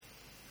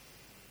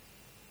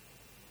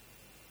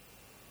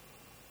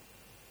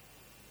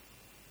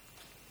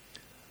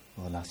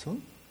Wallace. So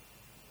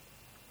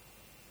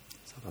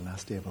the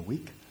last day of a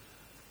week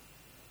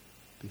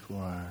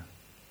before our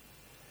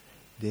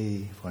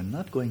day for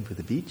not going for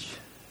the beach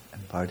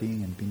and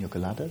partying and pina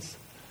coladas,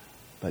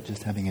 but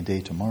just having a day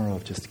tomorrow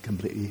of just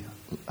completely,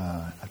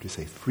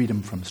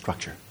 freedom from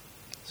structure.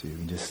 So you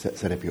can just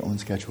set up your own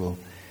schedule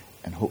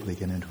and hopefully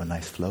get into a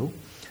nice flow.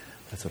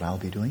 That's what I'll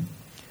be doing.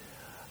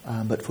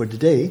 But for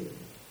today,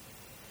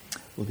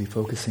 we'll be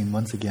focusing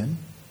once again,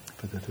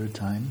 for the third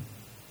time,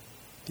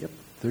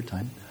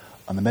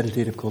 on the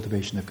meditative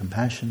cultivation of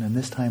compassion. And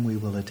this time we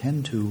will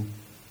attend to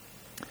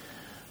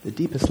the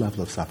deepest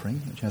level of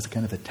suffering, which has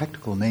kind of a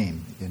technical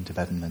name in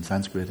Tibetan and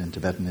Sanskrit. In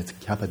Tibetan it's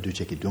kyapa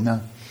duche ki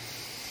dunga.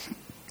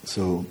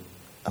 So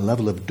a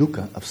level of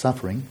dukkha, of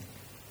suffering,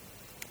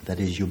 that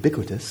is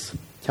ubiquitous,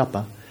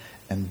 kyapa,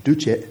 and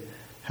duche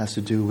has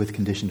to do with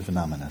conditioned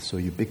phenomena. So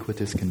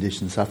ubiquitous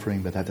conditioned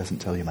suffering, but that doesn't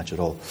tell you much at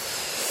all.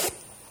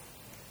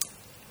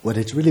 What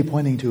it's really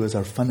pointing to is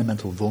our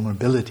fundamental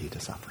vulnerability to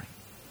suffering.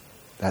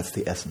 That's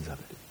the essence of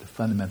it. The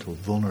fundamental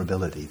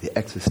vulnerability, the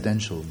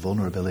existential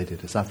vulnerability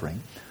to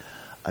suffering,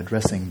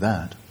 addressing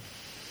that.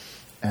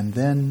 And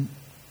then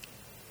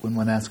when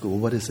one asks, well,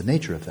 what is the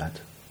nature of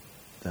that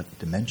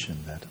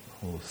dimension, that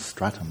whole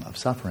stratum of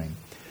suffering?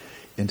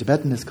 In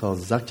Tibetan it's called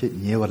zakche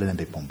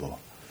nyewarelembe pombo.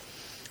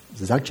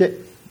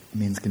 Zakche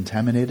means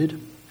contaminated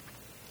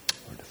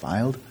or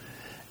defiled.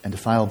 And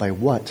defiled by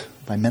what?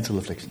 By mental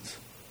afflictions.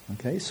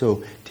 Okay,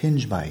 so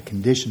tinged by,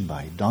 conditioned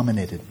by,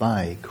 dominated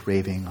by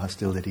craving,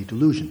 hostility,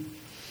 delusion.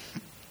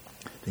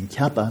 Then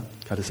kyapa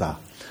karasa.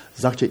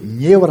 Zakche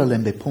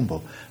nyewarelembe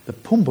pumbo. The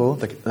pumbo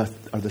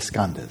are the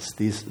skandhas.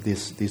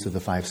 These are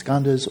the 5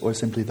 skandhas, or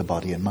simply the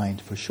body and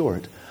mind for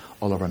short.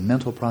 All of our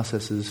mental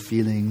processes,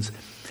 feelings,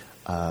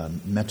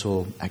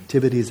 mental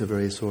activities of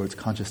various sorts,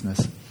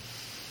 consciousness,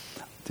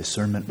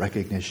 discernment,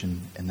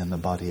 recognition, and then the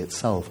body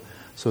itself.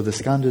 So the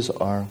skandhas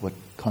are what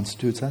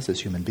constitutes us as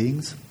human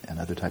beings, and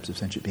other types of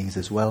sentient beings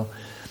as well.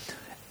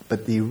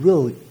 But the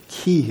real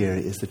key here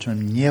is the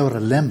term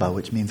nyewarelemba,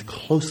 which means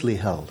closely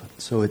held.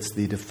 So it's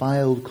the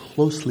defiled,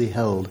 closely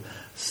held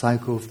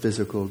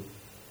psychophysical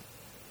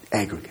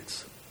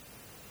aggregates.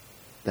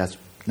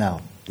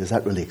 Now, does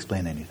that really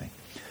explain anything?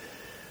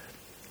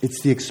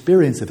 It's the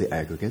experience of the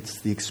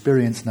aggregates, the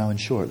experience now in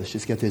short. Let's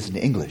just get this in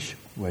English,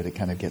 where it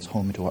kind of gets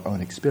home to our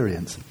own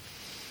experience.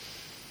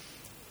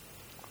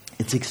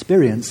 It's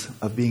experience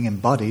of being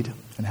embodied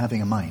and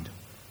having a mind.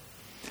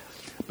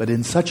 But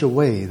in such a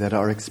way that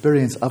our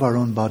experience of our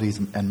own bodies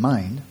and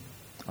mind,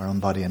 our own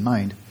body and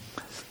mind,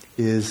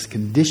 is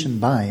conditioned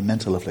by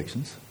mental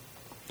afflictions.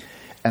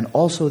 And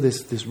also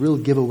this real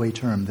giveaway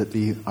term that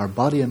our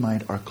body and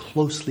mind are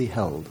closely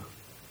held.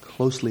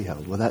 Closely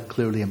held. Well, that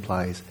clearly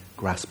implies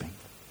grasping.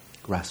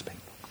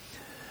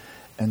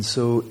 And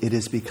so it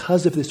is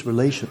because of this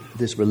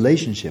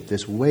relationship,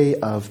 this way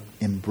of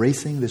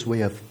embracing, this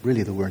way of,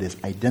 really the word is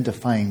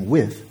identifying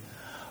with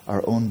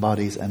our own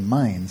bodies and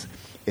minds.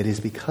 It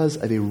is because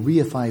of a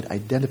reified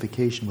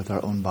identification with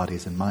our own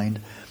bodies and mind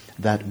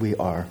that we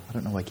are, I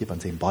don't know why I keep on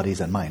saying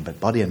bodies and mind, but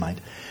body and mind,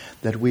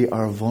 that we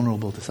are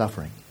vulnerable to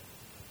suffering.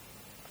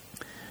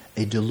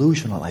 A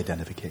delusional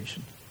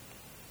identification.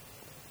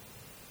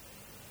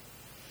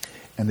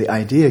 And the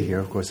idea here,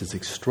 of course, is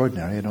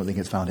extraordinary. I don't think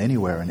it's found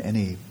anywhere in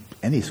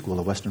any school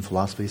of Western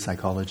philosophy,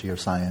 psychology, or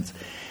science,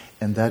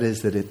 and that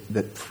is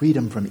that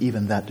freedom from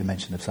even that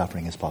dimension of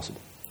suffering is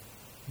possible.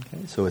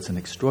 Okay? So it's an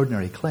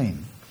extraordinary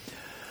claim.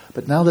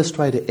 But now let's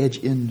try to edge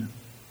in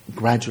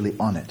gradually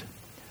on it,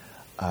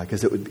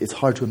 because it's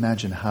hard to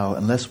imagine how,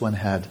 unless one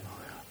had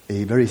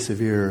a very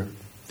severe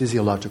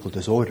physiological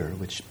disorder,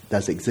 which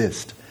does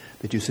exist,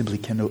 that you simply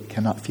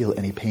cannot feel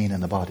any pain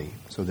in the body.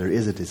 So there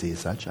is a disease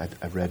such.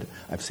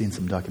 I've seen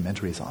some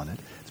documentaries on it.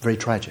 It's very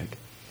tragic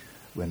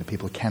when the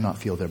people cannot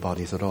feel their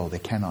bodies at all. They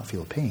cannot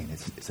feel pain.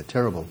 It's a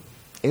terrible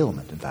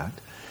ailment, in fact.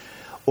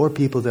 Or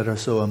people that are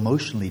so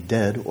emotionally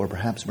dead or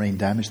perhaps brain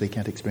damaged they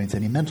can't experience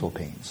any mental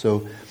pain.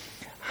 So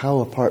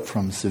how, apart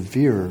from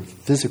severe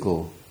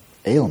physical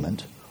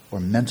ailment or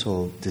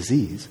mental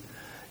disease,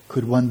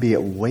 could one be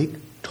awake,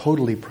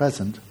 totally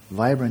present,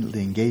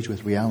 vibrantly engaged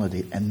with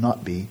reality, and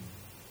not be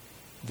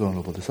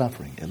vulnerable to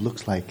suffering? It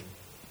looks like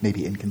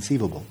maybe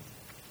inconceivable.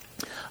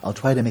 I'll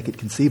try to make it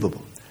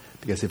conceivable,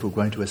 because if we're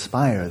going to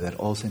aspire that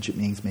all sentient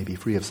beings may be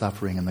free of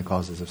suffering and the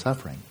causes of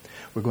suffering,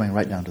 we're going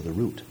right down to the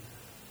root.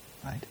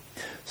 Right?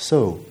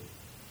 So,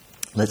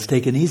 let's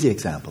take an easy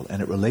example,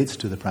 and it relates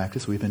to the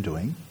practice we've been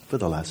doing for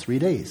the last 3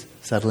 days,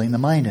 settling the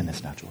mind in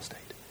its natural state.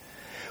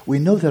 We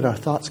know that our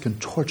thoughts can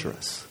torture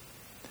us.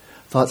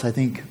 Thoughts, I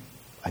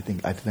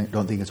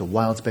don't think it's a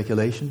wild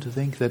speculation to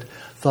think that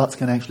thoughts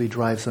can actually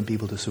drive some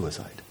people to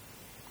suicide.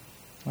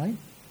 Right?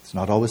 It's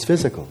not always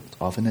physical.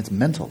 Often it's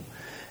mental.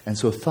 And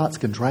so thoughts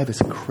can drive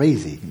us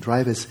crazy, can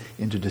drive us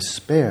into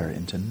despair,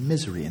 into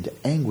misery, into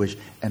anguish.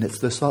 And it's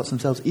the thoughts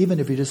themselves, even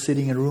if you're just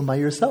sitting in a room by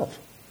yourself.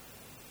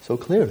 So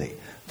clearly,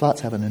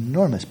 thoughts have an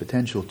enormous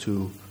potential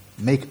to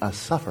make us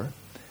suffer,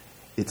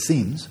 it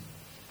seems.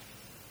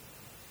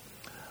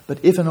 But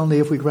if and only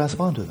if we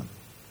grasp onto them.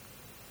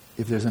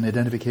 if there's an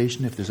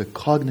identification, if there's a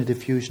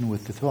cognitive fusion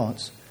with the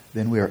thoughts,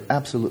 then we are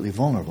absolutely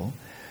vulnerable.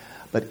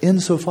 But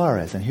insofar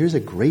as, and here's a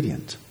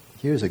gradient,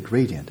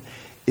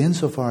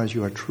 insofar as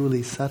you are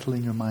truly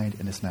settling your mind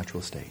in its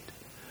natural state,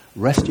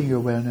 resting your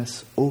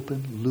awareness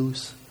open,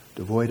 loose,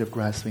 devoid of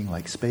grasping,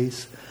 like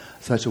space,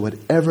 such that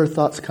whatever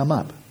thoughts come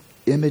up,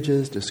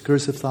 images,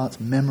 discursive thoughts,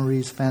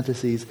 memories,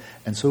 fantasies,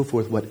 and so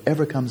forth,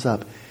 whatever comes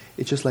up,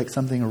 it's just like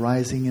something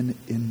arising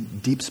in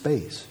deep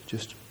space,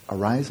 just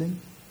arising,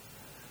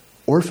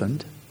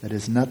 orphaned, that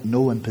is not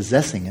no one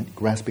possessing it,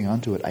 grasping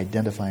onto it,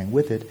 identifying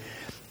with it.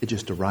 It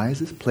just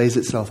arises, plays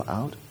itself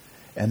out,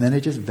 and then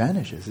it just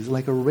vanishes. It's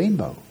like a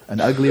rainbow,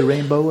 an ugly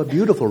rainbow, a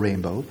beautiful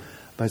rainbow,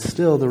 but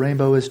still the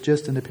rainbow is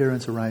just an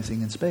appearance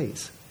arising in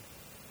space.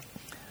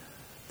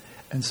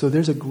 And so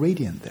there's a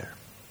gradient there.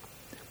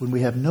 When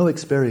we have no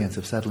experience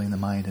of settling the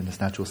mind in its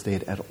natural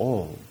state at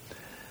all,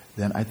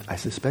 then I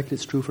suspect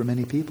it's true for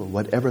many people.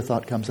 Whatever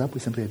thought comes up, we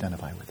simply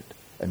identify with it.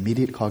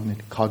 Immediate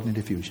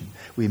cognitive fusion.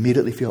 We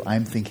immediately feel,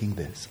 I'm thinking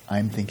this,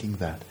 I'm thinking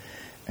that.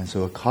 And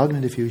so a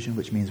cognitive fusion,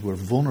 which means we're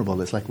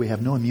vulnerable, it's like we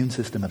have no immune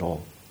system at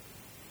all.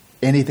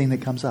 Anything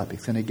that comes up,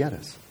 it's going to get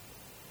us.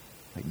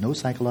 Like no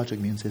psychological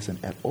immune system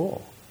at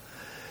all.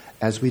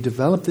 As we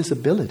develop this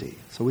ability,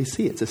 so we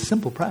see it's a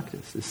simple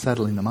practice, it's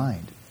settling the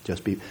mind.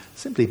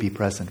 Simply be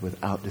present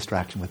without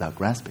distraction, without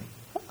grasping.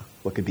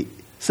 What could be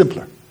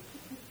simpler?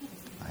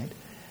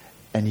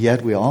 And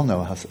yet we all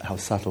know how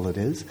subtle it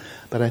is.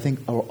 But I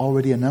think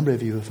already a number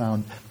of you have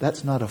found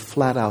that's not a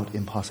flat-out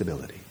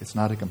impossibility. It's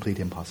not a complete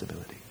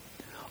impossibility.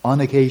 On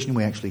occasion,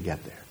 we actually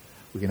get there.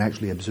 We can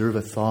actually observe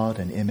a thought,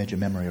 an image, a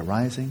memory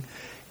arising.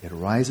 It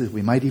arises.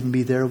 We might even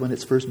be there when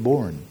it's first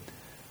born.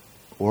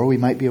 Or we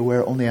might be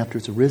aware only after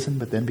it's arisen,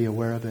 but then be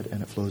aware of it,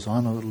 and it flows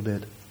on a little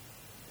bit.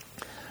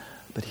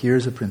 But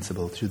here's a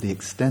principle. To the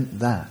extent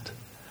that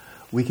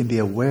we can be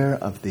aware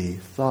of the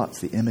thoughts,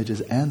 the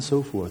images, and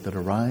so forth that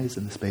arise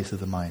in the space of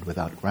the mind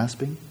without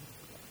grasping,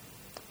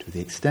 to the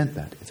extent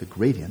that it's a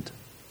gradient,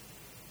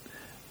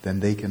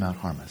 then they cannot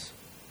harm us.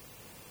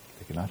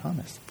 They cannot harm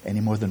us, any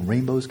more than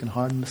rainbows can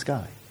harm the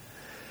sky.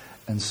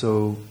 And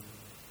so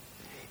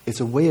it's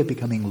a way of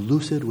becoming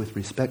lucid with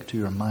respect to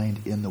your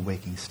mind in the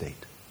waking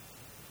state.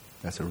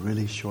 That's a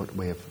really short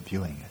way of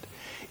viewing it.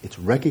 It's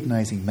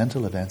recognizing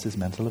mental events as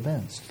mental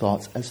events,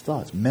 thoughts as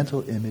thoughts,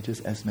 mental images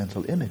as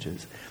mental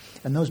images.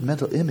 And those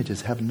mental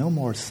images have no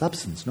more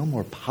substance, no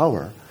more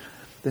power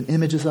than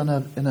images on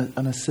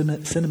a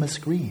cinema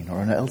screen or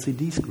on an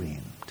LCD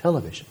screen,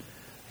 television.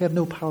 They have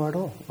no power at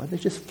all. They're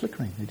just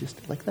flickering. They're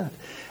just like that.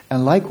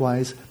 And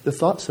likewise, the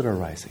thoughts that are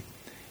arising.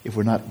 If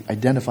we're not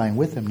identifying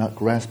with them, not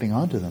grasping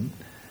onto them,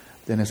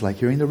 then it's like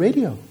hearing the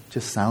radio.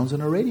 Just sounds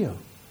on a radio.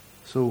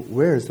 So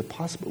where is the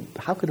possible...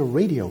 How could a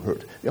radio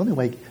hurt? The only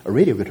way a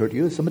radio could hurt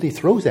you is somebody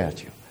throws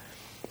at you.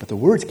 But the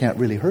words can't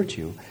really hurt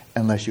you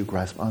unless you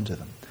grasp onto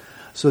them.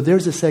 So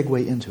there's a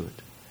segue into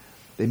it.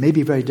 They may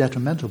be very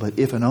detrimental, but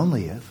if and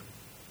only if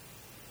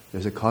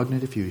there's a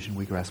cognitive fusion,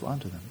 we grasp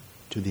onto them.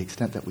 To the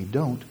extent that we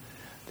don't,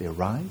 they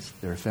arise,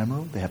 they're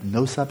ephemeral, they have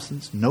no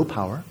substance, no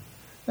power,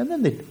 and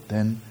then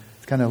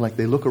it's kind of like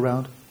they look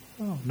around,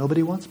 oh,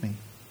 nobody wants me,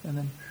 and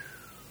then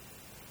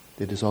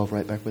they dissolve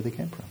right back where they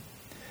came from.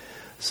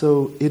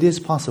 So it is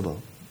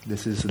possible.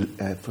 This is,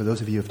 for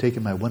those of you who have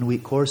taken my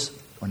 1-week course,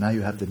 or now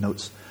you have the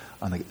notes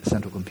on the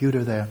central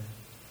computer there,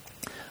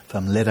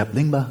 from Lerab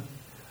Lingba,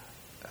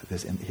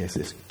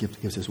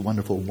 gives this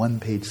wonderful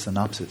 1-page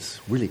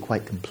synopsis, really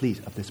quite complete,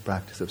 of this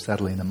practice of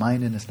settling the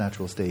mind in its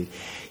natural state.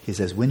 He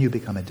says, when you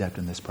become adept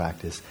in this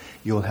practice,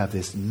 you'll have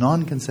this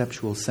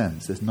non-conceptual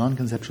sense, this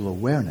non-conceptual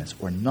awareness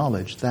or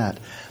knowledge that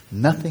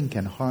nothing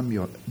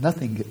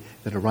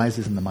that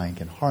arises in the mind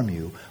can harm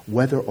you,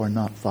 whether or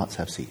not thoughts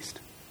have ceased.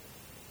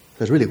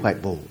 So it's really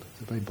quite bold.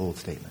 It's a very bold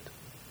statement,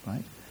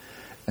 right?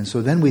 And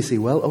so then we see,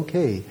 well,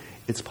 okay,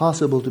 it's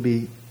possible to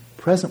be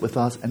present with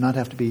thoughts and not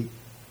have to be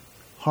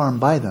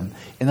harmed by them.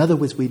 In other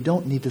words, we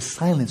don't need to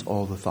silence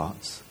all the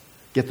thoughts,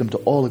 get them to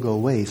all go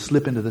away,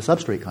 slip into the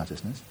substrate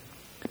consciousness,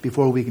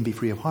 before we can be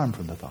free of harm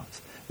from the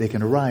thoughts. They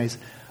can arise,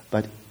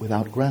 but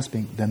without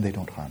grasping, then they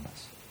don't harm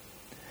us.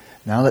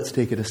 Now let's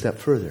take it a step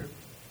further.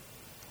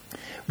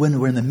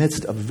 When we're in the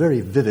midst of a very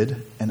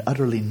vivid and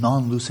utterly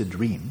non-lucid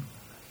dream,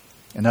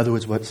 in other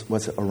words,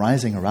 what's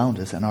arising around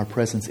us and our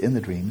presence in the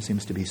dream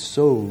seems to be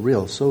so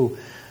real, so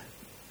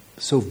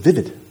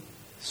vivid,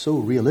 so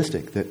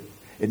realistic that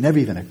it never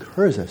even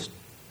occurs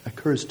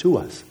to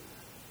us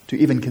to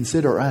even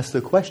consider or ask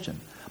the question,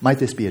 might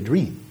this be a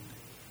dream?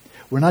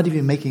 We're not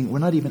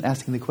even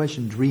asking the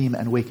question, dream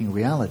and waking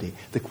reality.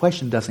 The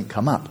question doesn't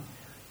come up.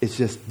 It's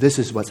just, this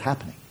is what's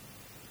happening.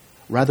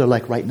 Rather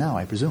like right now,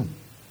 I presume.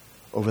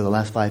 Over the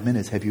last 5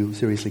 minutes, have you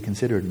seriously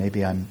considered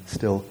maybe I'm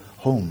still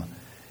home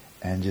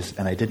and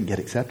I didn't get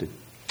accepted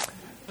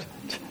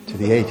to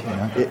the 8,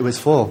 It was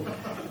full.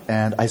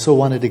 And I so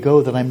wanted to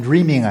go that I'm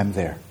dreaming I'm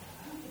there.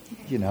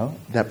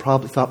 That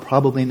thought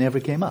probably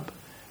never came up.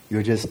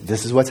 You're just,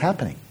 this is what's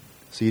happening.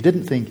 So you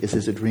didn't think, is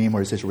this a dream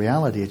or is this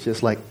reality? It's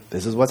just like,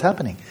 this is what's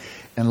happening.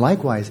 And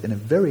likewise, in a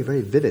very,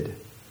 very vivid,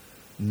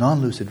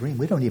 non-lucid dream,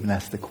 we don't even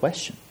ask the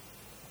question.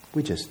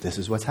 This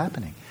is what's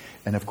happening.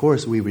 And of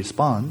course, we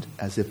respond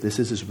as if this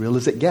is as real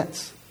as it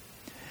gets.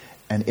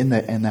 And in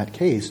that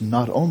case,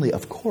 not only,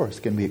 of course,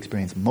 can we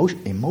experience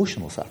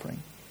emotional suffering,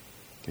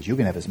 because you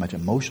can have as much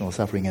emotional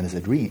suffering in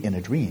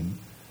a dream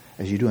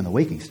as you do in the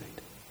waking state.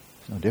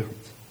 There's no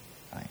difference.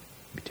 Right?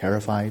 Be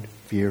terrified,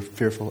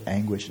 fearful,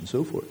 anguish, and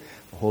so forth.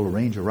 The whole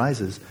range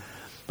arises.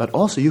 But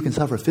also, you can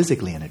suffer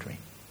physically in a dream.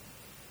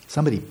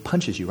 Somebody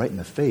punches you right in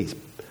the face,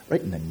 right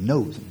in the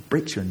nose, and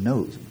breaks your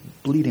nose,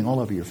 bleeding all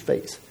over your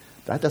face.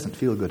 That doesn't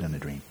feel good in a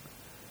dream.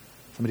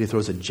 Somebody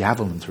throws a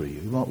javelin through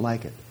you. You won't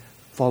like it.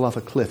 Fall off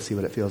a cliff, see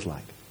what it feels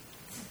like.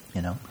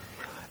 You know?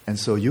 And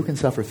so you can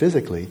suffer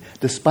physically,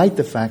 despite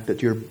the fact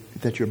that your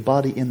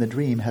body in the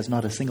dream has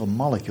not a single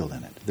molecule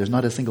in it. There's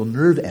not a single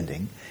nerve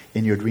ending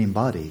in your dream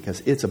body,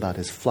 because it's about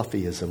as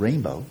fluffy as a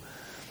rainbow,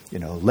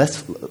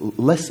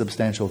 less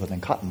substantial than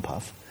cotton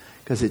puff,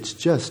 because it's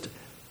just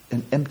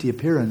an empty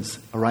appearance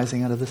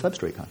arising out of the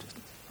substrate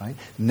consciousness. Right?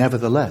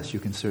 Nevertheless, you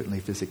can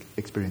certainly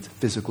experience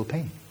physical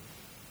pain.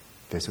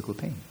 Physical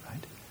pain,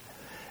 right?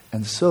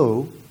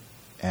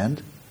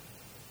 And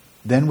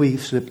then we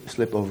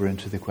slip over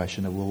into the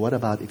question of, well, what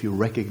about if you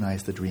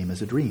recognize the dream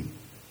as a dream?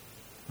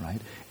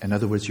 Right? In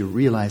other words, you're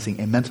realizing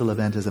a mental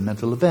event as a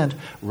mental event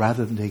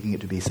rather than taking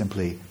it to be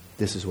simply,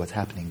 this is what's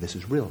happening, this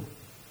is real.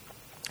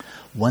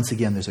 Once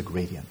again, there's a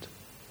gradient.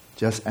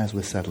 Just as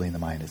with settling the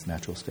mind in its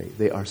natural state.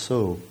 They are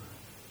so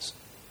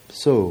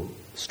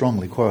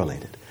strongly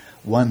correlated.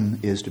 One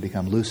is to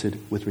become lucid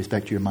with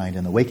respect to your mind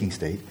in the waking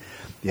state.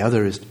 The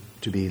other is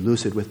to be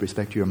lucid with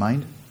respect to your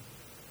mind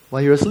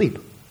while you're asleep,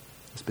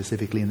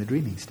 specifically in the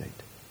dreaming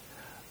state.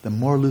 The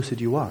more lucid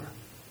you are,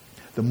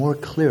 the more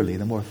clearly,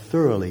 the more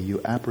thoroughly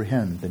you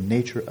apprehend the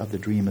nature of the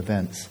dream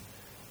events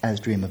as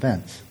dream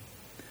events,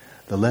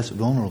 the less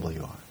vulnerable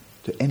you are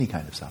to any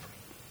kind of suffering,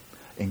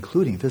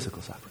 including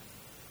physical suffering.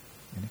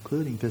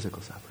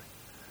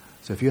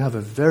 So if you have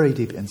a very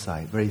deep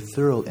insight, very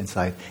thorough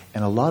insight,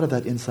 and a lot of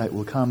that insight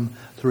will come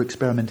through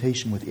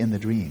experimentation within the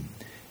dream.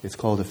 It's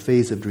called a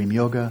phase of dream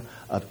yoga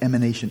of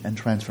emanation and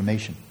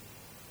transformation,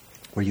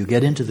 where you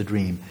get into the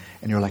dream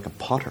and you're like a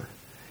potter,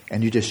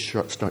 and you just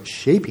start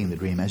shaping the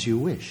dream as you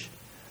wish,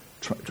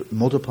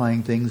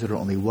 multiplying things that are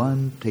only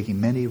one,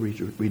 taking many,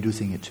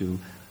 reducing it to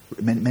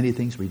many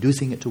things,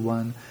 reducing it to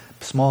one.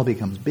 Small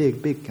becomes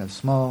big, big becomes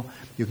small.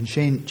 You can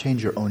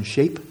change your own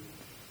shape,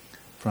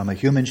 from a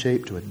human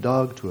shape to a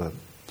dog to a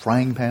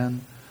frying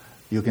pan.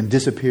 You can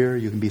disappear.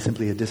 You can be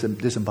simply a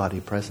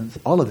disembodied presence.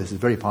 All of this is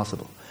very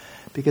possible,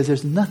 because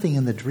there's nothing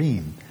in the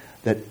dream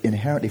that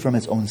inherently from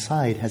its own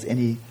side has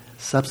any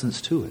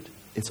substance to it.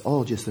 It's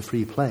all just the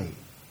free play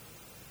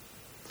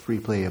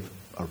of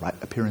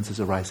appearances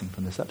arising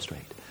from the substrate.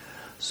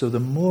 So the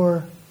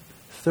more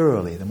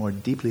thoroughly, the more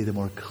deeply, the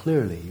more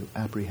clearly you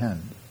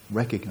apprehend,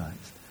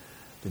 recognize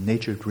the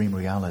nature of dream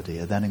reality,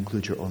 and that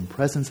includes your own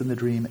presence in the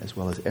dream as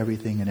well as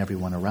everything and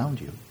everyone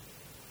around you,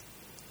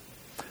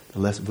 the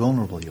less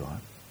vulnerable you are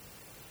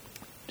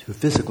to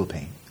physical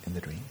pain in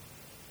the dream.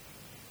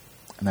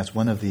 And that's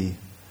one of the,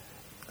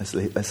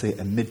 let's say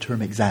a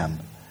midterm exam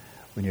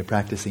when you're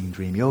practicing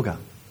dream yoga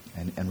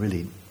and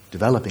really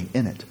developing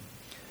in it,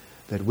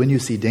 that when you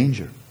see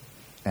danger,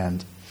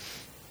 and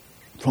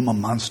from a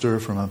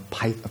monster, from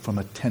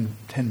a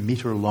 10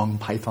 meter long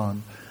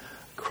python,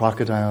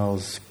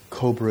 crocodiles,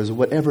 cobras,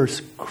 whatever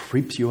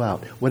creeps you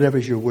out, whatever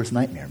is your worst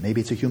nightmare.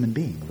 Maybe it's a human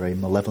being, a very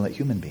malevolent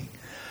human being.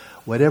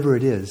 Whatever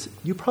it is,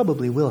 you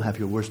probably will have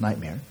your worst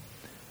nightmare,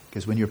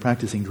 because when you're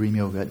practicing dream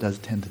yoga, it does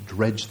tend to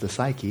dredge the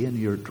psyche, and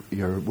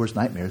your worst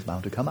nightmare is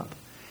bound to come up.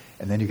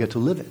 And then you get to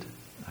live it,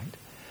 right?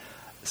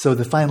 So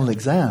the final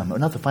exam, or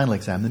not the final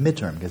exam, the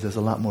midterm, because there's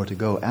a lot more to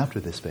go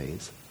after this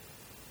phase,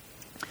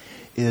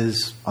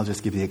 is, I'll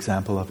just give you the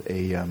example of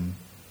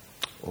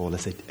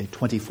let's say a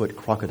 20-foot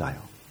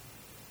crocodile.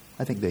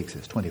 I think they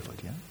exist, 20 foot,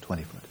 yeah?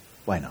 20 foot.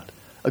 Why not?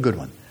 A good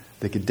one.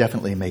 They could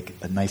definitely make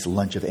a nice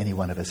lunch of any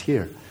one of us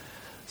here.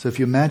 So if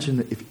you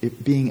imagine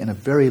if being in a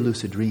very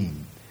lucid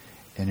dream,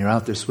 and you're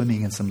out there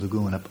swimming in some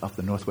lagoon up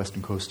the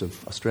northwestern coast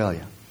of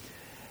Australia,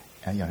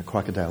 and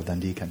Crocodile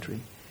Dundee country,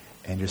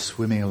 and you're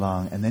swimming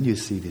along, and then you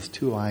see these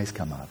two eyes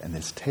come out, and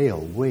this tail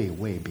way,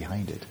 way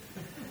behind it.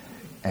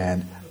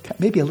 And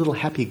maybe a little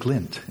happy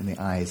glint in the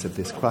eyes of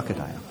this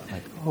crocodile.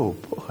 Like, oh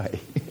boy.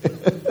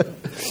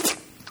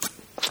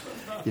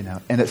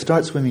 And it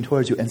starts swimming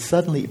towards you, and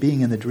suddenly,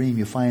 being in the dream,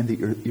 you find that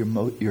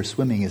your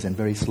swimming is in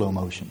very slow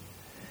motion,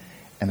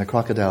 and the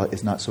crocodile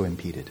is not so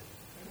impeded.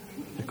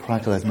 The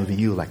crocodile is moving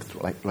you like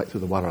through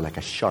the water like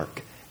a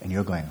shark, and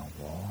you're going,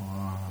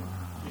 whoa.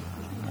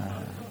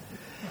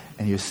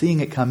 And you're seeing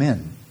it come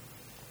in.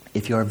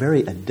 If you're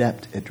very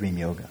adept at dream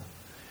yoga,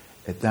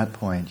 at that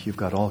point, you've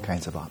got all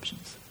kinds of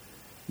options.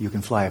 You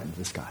can fly up into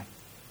the sky.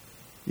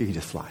 You can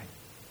just fly.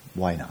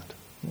 Why not?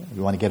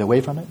 You want to get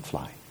away from it?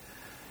 Fly.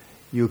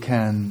 You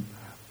can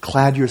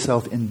clad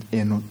yourself in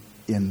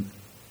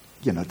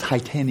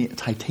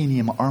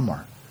titanium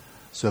armor.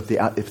 So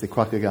if the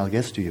crocodile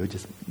gets to you, it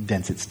just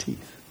dents its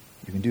teeth.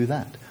 You can do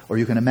that. Or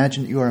you can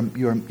imagine you're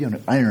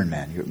an Iron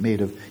Man.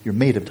 You're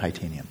made of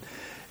titanium.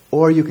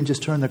 Or you can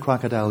just turn the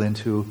crocodile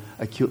into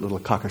a cute little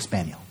cocker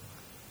spaniel.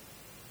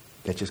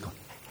 That's just going,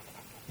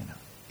 you know.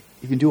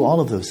 You can do all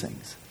of those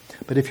things.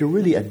 But if you're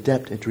really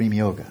adept at dream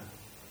yoga,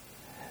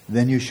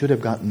 then you should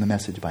have gotten the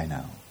message by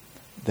now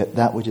that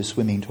that which is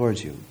swimming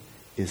towards you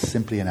is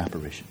simply an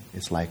apparition.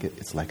 It's like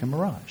a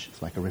mirage.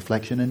 It's like a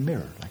reflection in a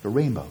mirror, like a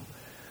rainbow.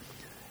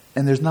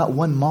 And there's not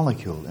one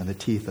molecule in the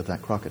teeth of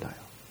that crocodile.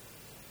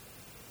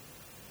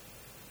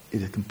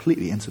 It is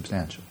completely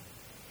insubstantial.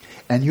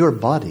 And your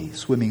body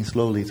swimming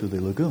slowly through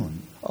the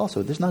lagoon,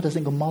 also, there's not a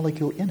single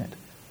molecule in it.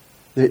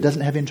 It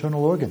doesn't have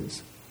internal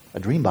organs. A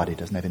dream body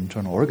doesn't have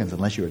internal organs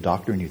unless you're a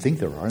doctor and you think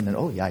there are, and then,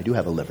 oh yeah, I do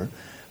have a liver.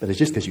 But it's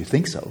just because you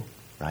think so,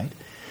 right?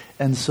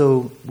 And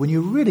so when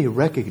you really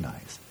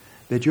recognize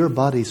that your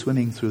body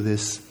swimming through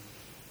this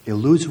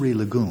illusory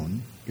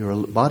lagoon,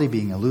 your body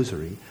being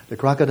illusory, the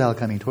crocodile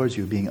coming towards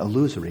you being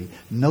illusory,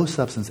 no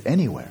substance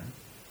anywhere,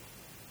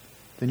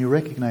 then you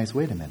recognize,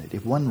 wait a minute,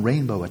 if one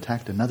rainbow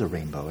attacked another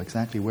rainbow,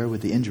 exactly where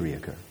would the injury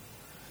occur?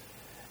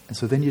 And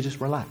so then you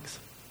just relax.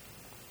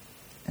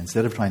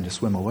 Instead of trying to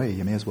swim away,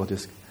 you may as well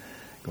just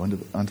go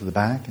onto the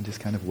back and just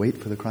kind of wait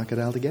for the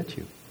crocodile to get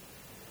you.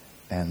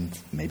 And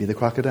maybe the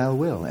crocodile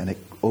will, and it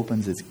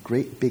opens its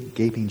great big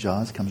gaping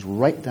jaws, comes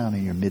right down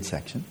in your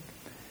midsection,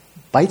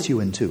 bites you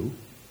in two,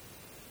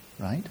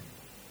 right?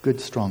 Good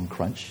strong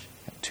crunch,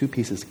 two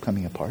pieces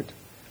coming apart.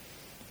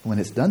 And when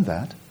it's done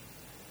that,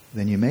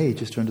 then you may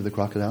just turn to the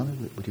crocodile.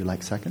 Would you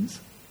like seconds?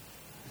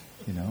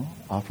 You know,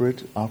 offer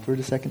it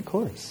a second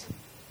course,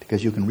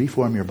 because you can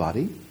reform your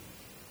body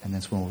and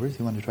then swim over. Do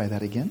you want to try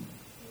that again?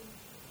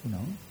 You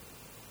know,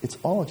 it's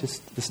all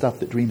just the stuff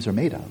that dreams are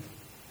made of.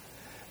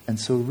 And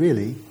so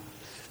really,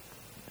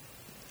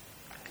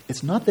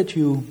 it's not that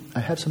I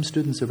have some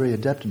students who are very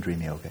adept in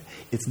dream yoga.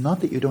 It's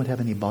not that you don't have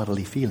any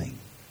bodily feeling.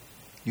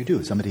 You do.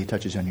 If somebody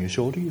touches on your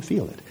shoulder, you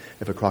feel it.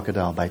 If a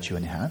crocodile bites you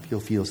in half,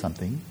 you'll feel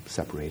something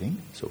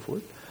separating, so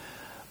forth.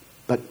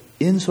 But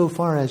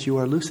insofar as you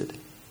are lucid,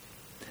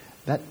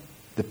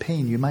 the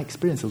pain, you might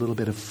experience a little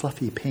bit of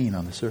fluffy pain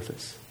on the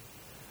surface,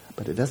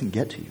 but it doesn't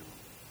get to you,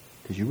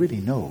 because you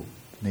really know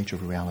the nature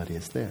of reality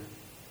is there.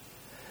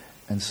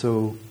 And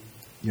so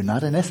you're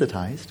not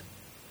anesthetized.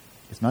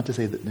 It's not to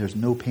say that there's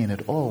no pain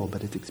at all,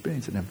 but it's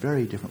experienced in a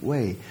very different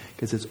way,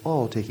 because it's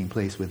all taking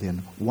place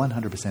within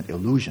 100%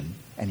 illusion,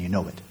 and you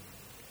know it.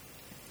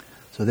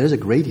 So there's a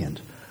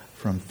gradient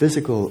from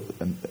physical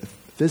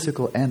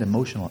and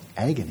emotional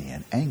agony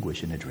and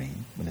anguish in a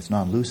dream, when it's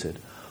non-lucid,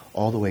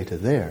 all the way to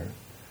there,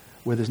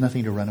 where there's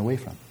nothing to run away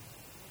from,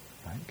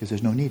 right? Because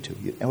there's no need to,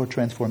 or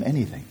transform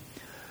anything.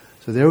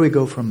 So there we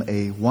go from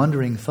a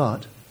wandering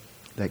thought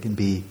that can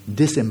be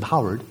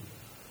disempowered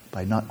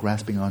by not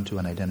grasping onto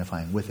and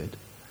identifying with it,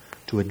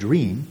 to a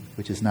dream,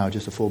 which is now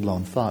just a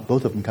full-blown thought,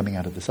 both of them coming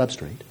out of the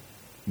substrate,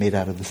 made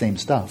out of the same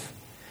stuff.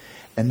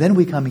 And then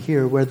we come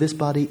here where this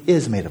body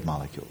is made of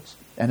molecules,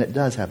 and it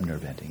does have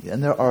nerve endings,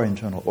 and there are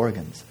internal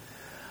organs.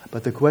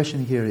 But the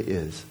question here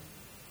is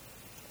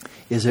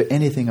there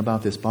anything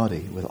about this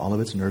body, with all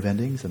of its nerve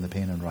endings and the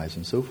pain and rise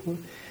and so forth,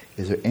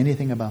 is there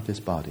anything about this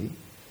body,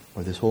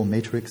 or this whole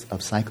matrix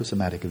of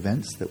psychosomatic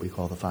events that we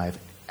call the 5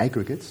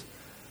 aggregates,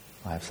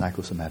 5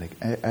 psychosomatic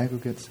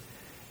aggregates,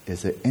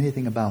 is there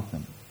anything about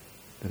them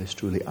that is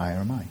truly I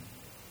or mine?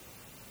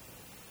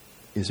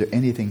 Is there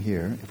anything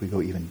here, if we go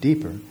even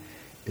deeper,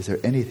 is there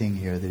anything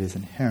here that is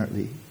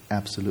inherently,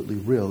 absolutely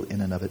real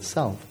in and of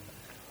itself?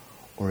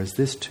 Or is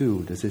this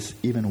too, does this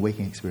even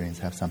waking experience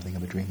have something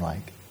of a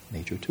dreamlike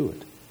nature to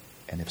it?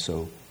 And if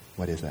so,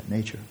 what is that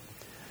nature?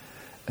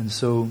 And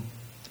so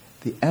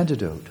the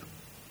antidote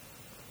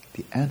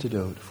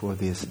for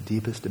this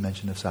deepest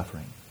dimension of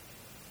suffering,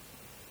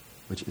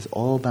 which is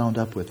all bound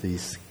up with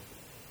these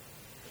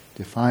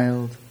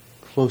defiled,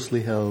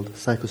 closely held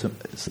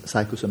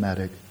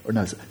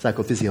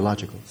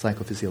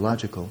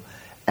psychophysiological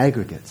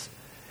aggregates,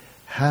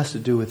 has to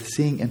do with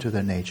seeing into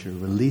their nature,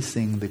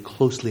 releasing the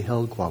closely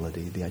held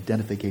quality, the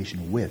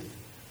identification with,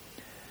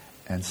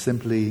 and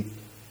simply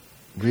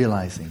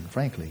realizing,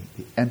 frankly,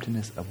 the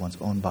emptiness of one's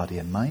own body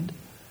and mind,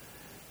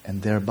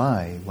 and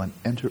thereby one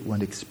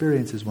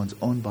experiences one's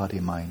own body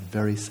and mind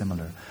very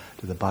similar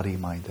to the body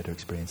and mind that are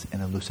experienced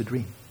in a lucid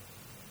dream.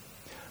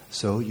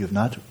 So you've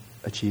not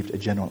achieved a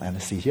general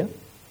anesthesia.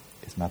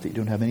 It's not that you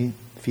don't have any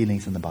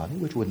feelings in the body,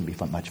 which wouldn't be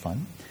much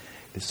fun.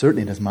 It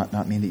certainly does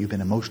not mean that you've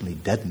been emotionally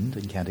deadened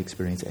and can't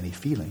experience any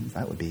feelings.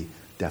 That would be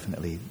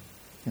definitely,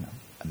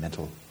 a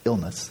mental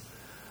illness.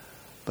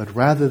 But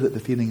rather that the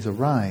feelings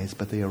arise,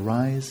 but they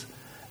arise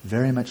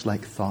very much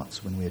like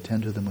thoughts when we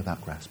attend to them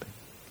without grasping.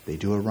 They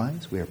do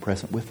arise, we are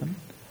present with them,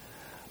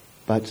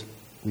 but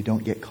we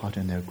don't get caught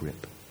in their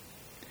grip.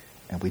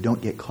 And we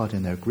don't get caught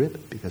in their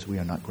grip because we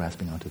are not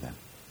grasping onto them.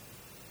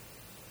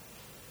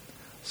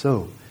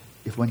 So,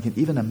 if one can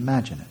even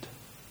imagine it,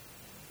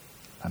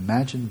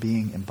 imagine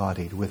being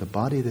embodied with a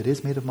body that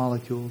is made of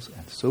molecules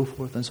and so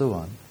forth and so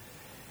on,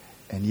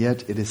 and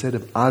yet it is said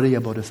of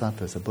Arya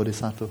Bodhisattvas, a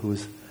bodhisattva who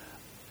has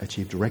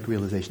achieved direct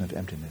realization of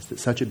emptiness, that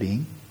such a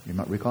being, you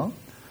might recall,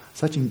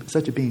 such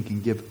a being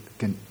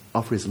can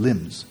offer his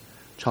limbs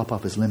chop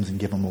off his limbs and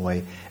give them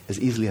away as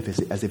easily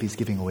as if he's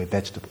giving away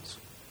vegetables.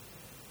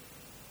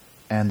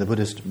 And the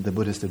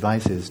Buddhist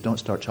advice is, don't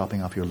start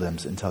chopping off your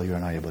limbs until you're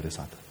an Arya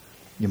Bodhisattva.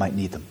 You might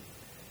need them.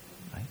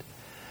 Right?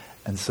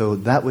 And so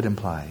that would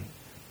imply,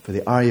 for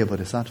the Arya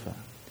Bodhisattva,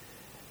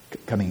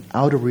 coming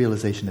out of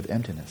realization of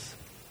emptiness,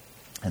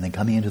 and then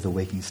coming into the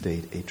waking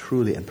state, a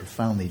truly and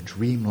profoundly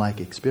dreamlike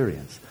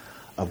experience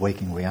of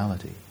waking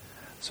reality.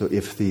 So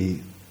if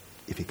he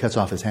cuts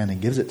off his hand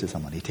and gives it to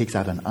someone, he takes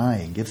out an eye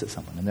and gives it to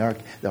someone, and there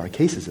are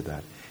cases of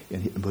that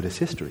in Buddhist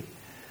history,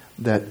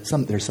 that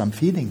there's some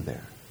feeling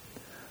there,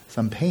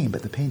 some pain,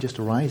 but the pain just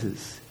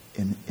arises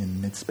in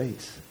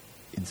mid-space,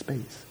 in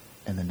space,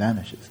 and then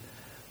vanishes.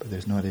 But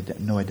there's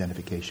no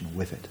identification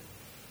with it.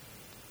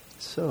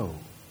 So,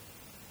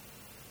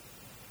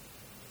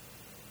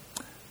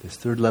 this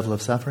third level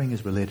of suffering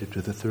is related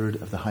to the third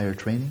of the higher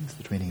trainings,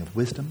 the training of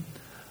wisdom.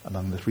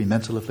 Among the three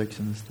mental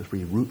afflictions, the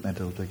three root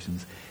mental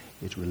afflictions,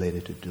 it's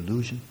related to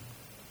delusion.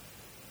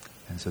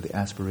 And so the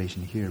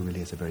aspiration here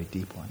really is a very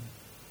deep one.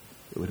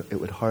 It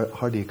would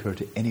hardly occur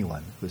to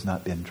anyone who's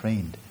not been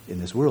trained in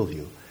this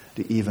worldview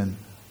to even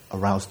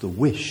arouse the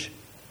wish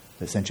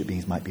that sentient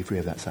beings might be free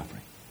of that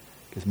suffering.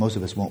 Because most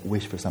of us won't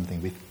wish for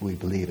something we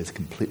believe is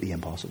completely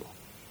impossible.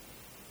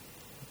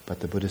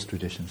 But the Buddhist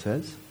tradition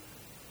says,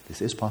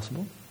 this is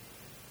possible,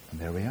 and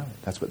there we are.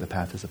 That's what the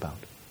path is about.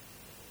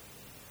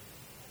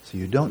 So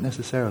you don't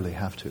necessarily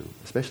have to,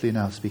 especially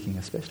now speaking,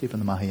 especially from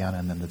the Mahayana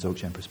and then the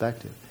Dzogchen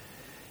perspective,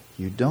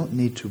 you don't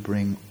need to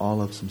bring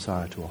all of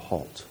samsara to a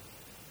halt.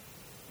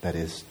 That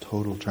is,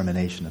 total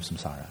termination of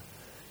samsara.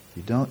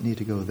 You don't need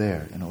to go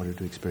there in order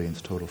to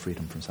experience total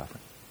freedom from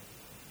suffering.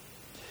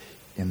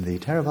 In the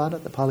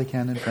Theravada, the Pali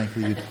Canon,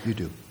 frankly, you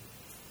do.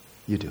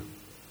 You do.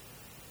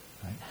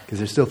 Right? Because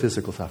there's still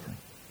physical suffering.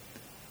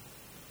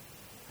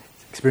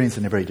 It's experienced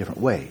in a very different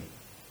way.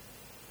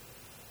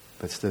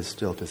 But there's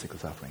still physical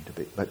suffering.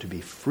 But to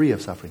be free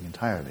of suffering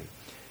entirely,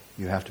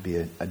 you have to be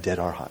a dead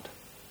arhat.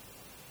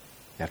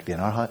 You have to be an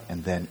arhat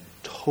and then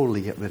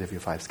totally get rid of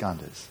your five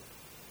skandhas.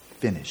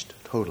 Finished,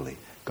 totally.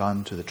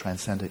 Gone to the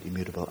transcendent,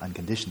 immutable,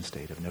 unconditioned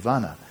state of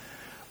nirvana.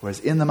 Whereas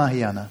in the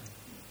Mahayana,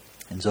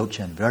 in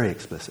Dzogchen very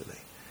explicitly,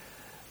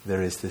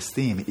 there is this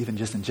theme, even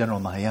just in general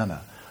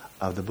Mahayana,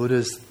 of the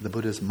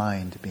Buddha's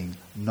mind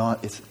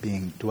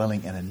being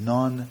dwelling in a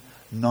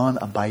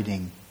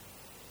non-abiding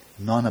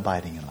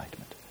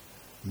enlightenment.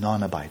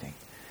 Non-abiding.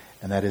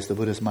 And that is, the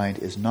Buddha's mind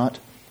is not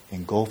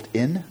engulfed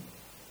in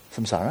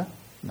samsara,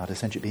 not a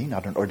sentient being,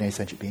 not an ordinary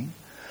sentient being,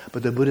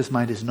 but the Buddha's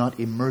mind is not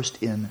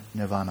immersed in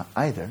nirvana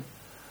either,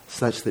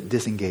 such that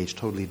disengaged,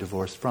 totally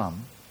divorced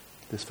from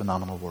this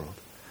phenomenal world.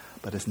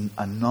 But it's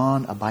a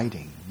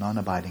non-abiding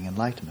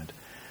enlightenment,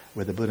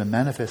 where the Buddha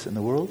manifests in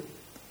the world,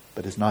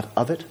 but is not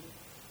of it,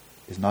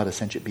 is not a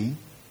sentient being,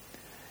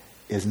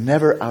 is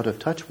never out of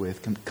touch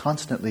with,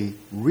 constantly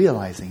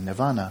realizing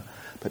nirvana,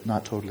 but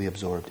not totally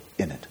absorbed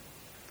in it.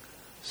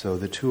 So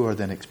the two are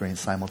then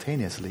experienced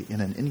simultaneously in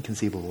an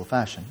inconceivable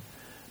fashion,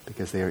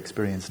 because they are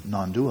experienced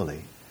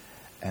non-dually.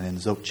 And in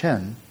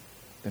Dzogchen,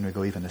 then we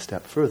go even a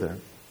step further,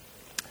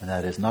 and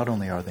that is, not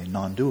only are they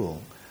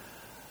non-dual,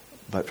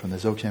 but from the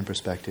Dzogchen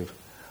perspective,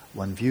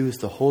 one views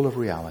the whole of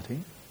reality,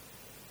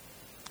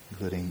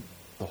 including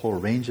the whole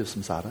range of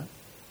samsara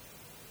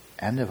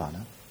and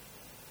nirvana,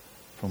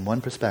 from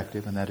one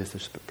perspective, and that is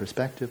the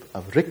perspective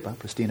of Rigpa,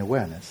 pristine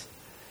awareness.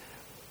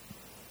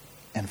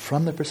 And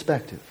from the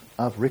perspective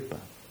of Rigpa,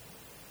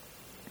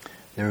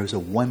 there is a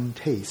one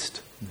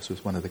taste, this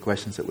was one of the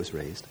questions that was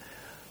raised,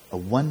 a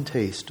one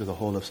taste to the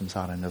whole of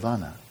samsara and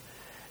nirvana.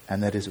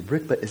 And that is,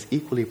 Rigpa is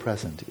equally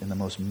present in the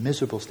most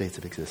miserable states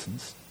of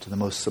existence, to the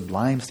most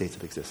sublime states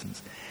of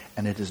existence,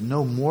 and it is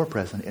no more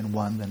present in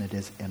one than it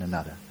is in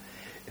another.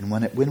 And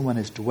when one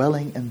is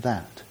dwelling in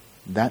that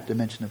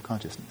dimension of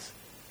consciousness,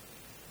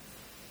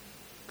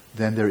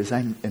 then there is,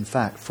 in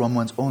fact, from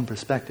one's own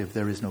perspective,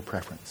 there is no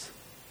preference.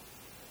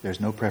 There's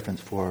no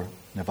preference for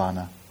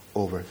nirvana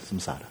over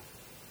samsara.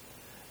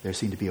 There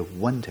seems to be a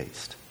one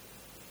taste,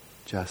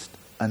 just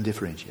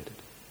undifferentiated.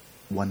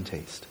 One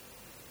taste.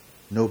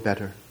 No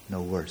better,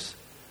 no worse.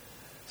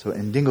 So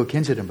in Dingo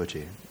Khyentse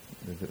Rinpoche,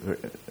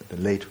 the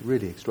late,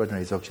 really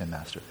extraordinary Dzogchen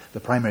master,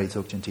 the primary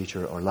Dzogchen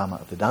teacher or Lama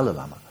of the Dalai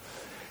Lama,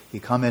 he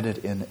commented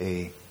in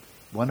a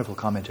wonderful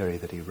commentary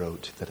that he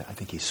wrote, that I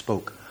think he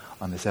spoke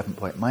on the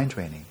 7-point mind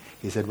training.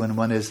 He said, when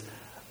one is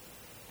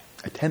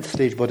a 10th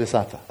stage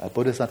bodhisattva, a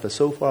bodhisattva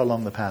so far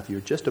along the path,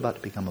 you're just about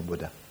to become a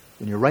Buddha.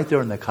 When you're right there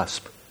on the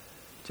cusp,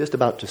 just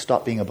about to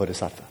stop being a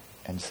bodhisattva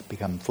and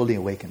become fully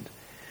awakened.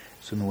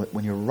 So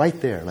when you're right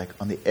there, like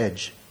on the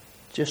edge,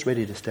 just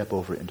ready to step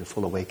over into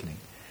full awakening,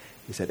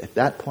 he said, at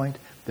that point,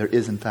 there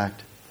is, in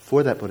fact,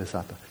 for that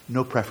bodhisattva,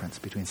 no preference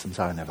between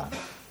samsara and nirvana.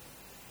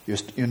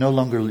 You're no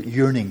longer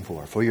yearning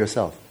for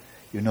yourself.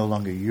 You're no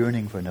longer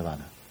yearning for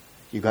nirvana.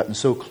 You've gotten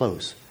so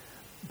close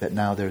that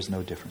now there's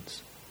no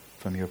difference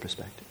from your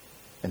perspective.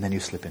 And then you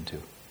slip into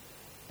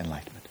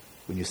enlightenment.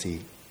 When you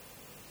see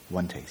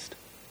one taste,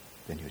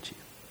 then you achieve.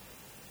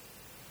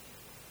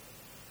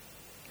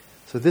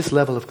 So this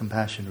level of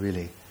compassion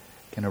really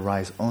can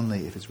arise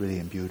only if it's really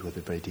imbued with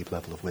a very deep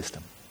level of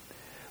wisdom.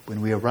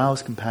 When we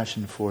arouse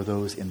compassion for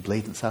those in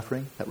blatant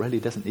suffering, that really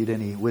doesn't need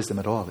any wisdom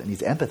at all. It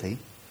needs empathy.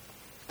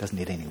 It doesn't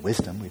need any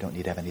wisdom. We don't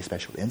need to have any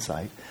special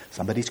insight.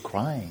 Somebody's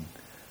crying.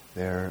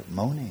 They're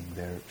moaning.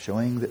 They're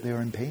showing that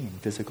they're in pain,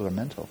 physical or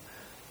mental.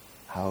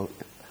 I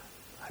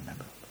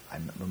remember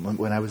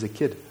when I was a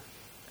kid,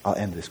 I'll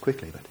end this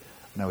quickly, but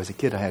when I was a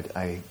kid,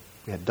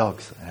 we had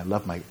dogs, and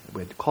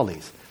we had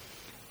collies,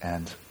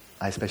 and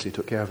I especially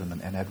took care of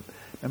them. And I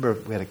remember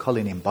we had a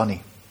collie named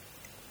Bonnie,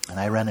 and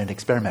I ran an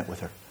experiment with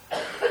her.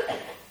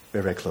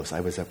 Very, very close.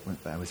 I was up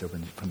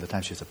from the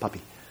time she was a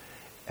puppy.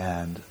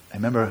 And I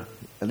remember,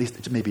 at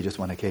least maybe just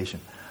one occasion,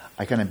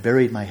 I kind of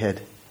buried my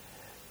head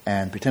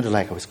and pretended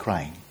like I was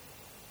crying.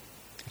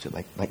 So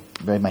like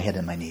buried my head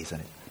in my knees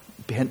and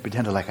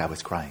pretended like I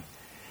was crying.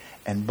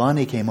 And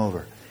Bonnie came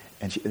over,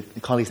 and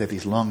the collies have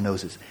these long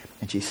noses,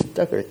 and she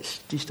stuck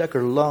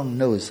her long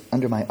nose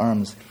under my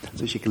arms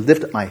so she could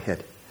lift up my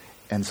head,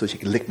 and so she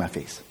could lick my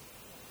face.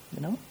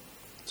 You know?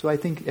 So I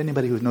think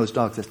anybody who knows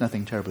dogs, that's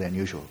nothing terribly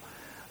unusual.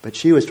 But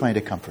she was trying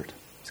to comfort,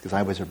 because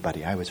I was her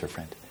buddy, I was her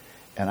friend.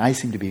 And I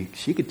seemed to be,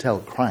 she could tell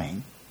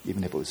crying,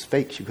 even if it was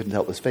fake, she couldn't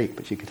tell it was fake,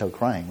 but she could tell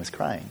crying was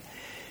crying.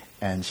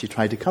 And she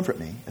tried to comfort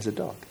me as a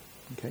dog.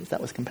 Okay,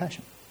 that was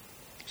compassion.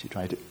 She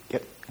tried to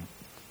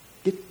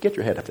get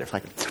your head up there, it's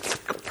like,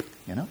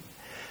 you know?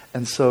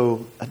 And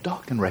so a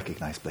dog can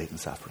recognize blatant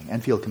suffering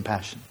and feel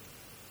compassion.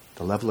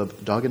 The level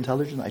of dog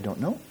intelligence, I don't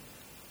know,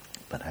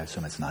 but I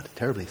assume it's not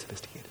terribly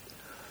sophisticated.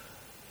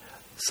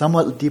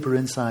 Somewhat deeper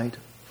insight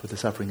for the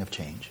suffering of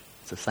change.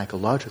 It's a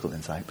psychological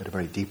insight, but a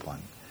very deep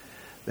one.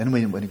 Then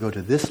when you go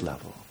to this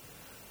level,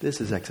 this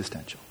is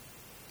existential.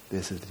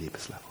 This is the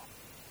deepest level.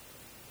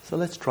 So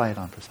let's try it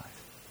on for size.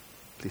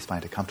 Please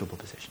find a comfortable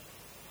position.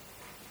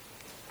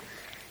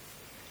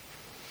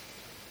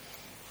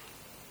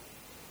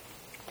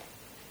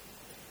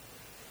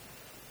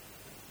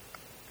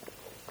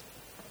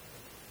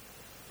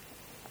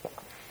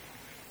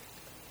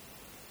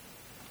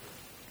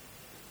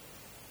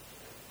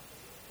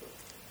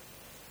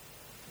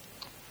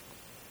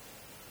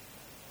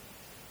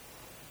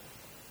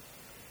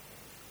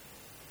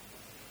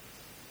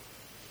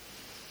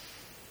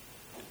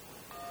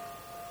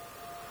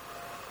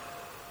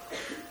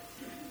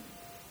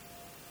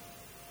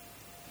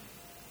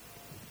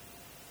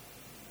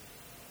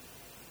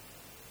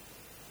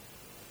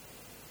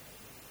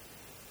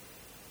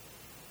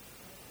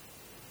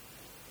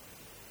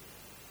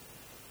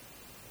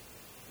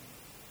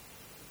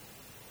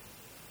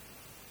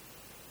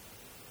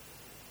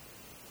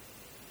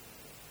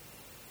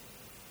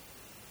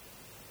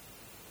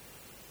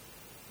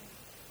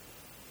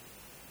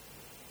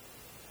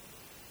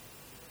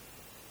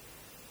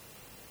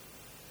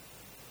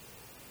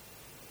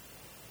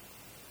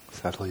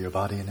 Settle your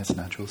body in its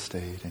natural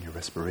state and your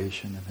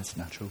respiration in its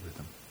natural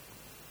rhythm.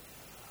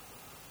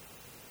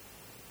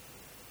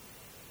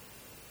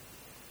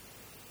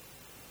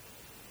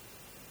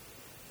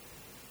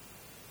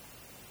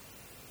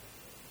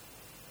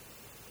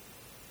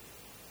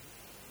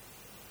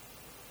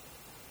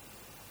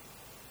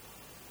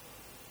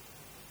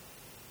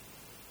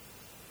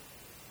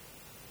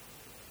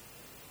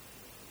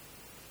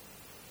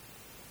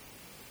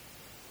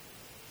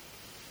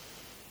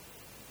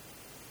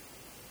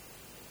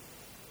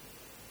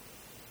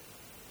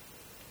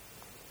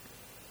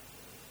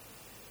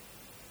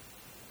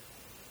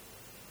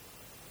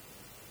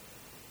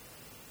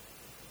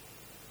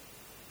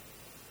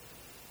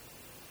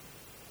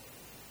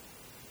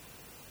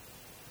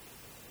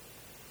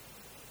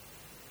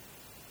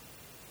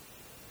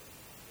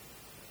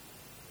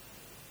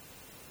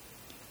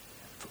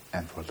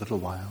 And for a little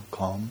while,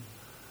 calm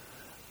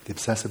the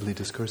obsessively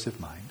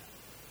discursive mind,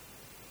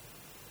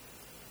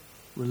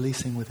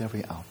 releasing with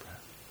every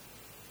out-breath,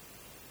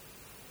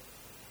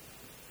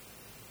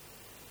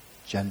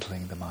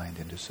 gentling the mind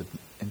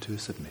into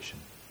submission.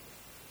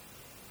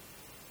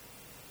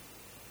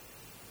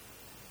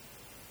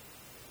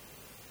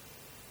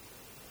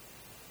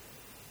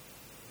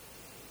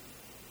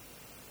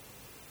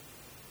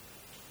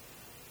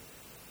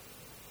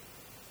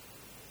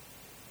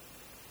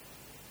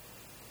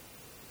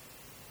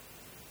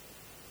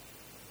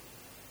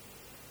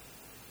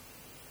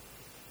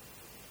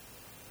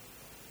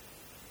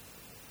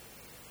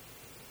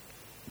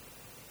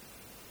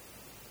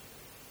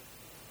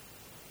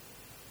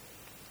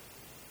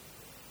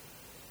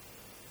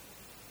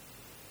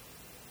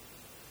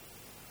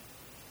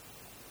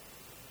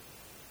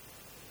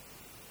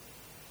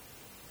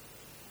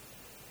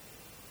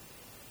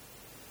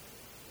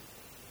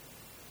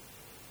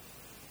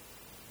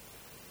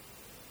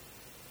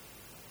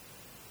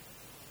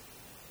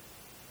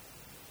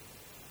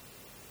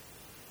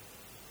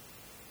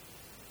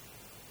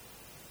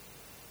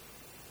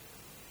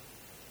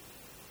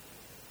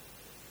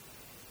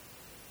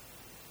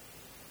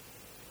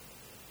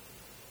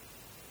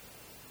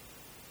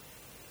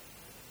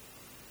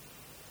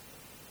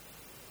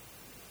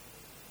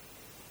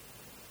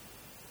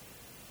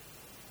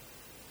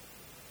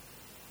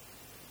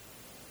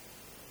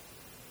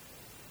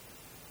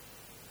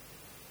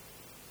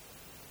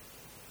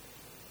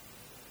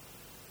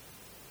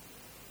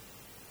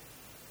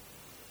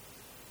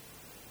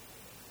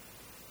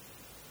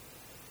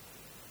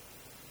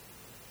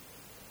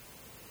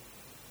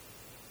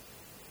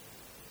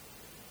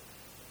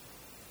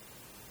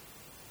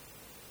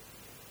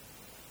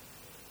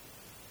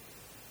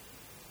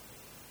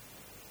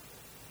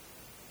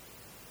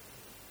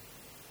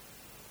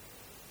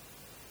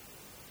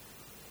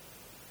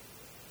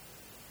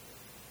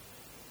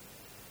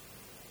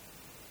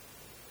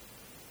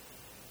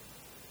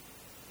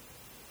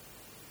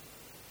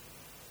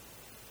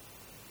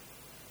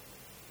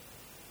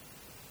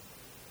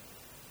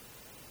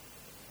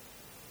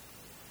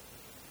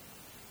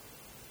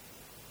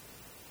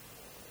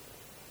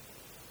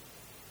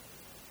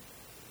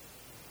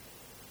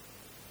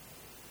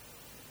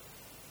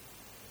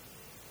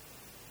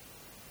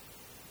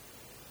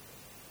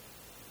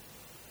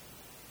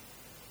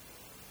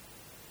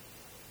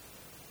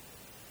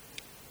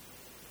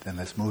 Then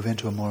let's move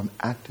into a more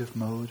active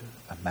mode,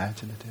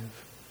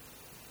 imaginative,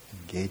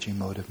 engaging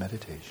mode of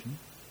meditation.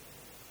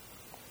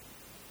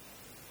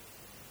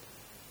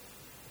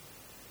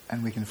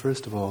 And we can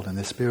first of all, in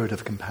the spirit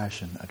of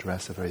compassion,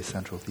 address a very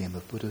central theme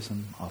of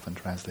Buddhism, often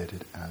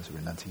translated as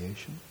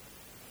renunciation.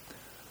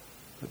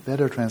 But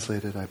better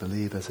translated, I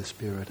believe, as a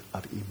spirit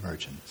of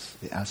emergence,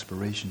 the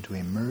aspiration to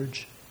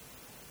emerge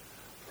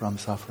from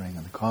suffering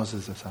and the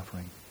causes of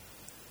suffering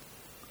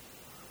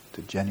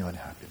to genuine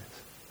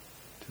happiness,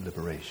 to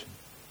liberation,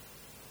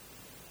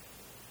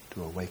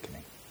 to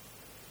awakening.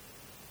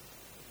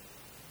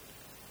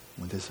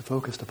 When this is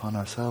focused upon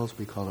ourselves,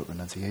 we call it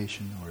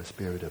renunciation or a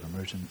spirit of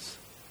emergence.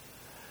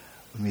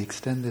 When we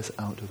extend this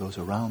out to those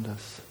around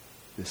us,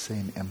 this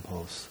same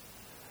impulse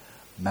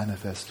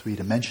manifests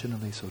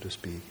three-dimensionally, so to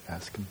speak,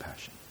 as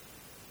compassion,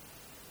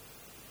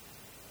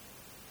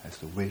 as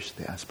the wish,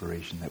 the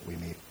aspiration that we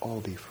may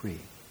all be free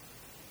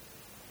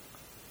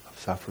of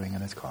suffering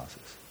and its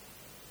causes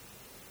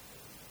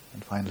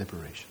and find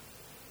liberation.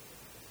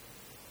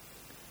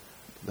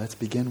 Let's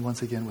begin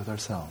once again with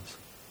ourselves.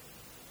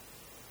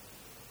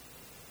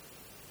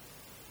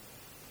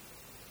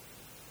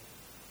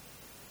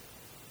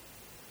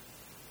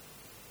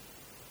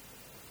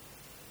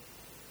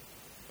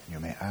 You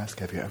may ask,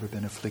 have you ever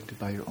been afflicted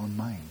by your own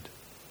mind?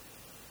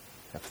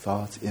 Have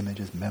thoughts,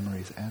 images,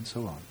 memories, and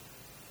so on?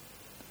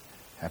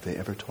 Have they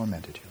ever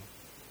tormented you?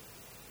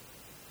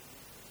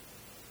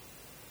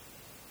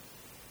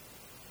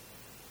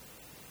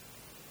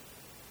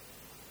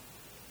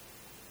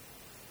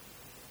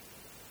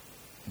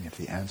 And if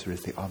the answer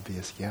is the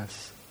obvious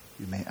yes,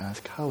 you may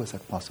ask, how is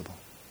that possible?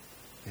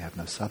 They have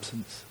no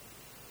substance.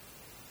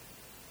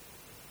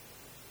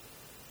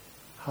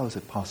 How is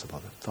it possible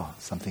that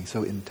thought, something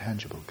so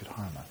intangible, could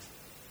harm us?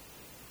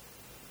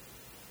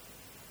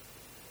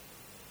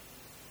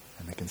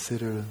 And I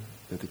consider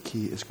that the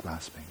key is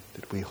grasping,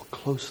 that we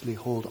closely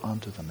hold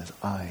onto them as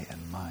I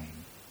and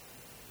mine.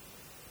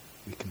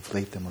 We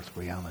conflate them with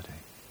reality,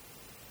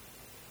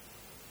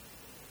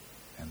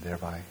 and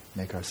thereby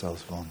make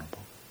ourselves vulnerable.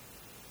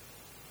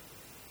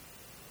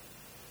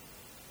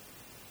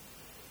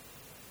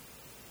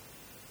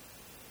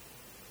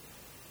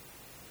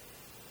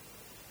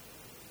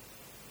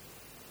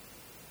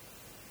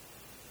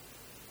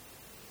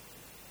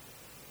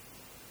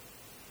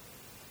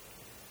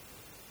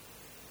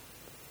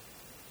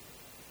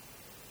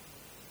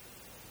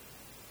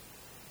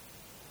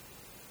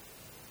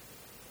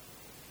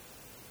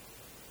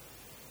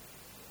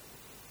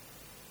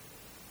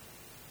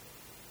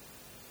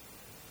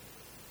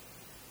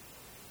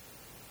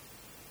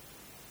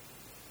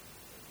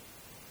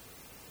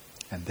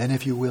 And then,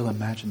 if you will,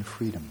 imagine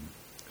freedom.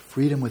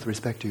 Freedom with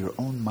respect to your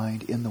own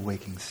mind in the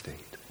waking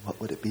state. What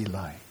would it be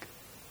like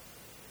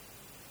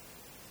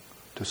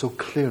to so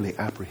clearly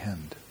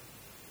apprehend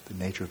the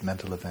nature of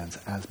mental events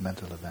as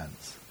mental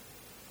events?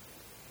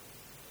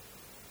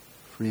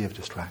 Free of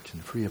distraction,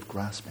 free of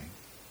grasping.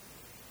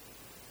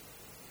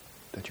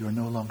 That you are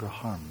no longer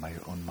harmed by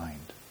your own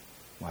mind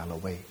while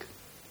awake.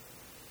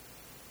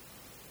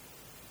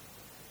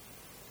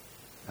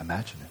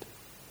 Imagine it.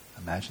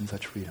 Imagine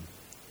such freedom.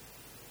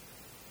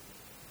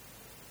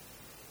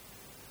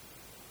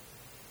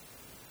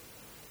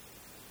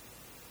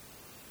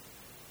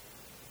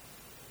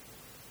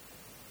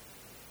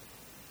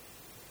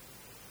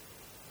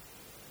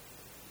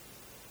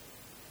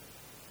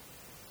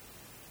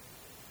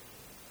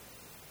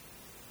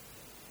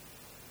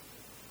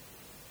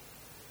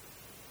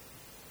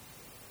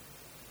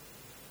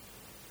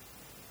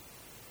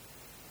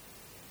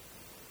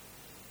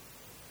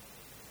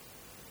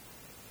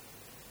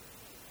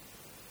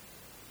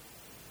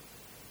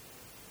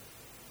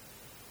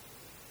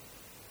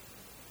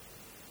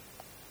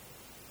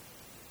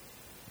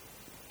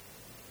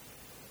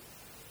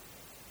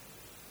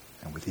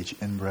 And with each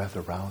in-breath,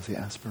 arouse the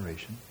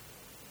aspiration.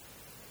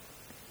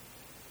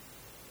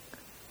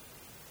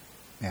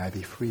 May I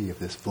be free of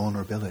this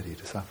vulnerability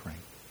to suffering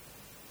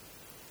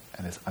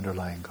and its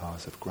underlying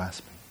cause of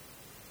grasping,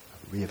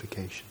 of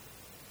reification,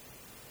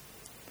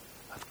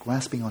 of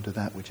grasping onto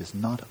that which is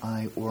not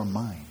I or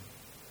mine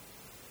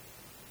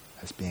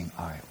as being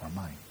I or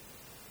mine.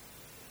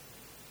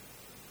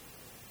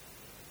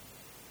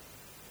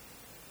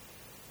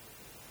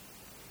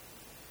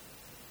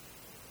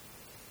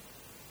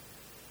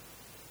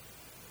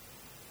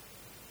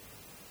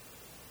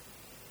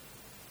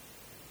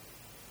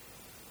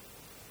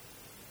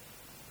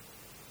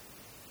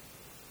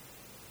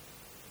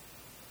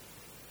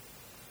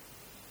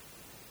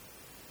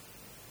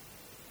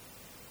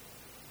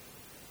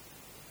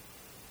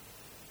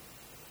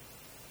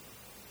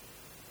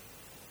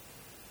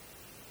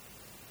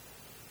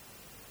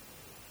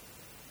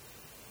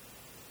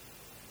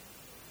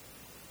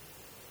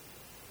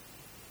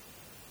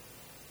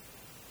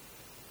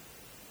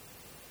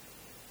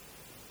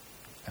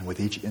 And with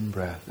each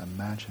in-breath,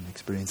 imagine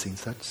experiencing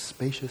such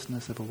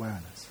spaciousness of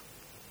awareness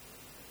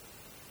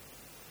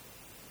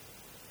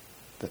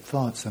that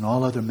thoughts and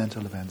all other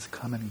mental events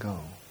come and go,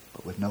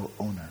 but with no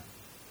owner.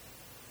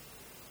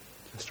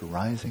 Just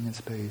arising in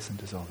space and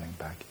dissolving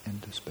back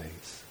into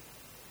space.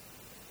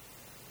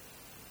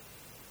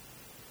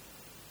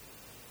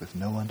 With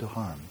no one to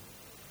harm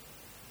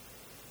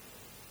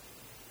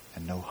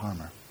and no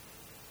harmer.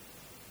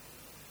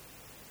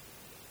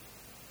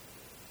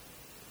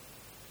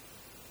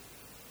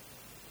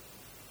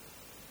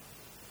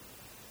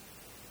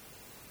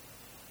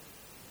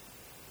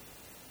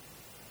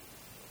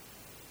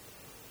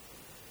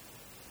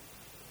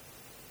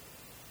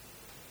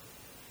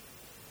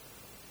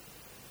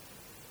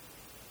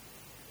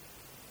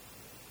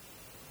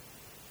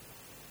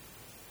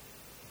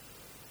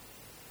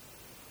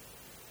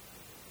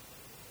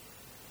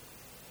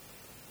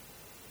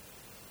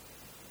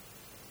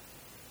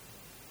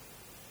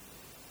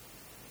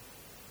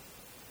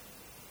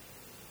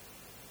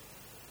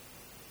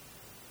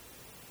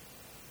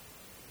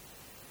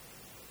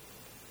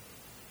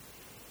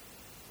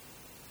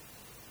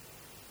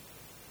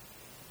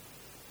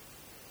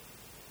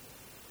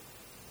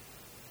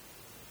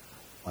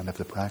 One of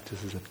the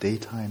practices of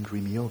daytime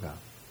dream yoga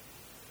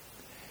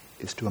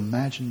is to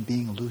imagine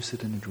being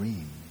lucid in a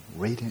dream,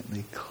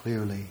 radiantly,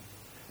 clearly,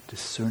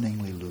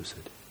 discerningly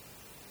lucid,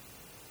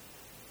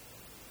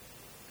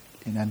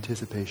 in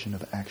anticipation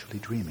of actually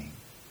dreaming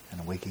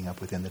and waking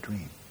up within the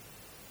dream.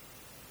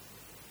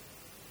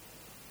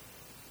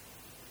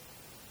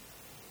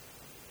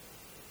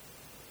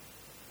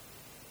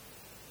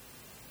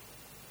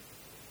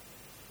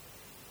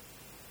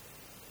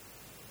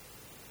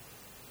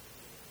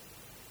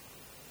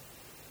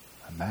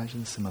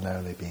 Imagine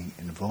similarly being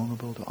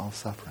invulnerable to all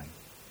suffering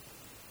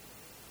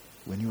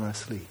when you are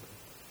asleep,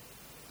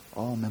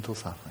 all mental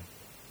suffering.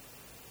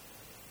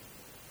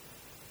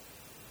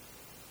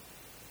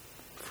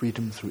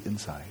 Freedom through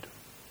insight,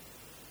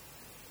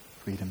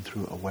 freedom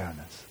through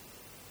awareness,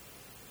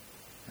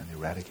 and the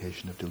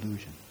eradication of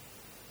delusion.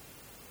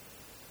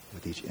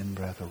 With each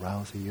in-breath,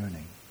 arouse a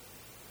yearning.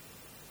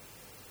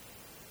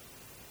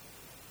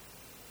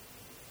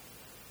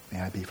 May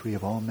I be free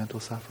of all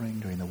mental suffering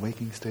during the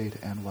waking state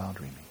and while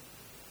dreaming.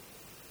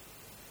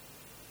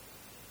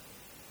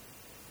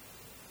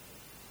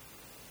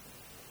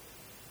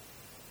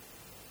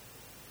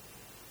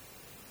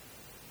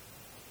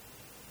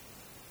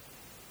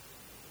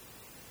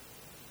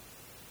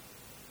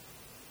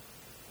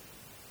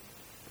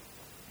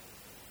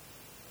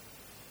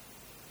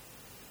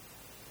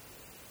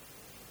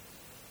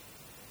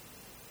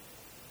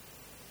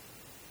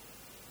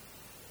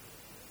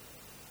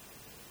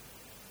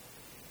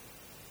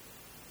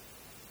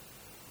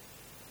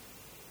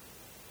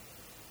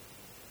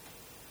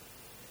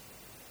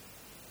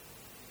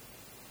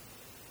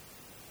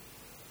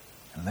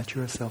 And let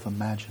yourself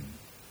imagine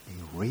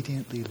being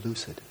radiantly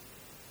lucid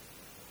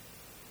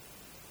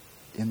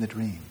in the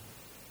dream,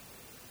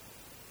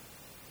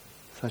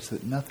 such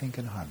that nothing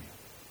can harm you,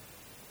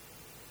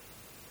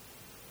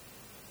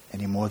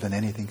 any more than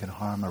anything can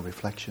harm a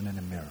reflection in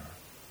a mirror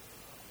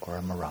or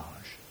a mirage.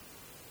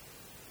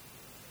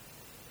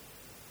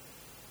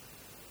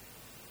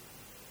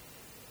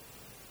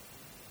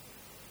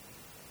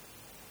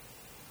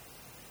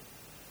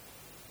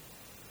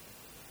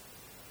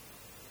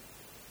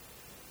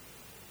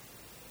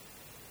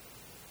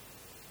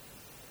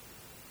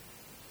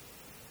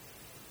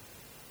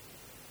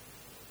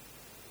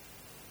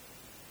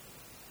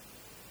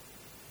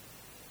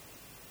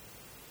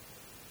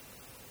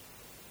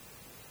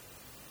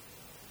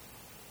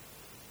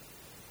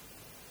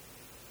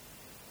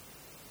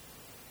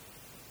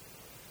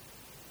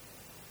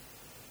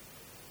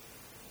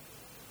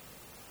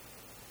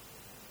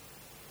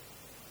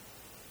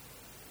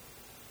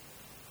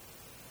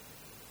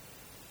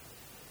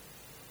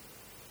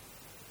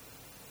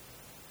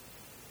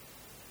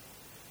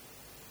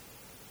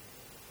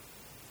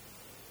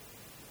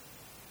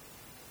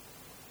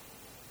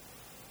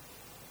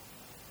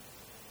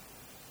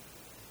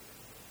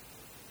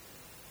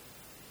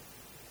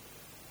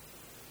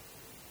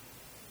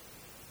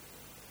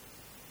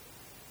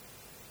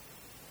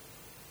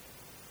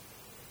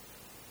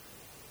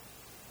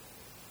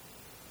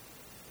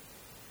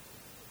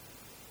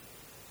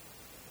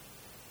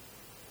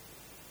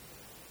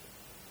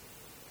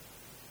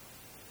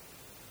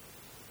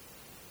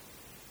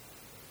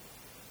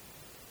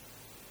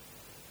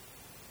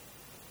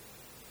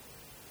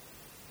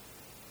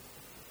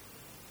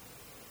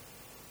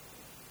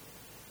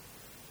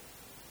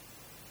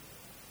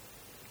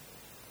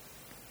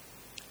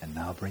 And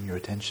now bring your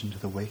attention to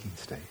the waking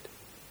state,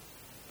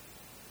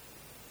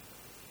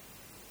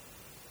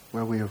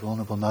 where we are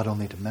vulnerable not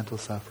only to mental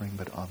suffering,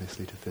 but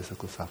obviously to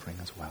physical suffering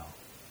as well.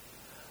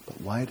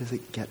 But why does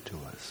it get to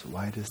us?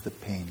 Why does the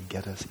pain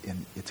get us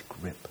in its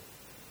grip?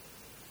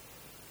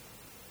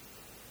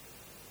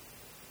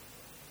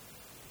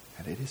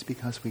 And it is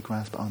because we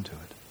grasp onto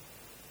it,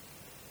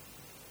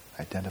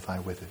 identify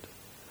with it.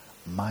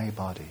 My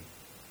body,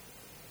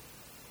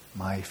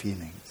 my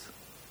feelings.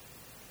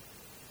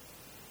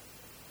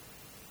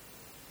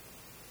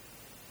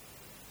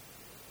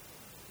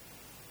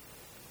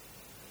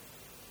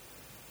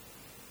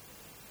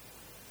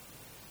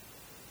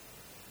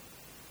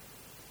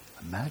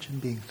 Imagine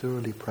being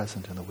thoroughly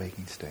present in the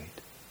waking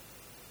state,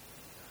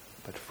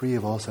 but free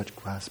of all such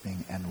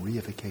grasping and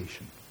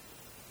reification,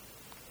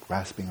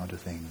 grasping onto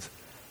things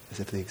as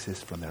if they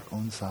exist from their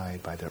own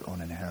side by their own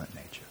inherent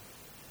nature.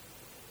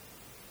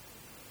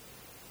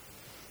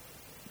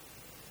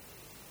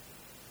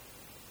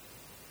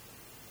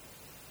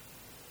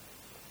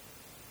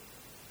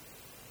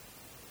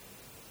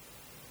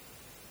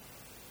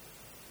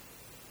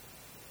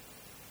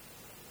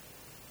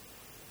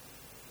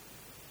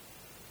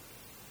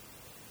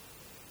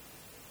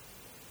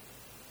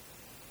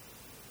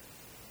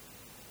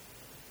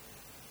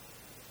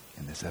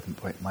 In the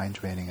 7-point mind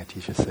training,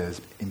 Atisha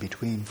says, in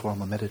between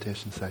formal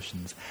meditation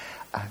sessions,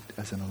 act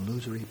as an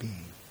illusory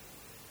being.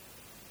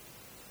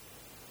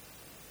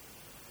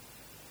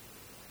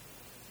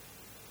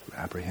 Through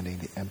apprehending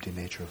the empty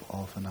nature of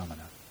all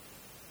phenomena.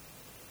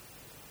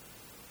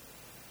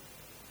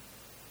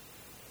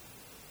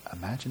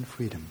 Imagine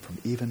freedom from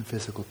even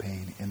physical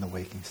pain in the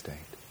waking state.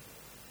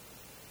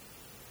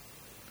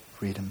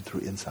 Freedom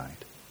through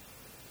insight.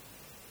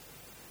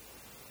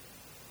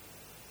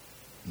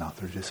 Not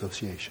through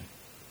dissociation.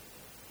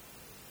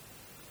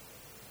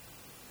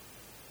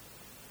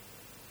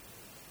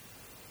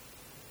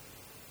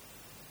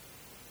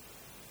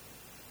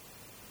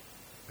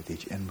 With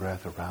each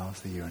in-breath,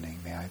 arouse the yearning,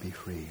 may I be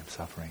free of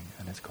suffering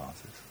and its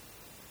causes.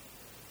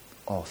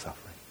 All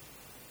suffering.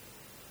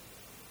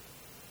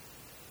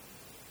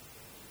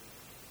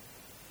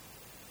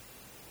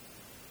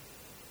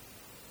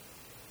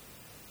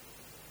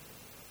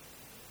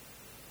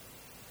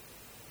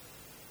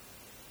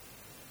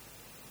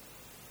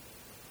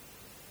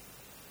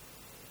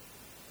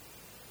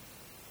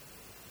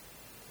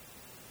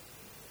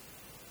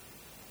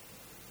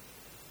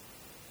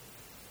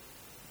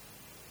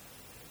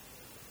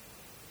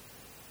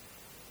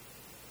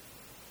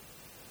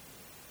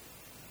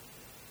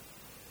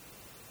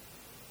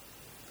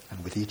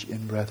 And with each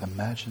in-breath,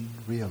 imagine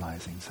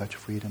realizing such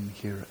freedom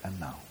here and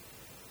now.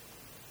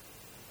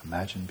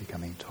 Imagine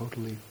becoming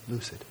totally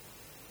lucid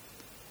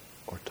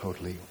or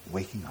totally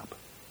waking up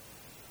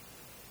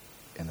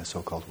in the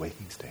so-called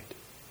waking state.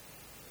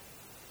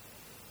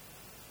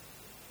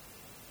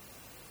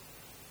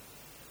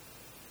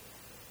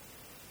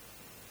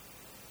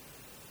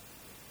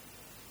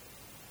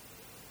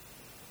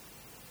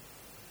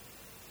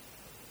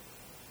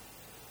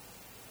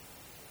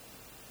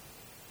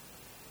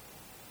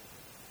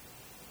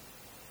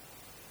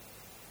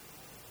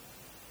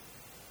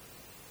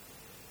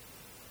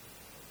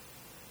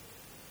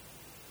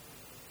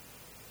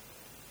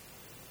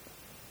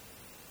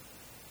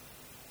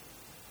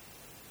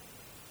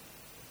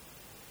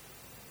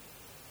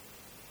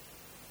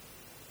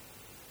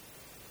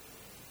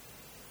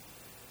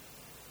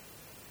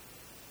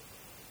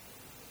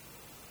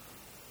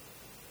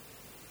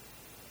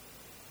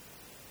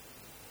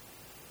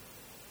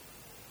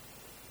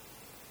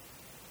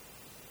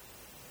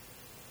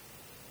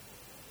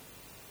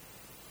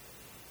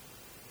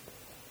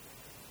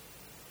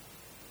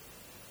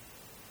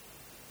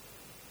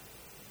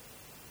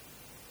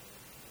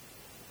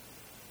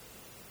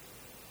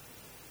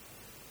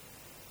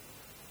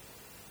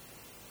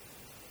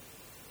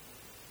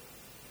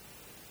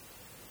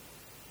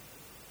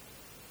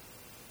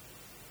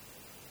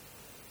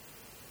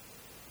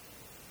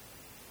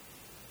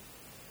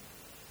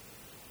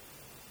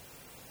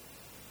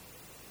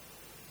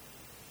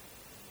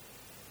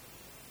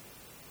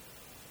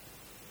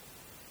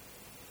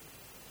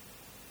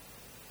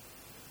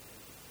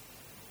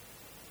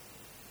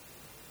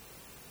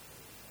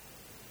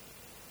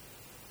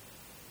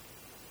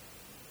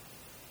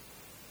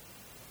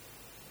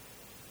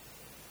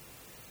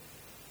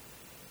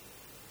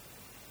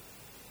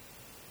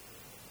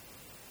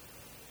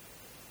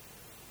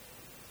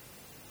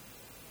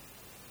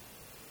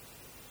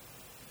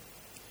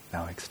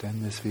 Now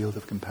extend this field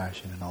of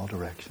compassion in all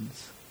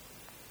directions.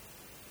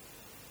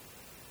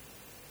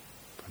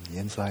 From the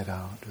inside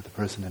out to the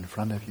person in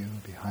front of you,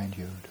 behind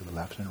you, to the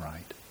left and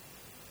right.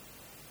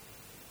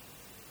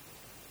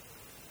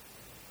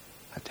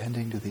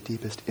 Attending to the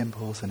deepest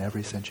impulse in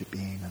every sentient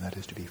being, and that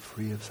is to be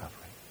free of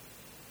suffering.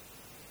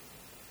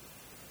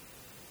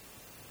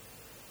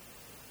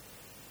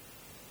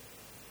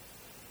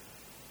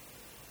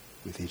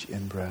 With each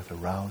in-breath,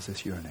 arouse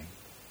this yearning.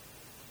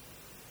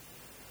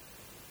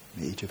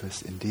 May each of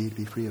us indeed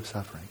be free of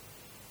suffering,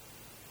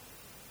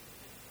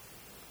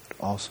 but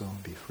also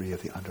be free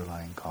of the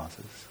underlying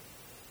causes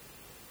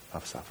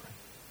of suffering.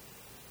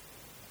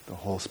 The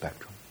whole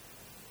spectrum.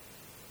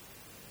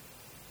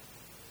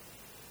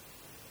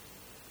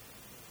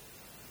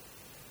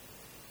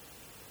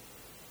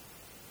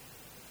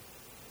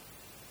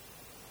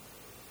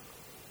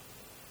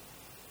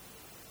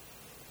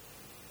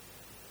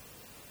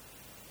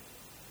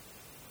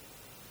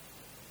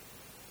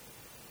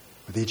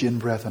 With each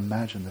in-breath,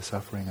 imagine the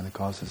suffering and the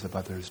causes of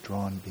others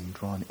being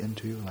drawn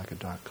into you like a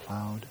dark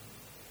cloud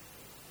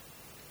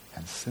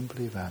and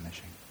simply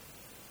vanishing,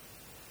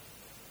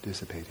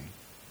 dissipating.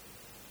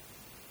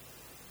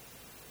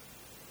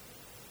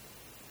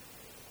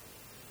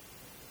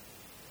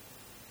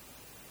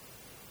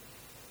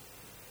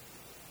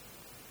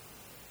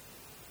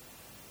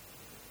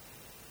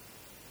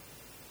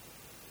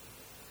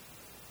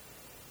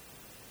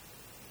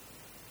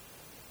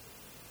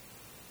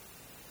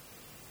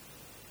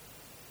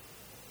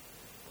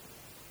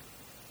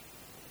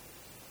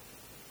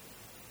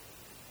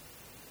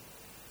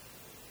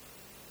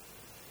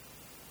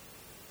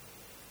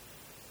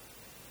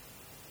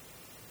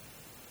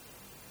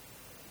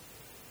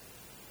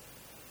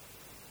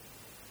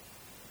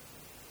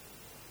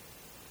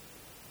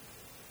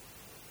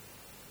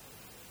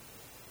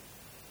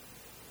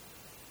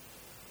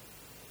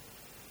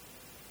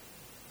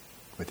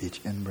 With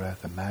each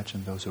in-breath,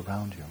 imagine those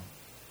around you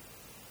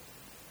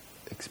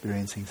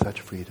experiencing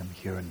such freedom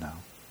here and now.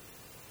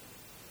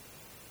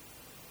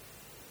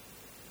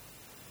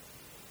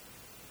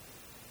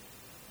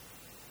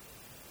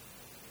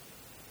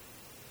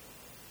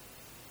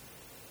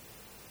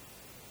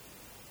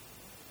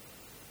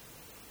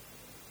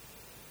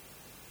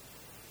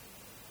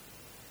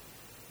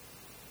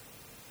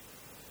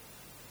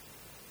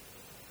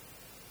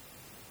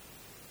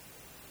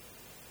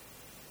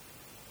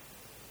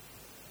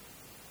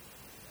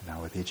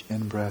 Now with each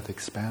in-breath,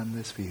 expand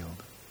this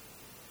field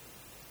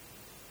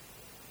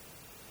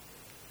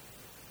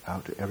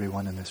out to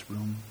everyone in this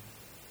room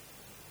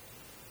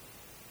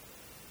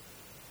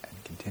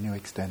and continue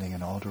extending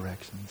in all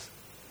directions,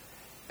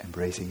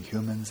 embracing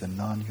humans and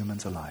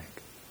non-humans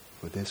alike.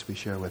 For this we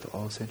share with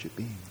all sentient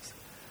beings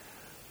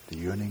the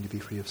yearning to be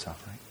free of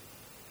suffering.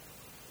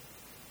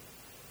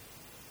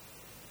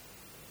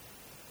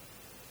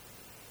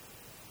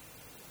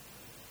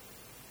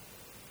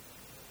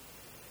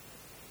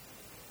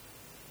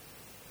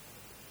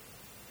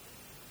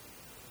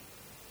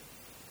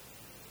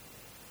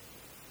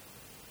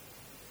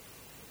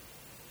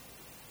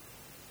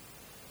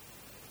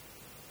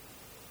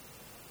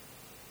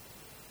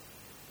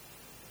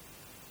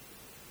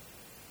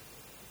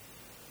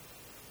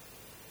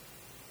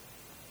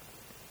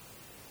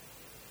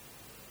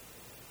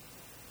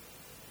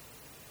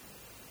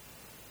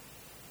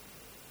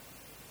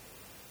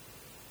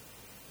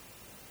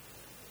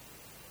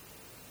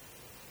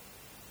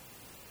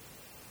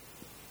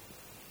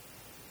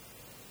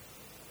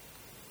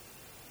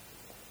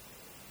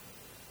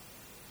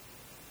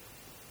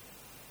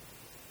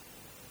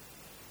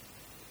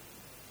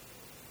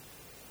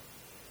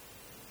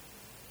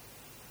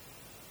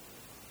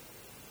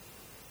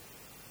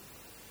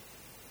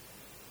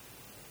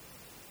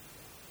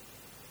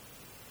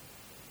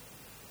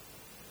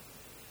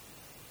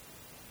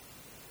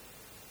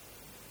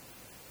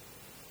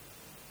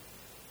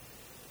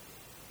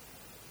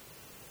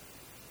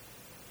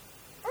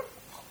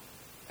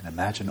 And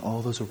imagine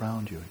all those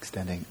around you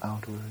extending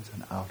outwards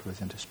and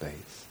outwards into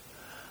space,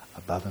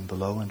 above and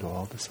below and to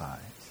all the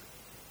sides.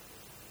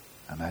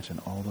 Imagine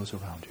all those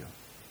around you,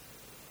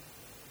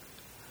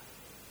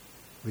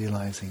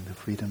 realizing the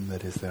freedom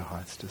that is their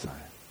heart's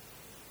desire.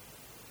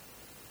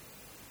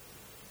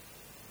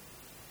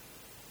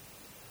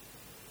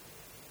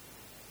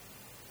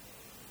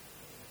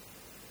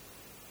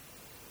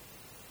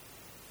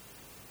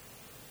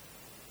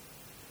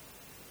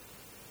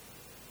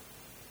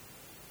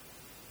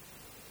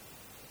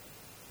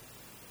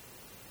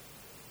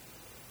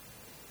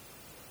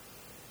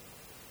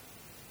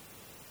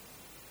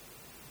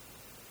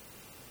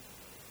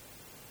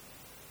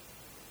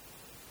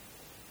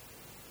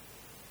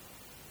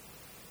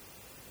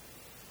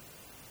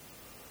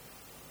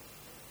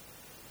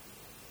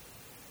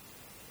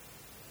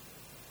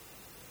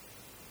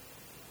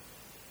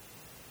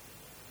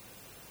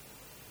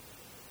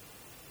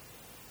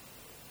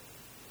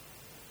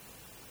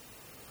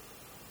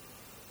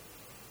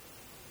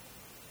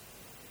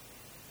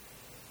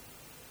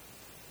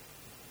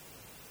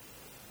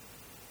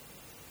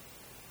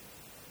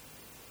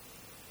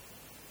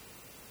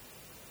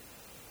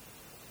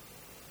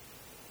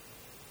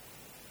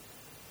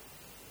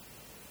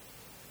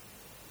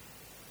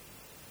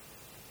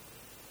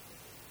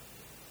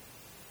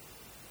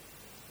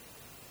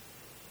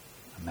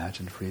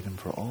 Imagine freedom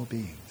for all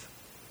beings,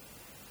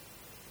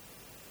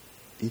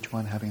 each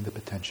one having the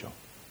potential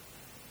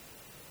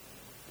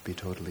to be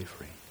totally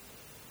free.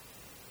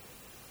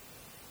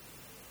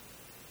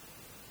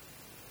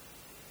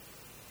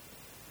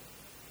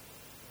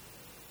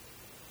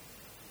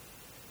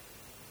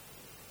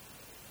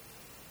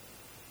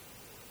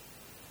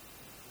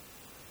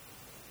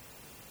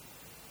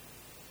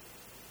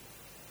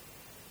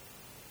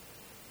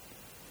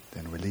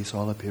 Then release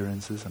all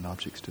appearances and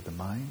objects to the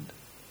mind,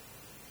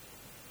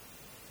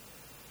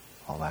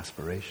 all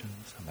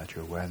aspirations, and let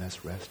your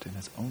awareness rest in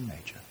its own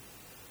nature,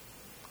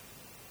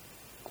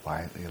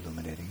 quietly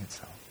illuminating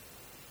itself.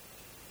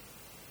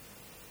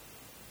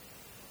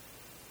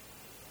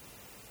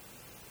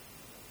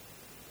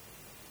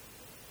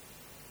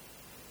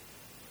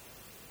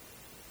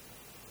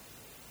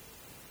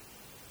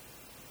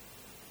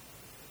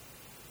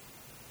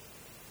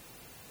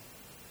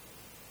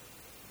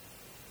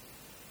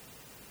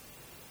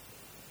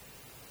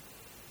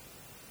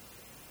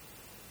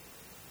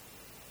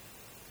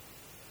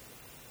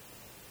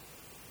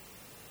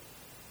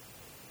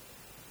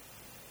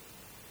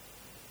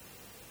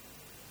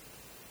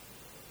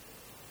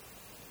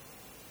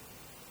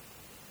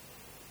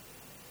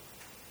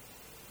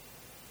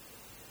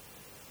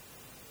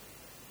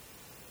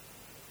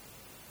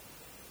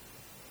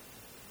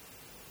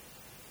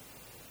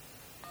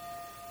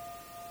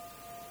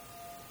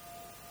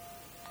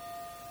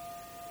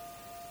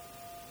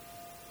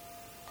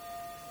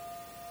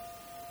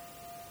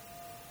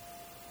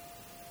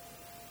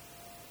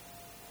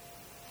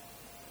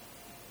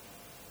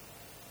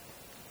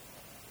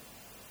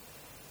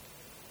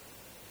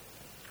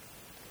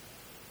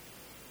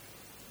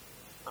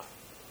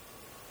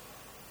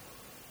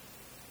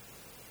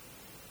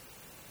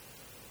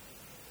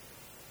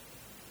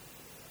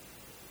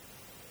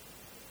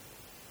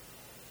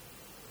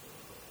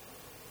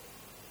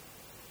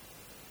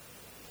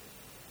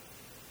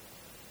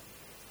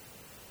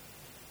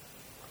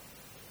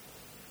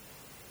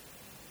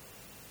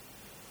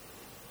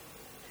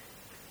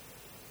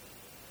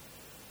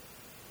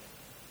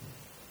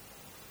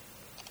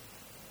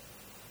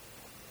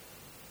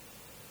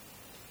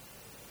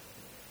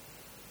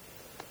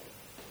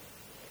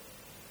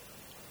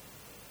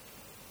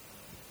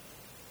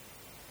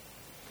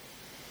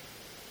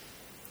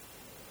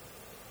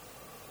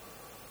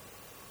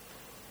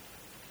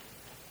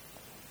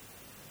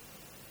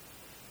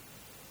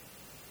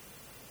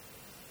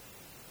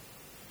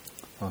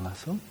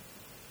 Wallace.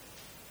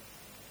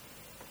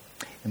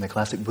 In the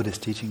classic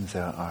Buddhist teachings,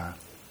 there are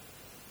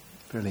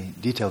fairly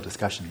detailed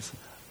discussions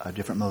of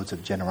different modes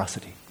of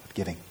generosity, of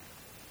giving.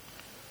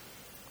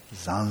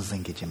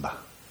 Zanzengi jimba,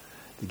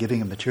 the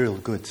giving of material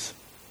goods.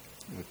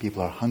 If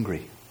people are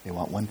hungry, they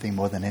want one thing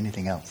more than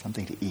anything else,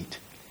 something to eat.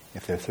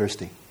 If they're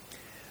thirsty,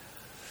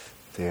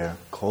 they're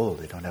cold,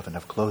 they don't have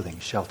enough clothing,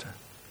 shelter,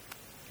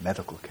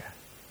 medical care.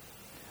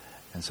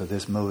 And so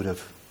this mode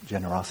of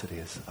generosity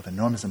is of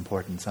enormous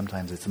importance.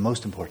 Sometimes it's the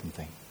most important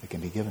thing that can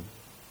be given.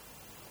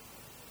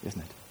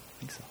 Isn't it? I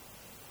think so.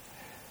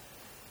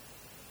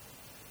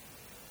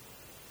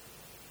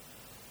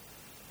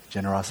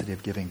 Generosity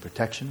of giving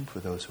protection for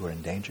those who are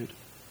endangered,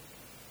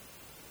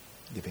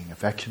 giving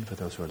affection for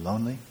those who are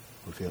lonely,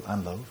 who feel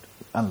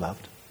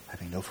unloved,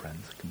 having no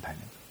friends,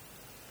 companions.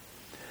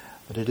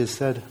 But it is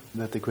said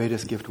that the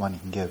greatest gift one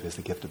can give is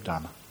the gift of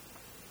Dharma.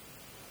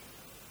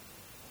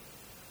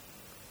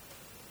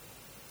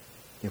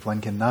 If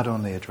one can not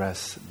only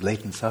address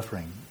blatant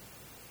suffering,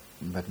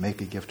 but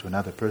make a gift to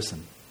another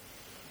person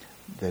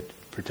that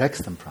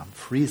protects them from,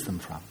 frees them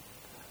from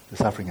the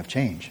suffering of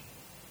change,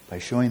 by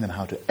showing them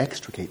how to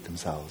extricate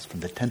themselves from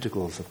the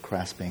tentacles of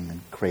grasping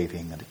and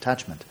craving and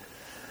attachment,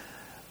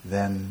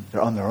 then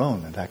they're on their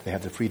own. In fact, they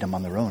have the freedom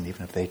on their own.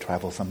 Even if they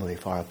travel somewhere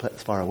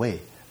far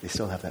away, they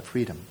still have that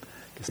freedom,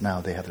 because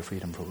now they have the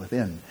freedom from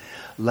within.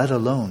 Let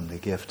alone the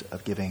gift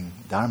of giving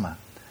Dharma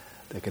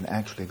that can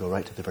actually go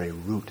right to the very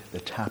root,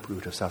 the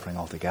taproot of suffering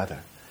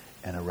altogether,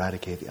 and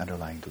eradicate the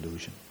underlying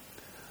delusion,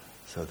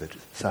 so that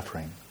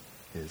suffering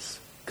is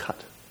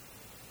cut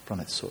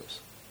from its source.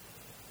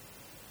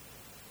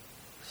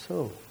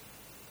 So,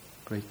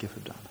 great gift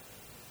of Dharma.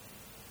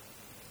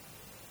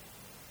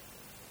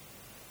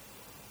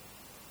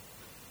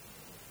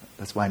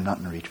 That's why I'm not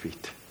in a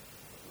retreat.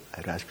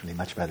 I'd actually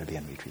much rather be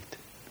in retreat,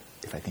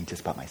 if I think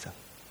just about myself.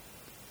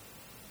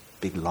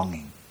 Big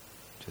longing,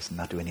 just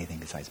not do anything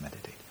besides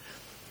meditate.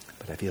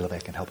 But I feel if I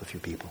can help a few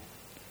people,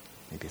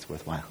 maybe it's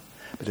worthwhile.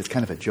 But it's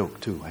kind of a joke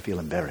too. I feel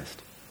embarrassed.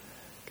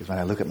 Because when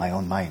I look at my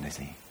own mind, I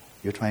say,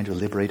 you're trying to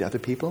liberate other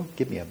people?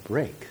 Give me a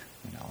break.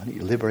 Why don't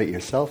you liberate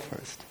yourself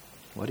first?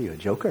 What are you, a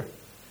joker?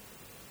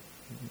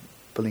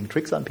 Pulling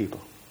tricks on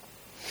people.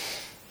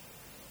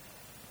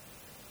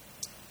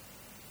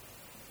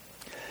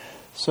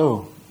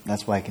 So,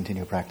 that's why I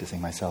continue practicing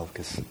myself,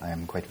 because I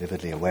am quite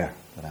vividly aware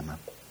that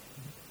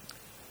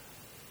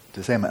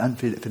to say I'm an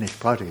unfinished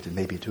project, it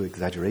may be too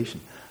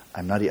exaggeration.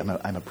 I'm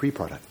a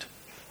pre-product.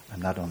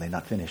 I'm not only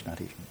not finished, not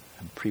even,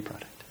 I'm a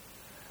pre-product.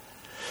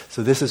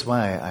 So this is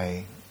why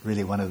I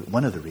really, one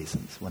of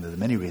the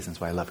many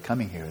reasons why I love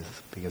coming here is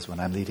because when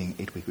I'm leading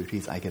 8-week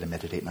retreats, I get to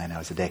meditate 9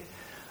 hours a day.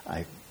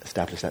 I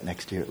established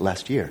that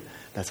last year.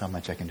 That's how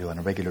much I can do on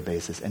a regular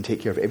basis and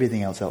take care of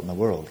everything else out in the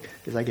world.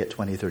 Because I get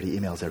 20, 30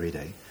 emails every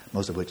day,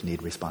 most of which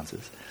need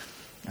responses.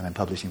 And I'm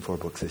publishing 4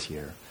 books this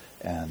year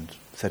and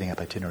setting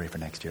up itinerary for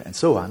next year and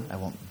so on. I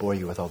won't bore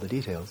you with all the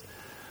details.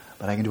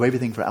 But I can do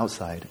everything for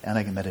outside and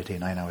I can meditate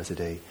 9 hours a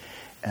day.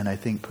 And I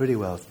think pretty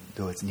well,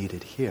 though it's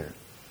needed here.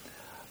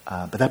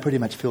 But that pretty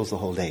much fills the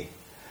whole day.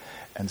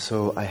 And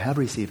so I have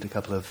received a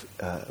couple of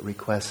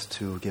requests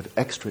to give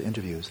extra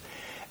interviews.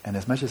 And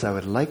as much as I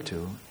would like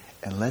to,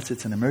 unless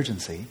it's an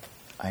emergency,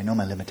 I know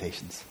my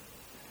limitations.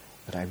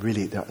 But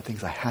there are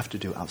things I have to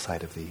do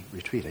outside of the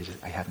retreat.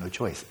 I have no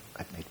choice.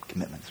 I've made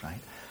commitments, right?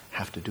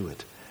 Have to do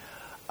it.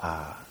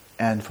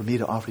 And for me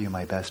to offer you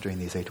my best during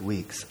these 8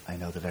 weeks, I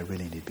know that I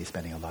really need to be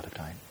spending a lot of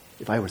time.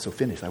 If I were so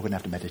finished, I wouldn't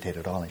have to meditate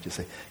at all. I'd just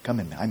say, come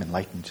in, I'm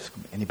enlightened, just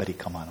anybody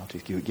come on, I'll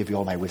just give you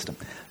all my wisdom.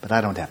 But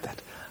I don't have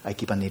that. I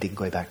keep on needing to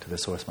go back to the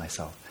source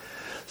myself.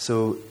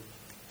 So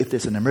if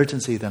there's an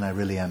emergency, then I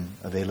really am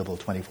available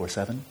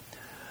 24/7.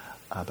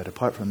 But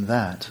apart from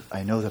that,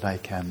 I know that I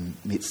can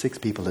meet 6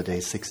 people a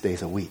day, 6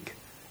 days a week,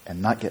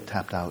 and not get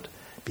tapped out.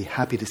 Be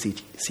happy to see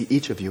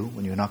each of you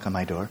when you knock on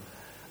my door.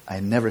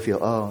 I never feel,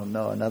 oh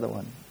no, another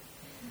one.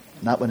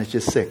 Not when it's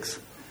just 6.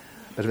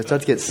 But if it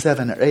starts to get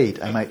 7 or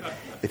 8, I might,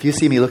 if you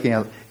see me looking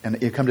out and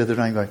you come to the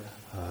door and going,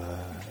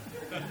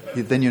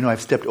 then you know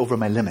I've stepped over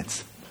my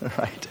limits,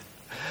 right?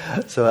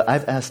 So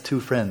I've asked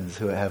 2 friends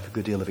who have a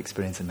good deal of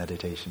experience in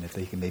meditation if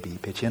they can maybe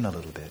pitch in a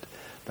little bit,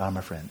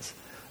 Dharma friends.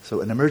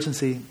 So an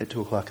emergency at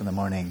 2 o'clock in the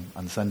morning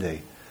on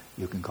Sunday,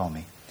 you can call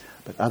me.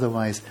 But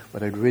otherwise,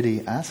 what I'd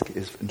really ask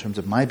is, in terms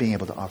of my being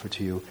able to offer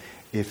to you,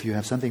 if you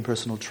have something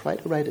personal, try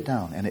to write it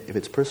down. And if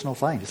it's personal,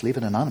 fine, just leave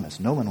it anonymous.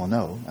 No one will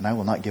know, and I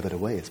will not give it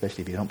away,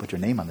 especially if you don't put your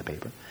name on the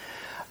paper.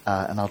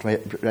 And I'll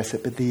address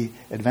it. But the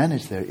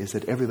advantage there is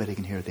that everybody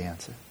can hear the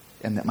answer,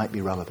 and that might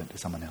be relevant to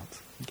someone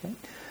else. Okay?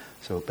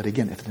 So, but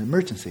again, if it's an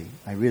emergency,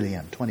 I really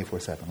am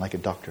 24/7, like a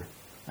doctor.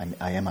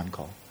 I am on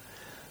call.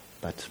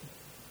 But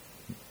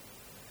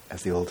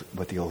as the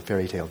old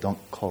fairy tale, don't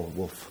call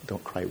wolf,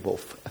 don't cry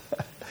wolf,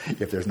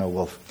 if there's no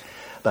wolf.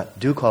 But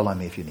do call on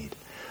me if you need.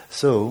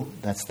 So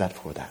that's that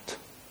for that.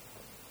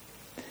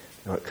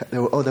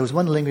 There was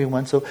one lingering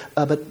one. So,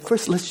 but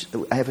first,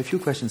 I have a few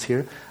questions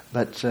here.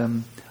 But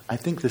I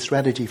think the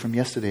strategy from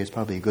yesterday is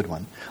probably a good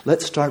one.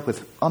 Let's start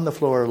with on the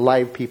floor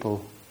live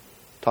people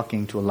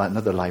talking to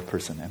another live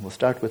person. And we'll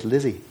start with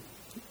Lizzie.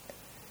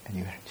 And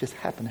you just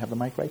happen to have the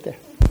mic right there.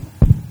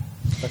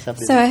 What's up,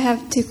 Lizzie? So I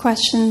have 2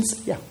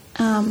 questions. Yeah.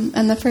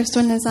 And the first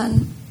one is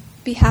on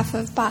behalf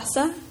of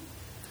Basa.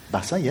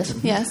 Basa, yes.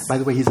 Yes. By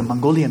the way, he's a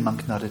Mongolian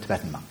monk, not a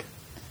Tibetan monk.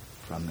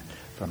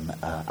 From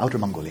outer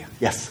Mongolia.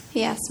 Yes.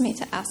 He asked me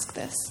to ask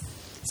this.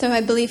 So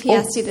I believe he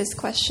asked you this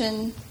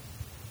question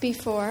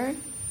before.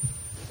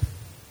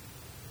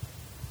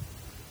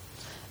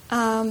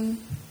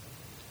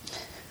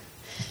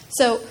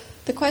 So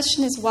the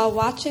question is, while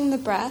watching the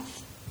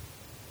breath,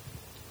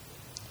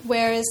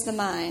 where is the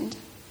mind?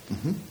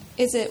 Mm-hmm.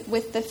 Is it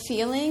with the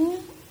feeling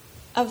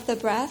of the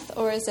breath,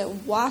 or is it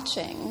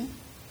watching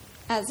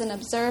as an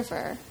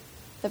observer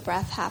the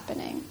breath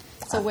happening?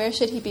 So where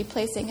should he be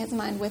placing his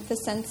mind, with the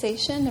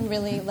sensation and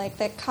really like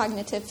that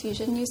cognitive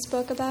fusion you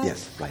spoke about?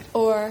 Yes, right.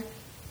 Or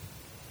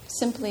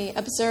simply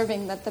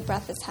observing that the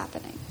breath is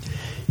happening?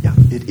 Yeah,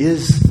 it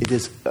is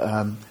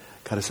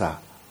karasa.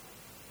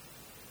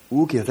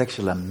 Uki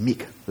rekshla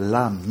mik,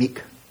 la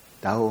mik,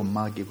 dao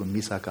magigu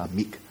misaka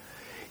mik.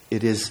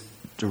 It is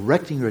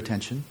directing your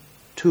attention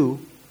to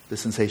the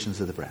sensations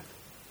of the breath.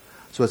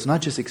 So it's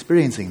not just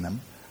experiencing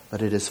them,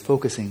 but it is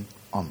focusing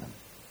on them.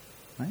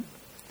 Right?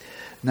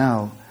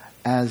 Now,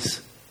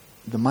 as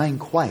the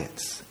mind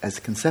quiets, as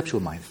conceptual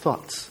mind,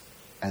 thoughts,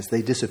 as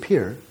they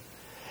disappear,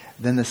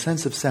 then the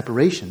sense of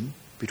separation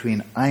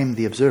between I'm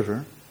the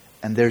observer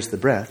and there's the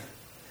breath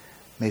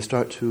may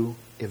start to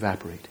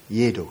evaporate,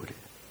 yedogure,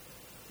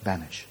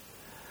 vanish.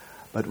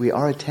 But we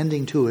are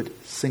attending to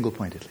it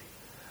single-pointedly.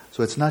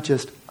 So it's not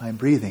just I'm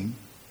breathing,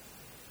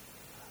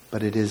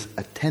 but it is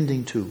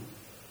attending to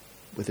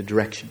with a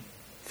direction,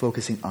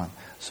 focusing on.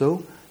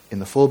 So in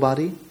the full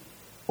body,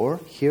 or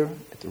here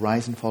at the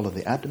rise and fall of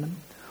the abdomen,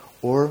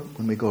 or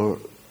when we go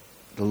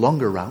the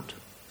longer route,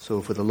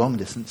 so for the long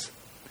distance,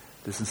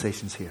 the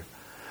sensations here.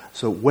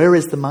 So where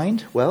is the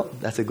mind? Well,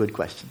 that's a good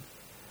question.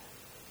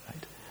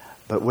 Right?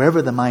 But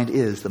wherever the mind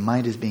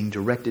is being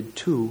directed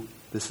to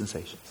the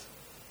sensations.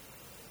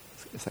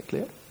 Is that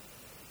clear?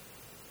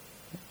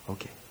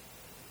 Okay.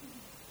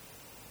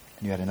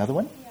 And you had another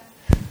one?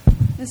 Yeah.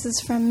 This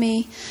is from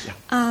me.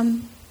 Yeah.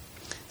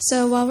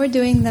 So while we're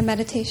doing the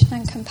meditation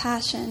on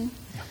compassion,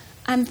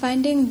 I'm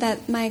finding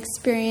that my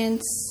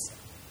experience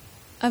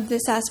of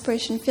this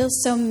aspiration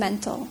feels so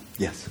mental.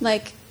 Yes.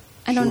 Like,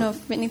 I don't know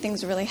if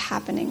anything's really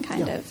happening,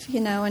 kind of,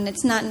 and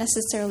it's not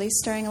necessarily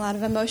stirring a lot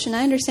of emotion.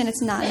 I understand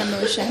it's not an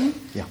emotion,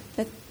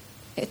 that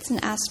it's an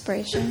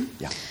aspiration.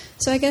 Yeah.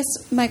 So I guess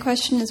my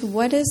question is,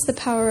 what is the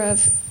power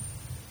of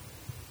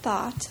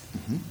thought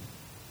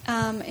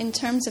in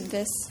terms of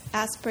this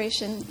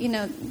aspiration?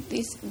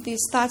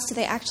 These thoughts, do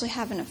they actually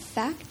have an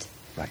effect?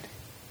 Right.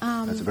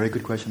 That's a very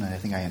good question, and I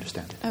think I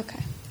understand it.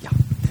 Okay. Yeah.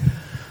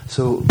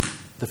 So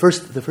the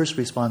first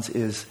response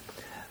is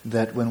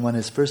that when one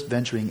is first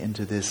venturing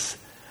into this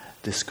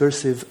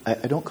discursive,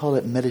 I don't call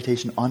it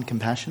meditation on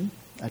compassion.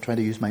 I try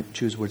to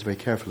choose words very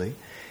carefully.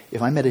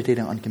 If I'm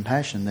meditating on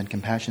compassion, then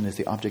compassion is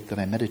the object that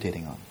I'm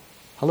meditating on.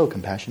 Hello,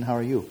 compassion, how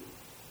are you?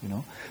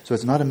 So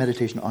it's not a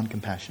meditation on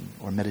compassion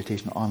or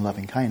meditation on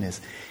loving kindness.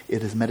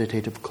 It is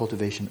meditative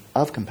cultivation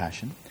of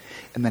compassion.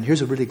 And then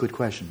here's a really good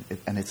question,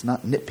 and it's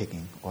not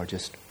nitpicking or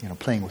just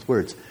playing with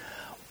words.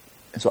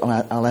 And so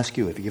I'll ask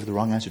you. If you give the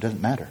wrong answer, it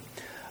doesn't matter.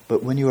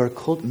 But when you are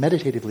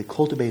meditatively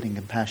cultivating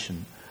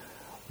compassion,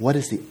 what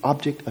is the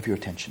object of your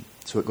attention?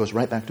 So it goes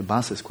right back to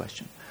Basa's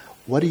question.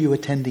 What are you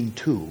attending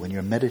to when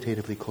you're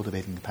meditatively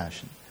cultivating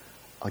compassion?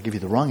 I'll give you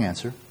the wrong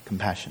answer,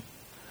 compassion.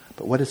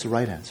 But what is the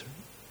right answer?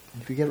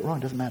 And if you get it wrong,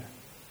 it doesn't matter.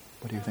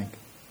 What do you think?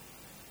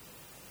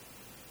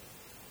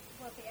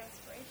 Well, the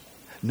aspiration.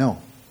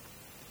 No.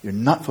 You're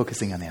not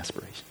focusing on the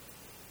aspiration.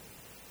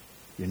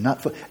 You're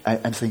not.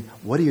 I'm saying,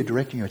 what are you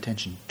directing your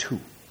attention to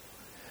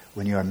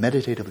when you are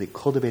meditatively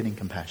cultivating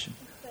compassion?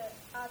 The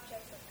object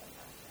of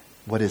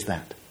compassion. What is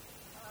that?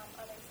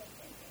 Other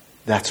sentient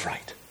beings. That's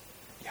right.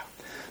 Yeah.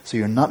 So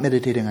you're not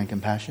meditating on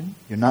compassion.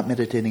 You're not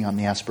meditating on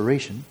the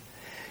aspiration.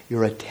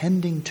 You're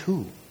attending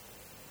to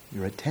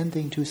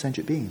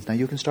sentient beings. Now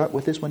you can start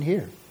with this one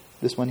here,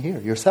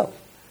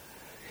 yourself.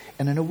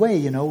 And in a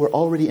way, we're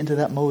already into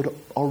that mode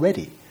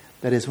already.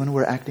 That is, when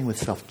we're acting with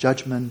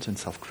self-judgment and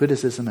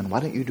self-criticism, and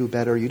why don't you do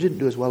better? You didn't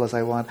do as well as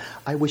I want.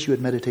 I wish you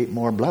would meditate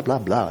more, blah, blah,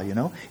 blah,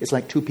 It's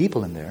like two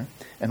people in there,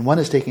 and one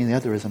is taking the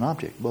other as an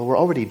object. Well, we're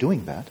already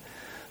doing that.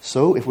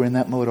 So if we're in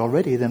that mode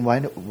already, then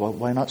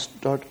why not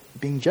start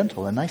being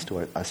gentle and nice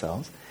to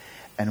ourselves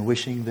and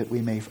wishing that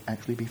we may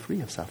actually be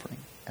free of suffering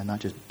and not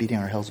just beating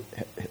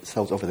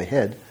ourselves over the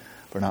head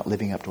for not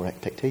living up to our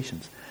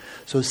expectations.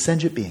 So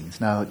sentient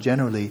beings. Now,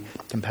 generally,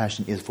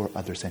 compassion is for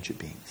other sentient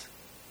beings.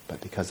 But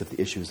because of the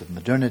issues of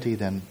modernity,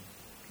 then,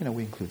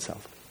 we include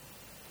self.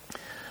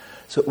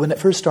 So when it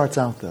first starts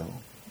out, though,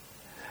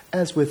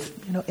 as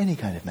with, any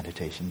kind of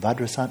meditation,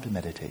 Vajrasattva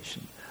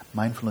meditation,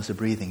 mindfulness of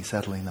breathing,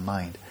 settling the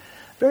mind,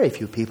 very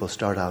few people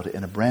start out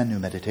in a brand new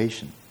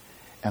meditation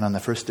and on the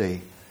first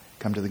day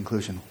come to the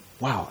conclusion,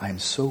 wow, I'm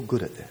so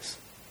good at this.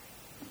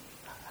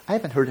 I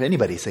haven't heard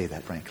anybody say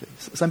that, frankly.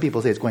 Some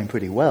people say it's going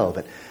pretty well,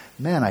 but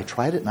Man, I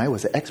tried it and I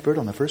was an expert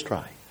on the first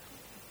try.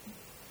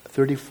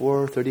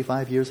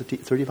 35 years of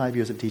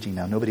teaching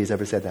now. Nobody's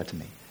ever said that to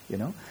me.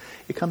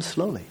 It comes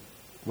slowly.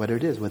 Whatever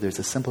it is, whether it's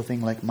a simple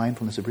thing like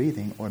mindfulness of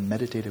breathing or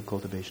meditative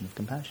cultivation of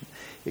compassion,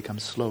 it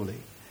comes slowly,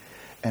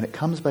 and it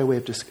comes by way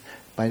of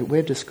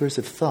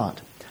discursive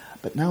thought.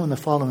 But now in the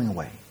following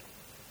way,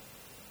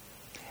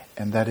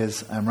 and that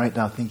is, I'm right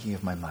now thinking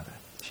of my mother.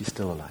 She's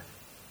still alive.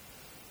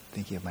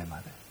 Thinking of my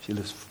mother. She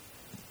lives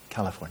in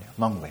California,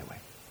 long way away.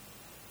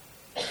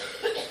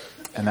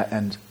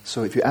 And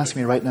so if you ask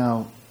me right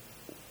now,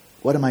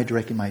 what am I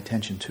directing my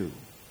attention to?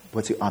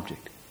 What's the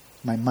object?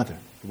 My mother,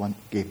 the one who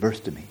gave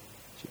birth to me.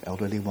 She's an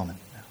elderly woman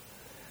now.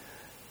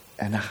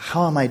 And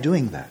how am I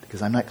doing that?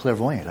 Because I'm not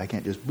clairvoyant. I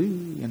can't just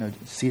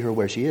see her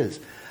where she is.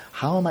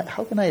 How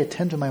can I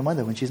attend to my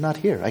mother when she's not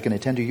here? I can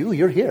attend to you,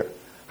 you're here.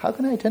 How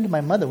can I attend to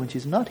my mother when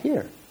she's not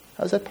here?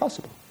 How is that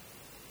possible?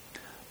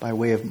 By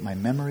way of my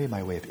memory,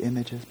 by way of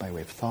images, by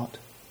way of thought,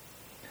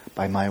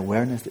 by my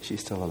awareness that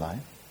she's still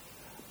alive,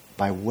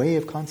 by way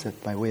of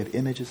concept, by way of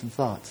images and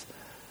thoughts.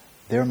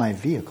 They're my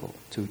vehicle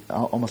to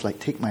almost like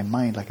take my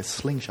mind like a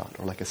slingshot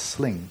or like a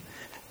sling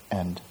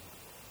and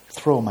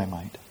throw my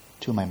mind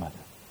to my mother.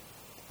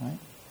 Right?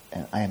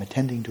 And I am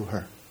attending to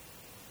her.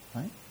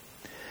 Right?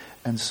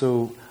 And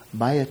so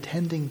by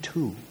attending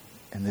to,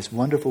 and this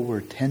wonderful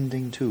word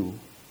tending to,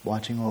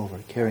 watching over,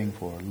 caring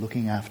for,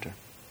 looking after,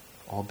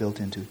 all built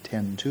into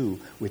tend to,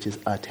 which is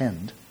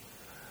attend.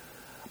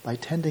 By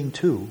tending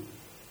to,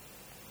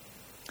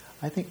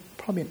 I think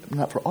probably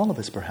not for all of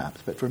us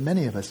perhaps, but for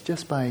many of us,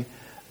 just by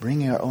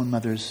bringing our own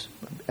mothers,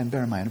 and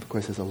bear in mind, of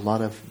course, there's a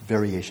lot of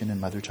variation in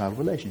mother-child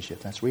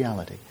relationship. That's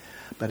reality.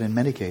 But in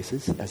many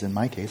cases, as in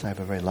my case, I have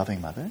a very loving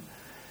mother,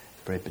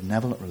 a very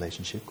benevolent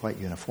relationship, quite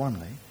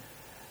uniformly,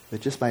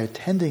 that just by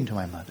attending to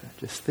my mother,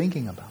 just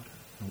thinking about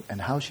her,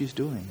 and how she's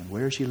doing, and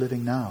where is she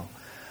living now,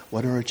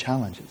 what are her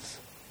challenges,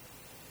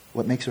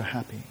 what makes her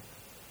happy,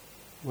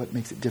 what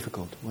makes it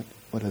difficult,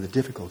 what are the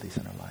difficulties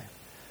in her life,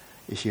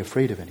 is she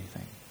afraid of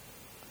anything?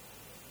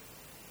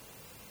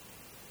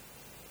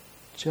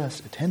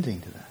 Just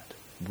attending to that,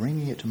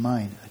 bringing it to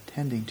mind,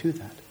 attending to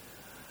that.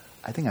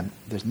 I think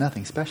there's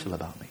nothing special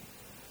about me.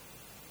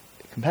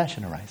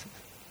 Compassion arises.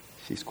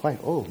 She's quite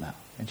old now,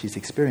 and she's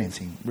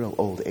experiencing real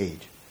old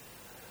age.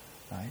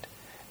 Right?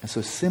 And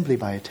so simply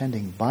by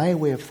attending by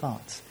way of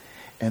thoughts,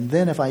 and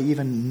then if I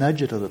even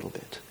nudge it a little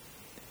bit,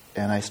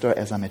 and I start,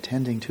 as I'm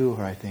attending to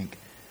her, I think,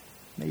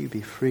 may you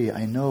be free.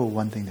 I know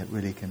one thing that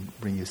really can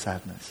bring you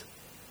sadness.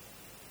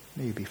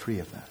 May you be free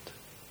of that.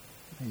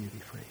 May you be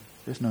free.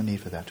 There's no need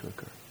for that to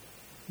occur.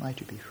 Might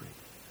you be free.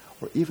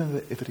 Or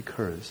even if it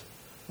occurs,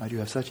 might you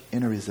have such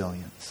inner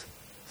resilience,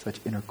 such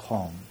inner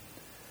calm,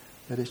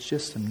 that it's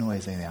just some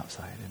noise on the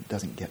outside and it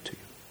doesn't get to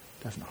you,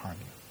 doesn't harm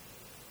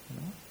you.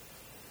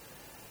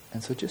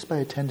 And so just by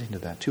attending to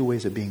that, two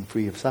ways of being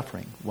free of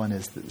suffering. One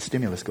is that the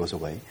stimulus goes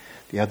away.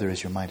 The other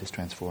is your mind is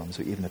transformed,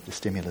 so even if the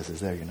stimulus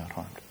is there, you're not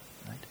harmed.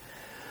 Right?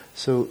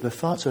 So the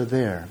thoughts are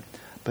there,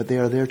 but they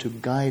are there to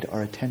guide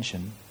our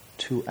attention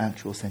to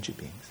actual sentient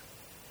beings.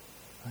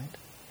 Right?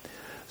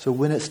 So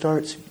when it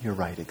starts, you're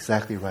right,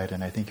 exactly right,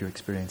 and I think your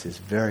experience is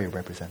very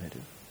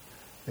representative.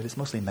 That it's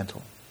mostly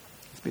mental.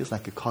 It feels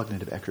like a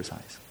cognitive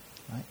exercise.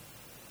 Right?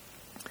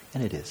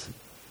 And it is.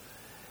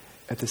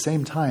 At the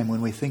same time,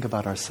 when we think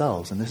about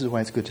ourselves, and this is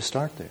why it's good to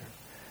start there,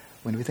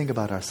 when we think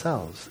about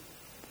ourselves,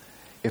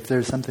 if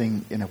there's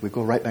something, if we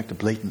go right back to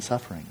blatant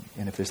suffering,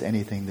 and if there's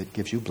anything that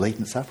gives you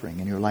blatant suffering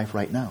in your life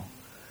right now,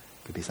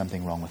 it could be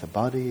something wrong with the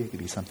body, it could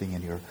be something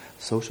in your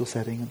social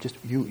setting, just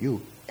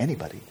you,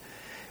 anybody.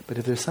 But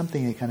if there's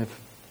something that kind of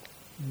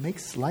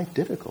makes life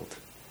difficult,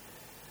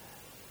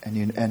 and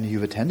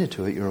you've attended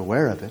to it, you're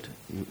aware of it,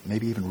 you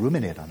maybe even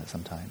ruminate on it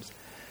sometimes,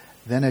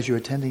 then as you're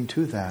attending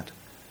to that,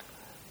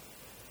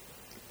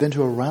 then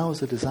to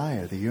arouse the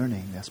desire, the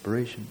yearning, the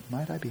aspiration,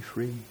 might I be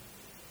free?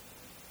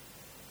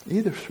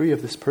 Either free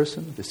of this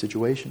person, this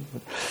situation,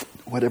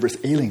 whatever's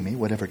ailing me,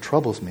 whatever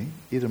troubles me,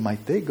 either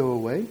might they go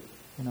away,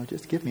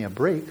 just give me a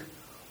break,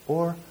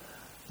 or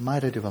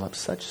might I develop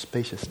such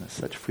spaciousness,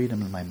 such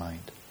freedom in my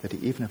mind, that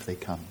even if they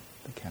come,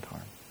 they can't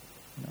harm.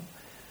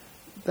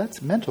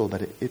 That's mental,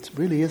 but it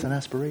really is an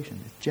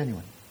aspiration. It's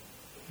genuine.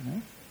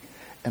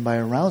 And by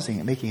arousing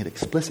it, making it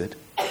explicit,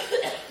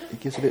 it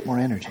gives a bit more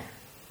energy.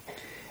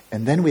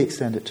 And then we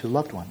extend it to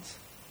loved ones,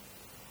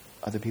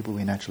 other people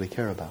we naturally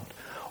care about.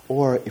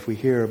 Or if we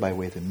hear by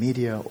way of the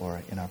media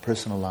or in our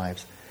personal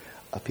lives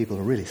of people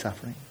who are really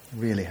suffering,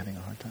 really having a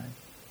hard time,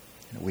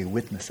 we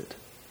witness it.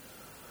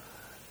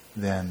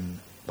 Then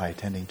by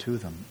attending to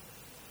them,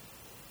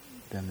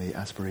 then the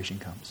aspiration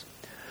comes.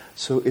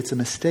 So it's a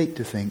mistake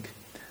to think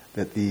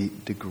that the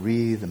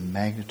degree, the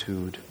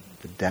magnitude,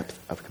 the depth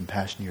of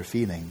compassion you're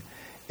feeling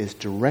is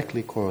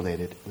directly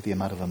correlated with the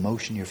amount of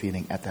emotion you're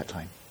feeling at that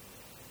time.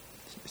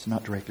 It's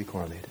not directly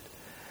correlated.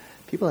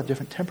 People have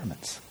different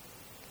temperaments.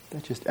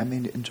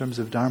 In terms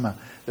of Dharma,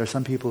 there are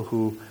some people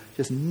who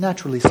just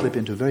naturally slip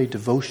into very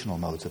devotional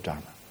modes of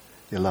Dharma.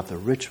 They love the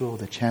ritual,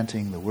 the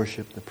chanting, the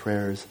worship, the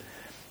prayers,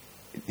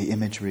 the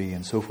imagery,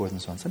 and so forth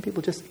and so on. Some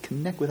people just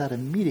connect with that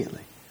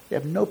immediately. They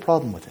have no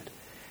problem with it.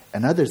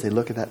 And others, they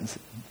look at that and say,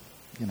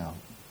 I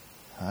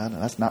don't know,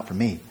 that's not for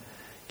me.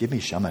 Give me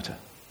shamatha.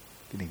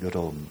 Give me good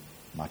old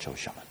macho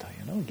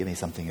shamatha, Give me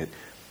something that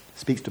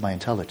speaks to my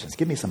intelligence.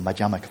 Give me some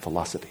Madhyamaka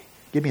philosophy.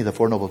 Give me the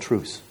Four Noble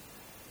Truths.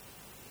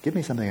 Give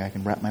me something I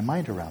can wrap my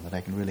mind around, that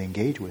I can really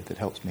engage with, that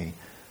helps me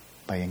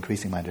by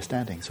increasing my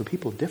understanding. So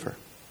people differ.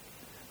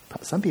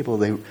 Some people,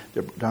 their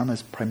Dharma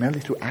is primarily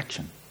through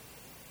action.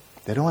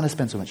 They don't want to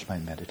spend so much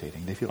time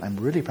meditating. They feel, I'm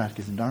really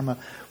practicing Dharma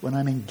when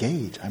I'm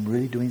engaged. I'm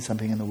really doing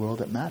something in the world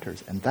that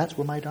matters. And that's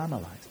where my Dharma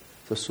lies.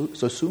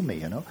 So sue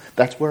me,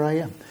 That's where I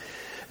am.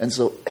 And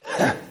so,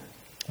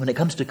 when it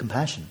comes to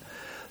compassion,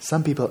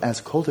 some people,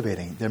 as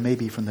cultivating, there may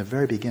be from the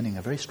very beginning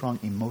a very strong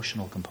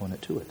emotional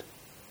component to it.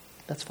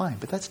 That's fine,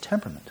 but that's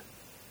temperament.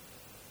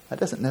 That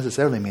doesn't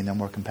necessarily mean they're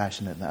more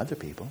compassionate than other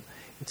people.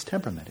 It's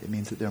temperament. It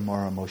means that they're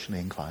more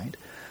emotionally inclined.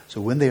 So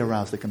when they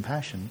arouse the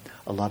compassion,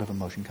 a lot of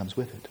emotion comes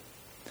with it.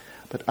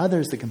 But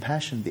others, the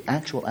compassion, the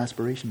actual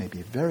aspiration may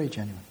be very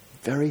genuine,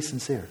 very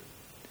sincere,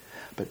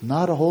 but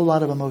not a whole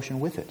lot of emotion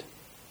with it,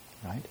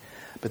 right?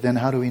 But then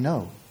how do we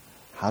know?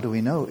 How do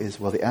we know is,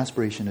 the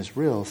aspiration is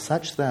real,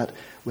 such that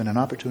when an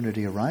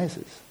opportunity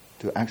arises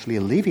to actually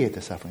alleviate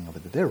the suffering of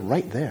it, they're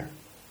right there.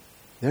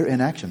 They're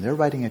in action. They're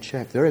writing a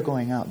check. They're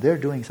going out. They're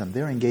doing something.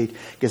 They're engaged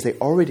because they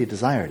already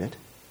desired it.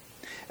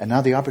 And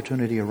now the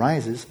opportunity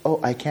arises. Oh,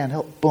 I can't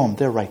help. Boom,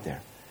 they're right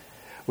there.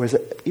 Whereas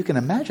you can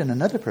imagine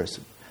another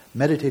person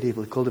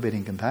meditatively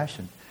cultivating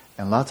compassion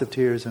and lots of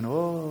tears and,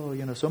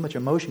 so much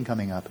emotion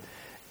coming up.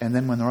 And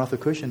then when they're off the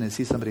cushion and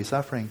see somebody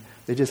suffering,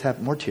 they just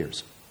have more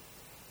tears.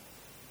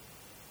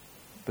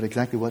 But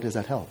exactly what does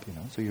that help?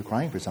 So you're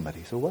crying for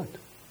somebody. So what?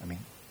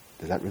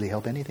 Does that really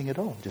help anything at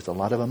all? Just a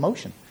lot of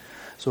emotion.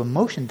 So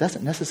emotion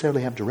doesn't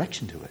necessarily have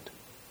direction to it.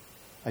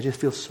 I just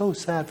feel so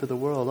sad for the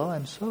world. Oh,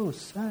 I'm so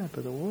sad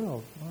for the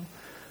world. Well,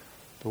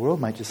 the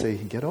world might just say,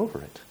 get over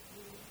it.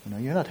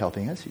 You're not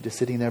helping us. You're just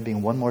sitting there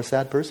being one more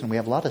sad person. We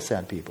have a lot of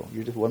sad people.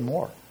 You're just one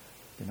more.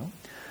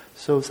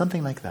 So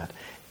something like that.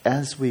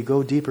 As we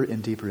go deeper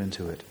and deeper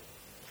into it,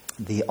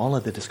 all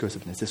of the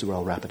discursiveness, this is where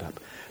I'll wrap it up.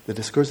 The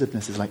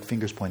discursiveness is like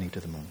fingers pointing to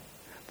the moon.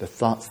 The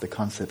thoughts, the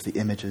concepts, the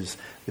images,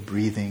 the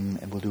breathing,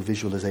 and we'll do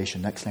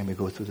visualization. Next time we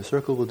go through the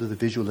circle, we'll do the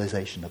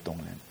visualization of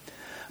Donglen.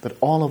 But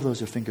all of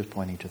those are fingers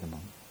pointing to the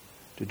moon.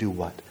 To do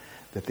what?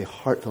 That the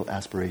heartfelt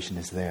aspiration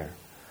is there,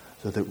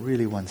 so that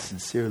really one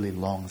sincerely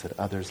longs that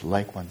others,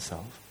 like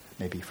oneself,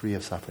 may be free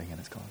of suffering and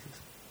its causes.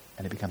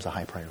 And it becomes a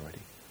high priority.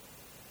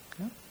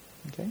 Yeah?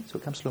 Okay? So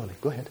it comes slowly.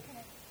 Go ahead.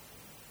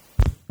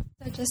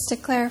 So just to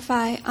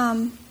clarify,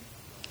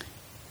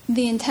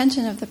 the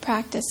intention of the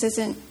practice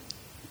isn't...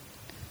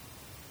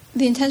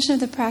 The intention of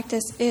the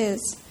practice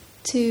is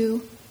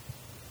to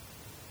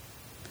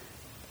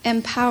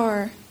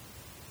empower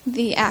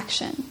the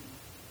action.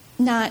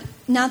 Not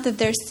that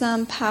there's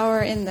some power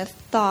in the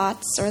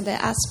thoughts or the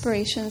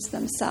aspirations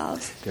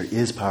themselves. There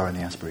is power in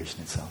the aspiration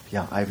itself.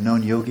 Yeah, I've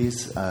known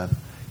yogis what's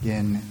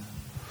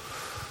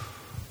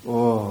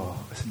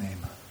his name?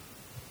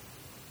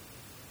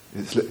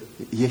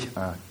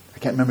 I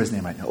can't remember his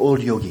name right now.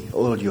 Old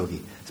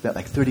yogi. Spent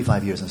like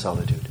 35 years in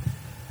solitude.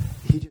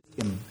 He just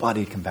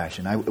embodied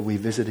compassion. We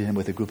visited him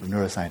with a group of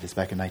neuroscientists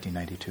back in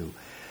 1992.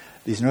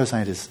 These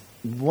neuroscientists,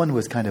 one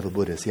was kind of a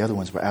Buddhist, the other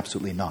ones were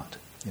absolutely not.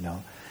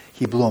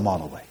 He blew them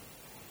all away.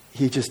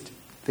 They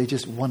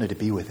just wanted to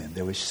be with him.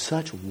 There was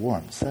such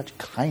warmth, such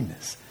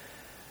kindness.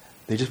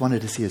 They just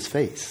wanted to see his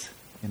face.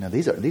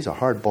 These are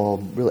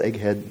hardball, real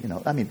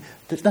egghead.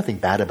 There's nothing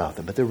bad about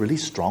them, but they're really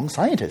strong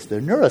scientists.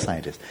 They're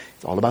neuroscientists.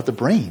 It's all about the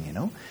brain,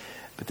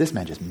 But this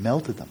man just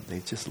melted them. They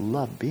just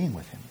loved being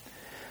with him.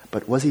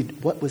 But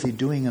what was he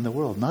doing in the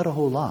world? Not a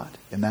whole lot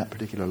in that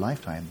particular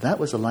lifetime. That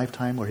was a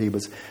lifetime where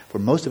for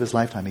most of his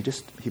lifetime, he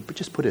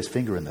just put his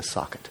finger in the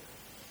socket,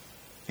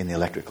 in the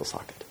electrical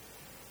socket,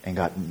 and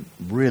got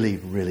really,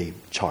 really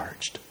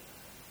charged.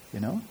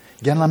 Genlam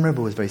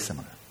Rinpoche was very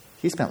similar.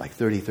 He spent like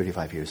 30,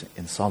 35 years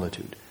in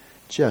solitude,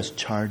 just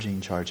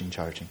charging.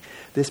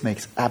 This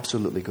makes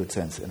absolutely good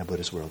sense in a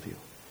Buddhist worldview,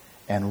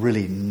 and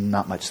really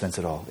not much sense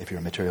at all if you're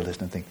a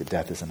materialist and think that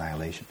death is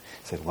annihilation.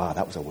 He said, wow,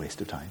 that was a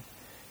waste of time.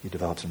 You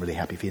developed some really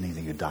happy feelings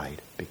and you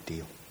died. Big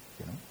deal,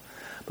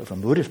 But from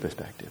Buddhist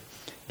perspective,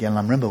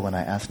 Genlam Rinpoche, when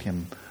I asked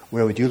him,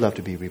 where would you love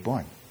to be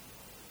reborn?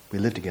 We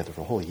lived together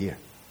for a whole year.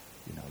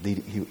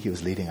 He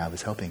was leading, I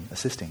was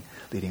assisting,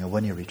 leading a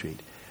 1-year retreat.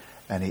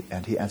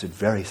 And he answered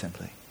very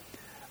simply,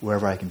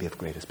 wherever I can be of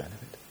greatest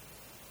benefit.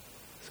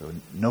 So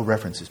no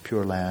references,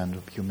 pure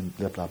land, human,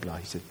 blah, blah, blah.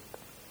 He said,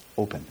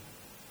 open.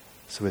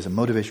 So his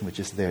motivation was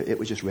just there. It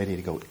was just ready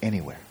to go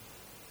anywhere,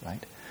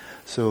 right?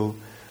 So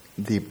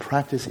the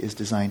practice is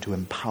designed to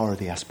empower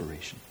the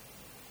aspiration.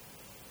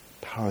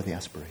 Power the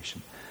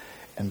aspiration.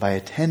 And by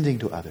attending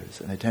to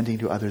others, and attending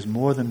to others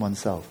more than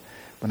oneself,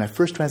 when I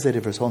first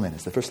translated for His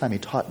Holiness, the first time he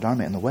taught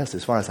Dharma in the West,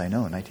 as far as I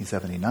know, in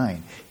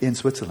 1979, in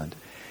Switzerland,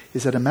 he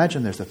said,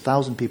 imagine there's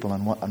 1,000 people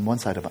on one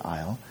side of the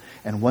aisle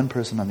and one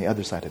person on the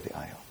other side of the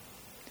aisle.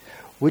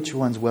 Which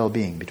one's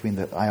well-being, between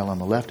the aisle on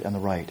the left and the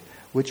right,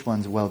 which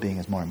one's well-being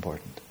is more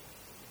important?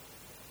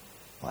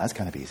 Well, that's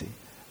kind of easy.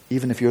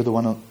 Even if you're the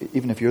one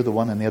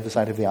on the other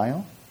side of the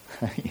aisle?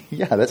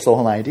 Yeah, that's the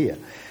whole idea.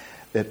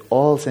 That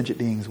all sentient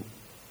beings'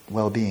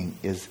 well-being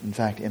is in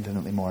fact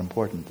infinitely more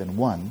important than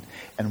one,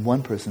 and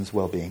one person's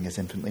well-being is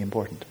infinitely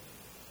important.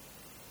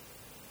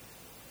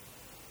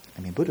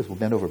 I mean, Buddhists will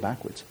bend over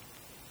backwards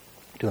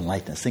to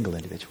enlighten a single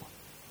individual,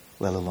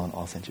 let alone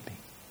all sentient beings.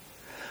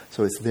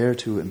 So it's there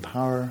to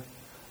empower,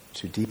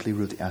 to deeply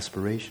root the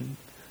aspiration,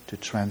 to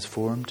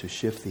transform, to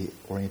shift the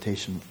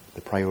orientation,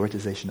 the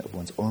prioritization of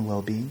one's own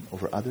well-being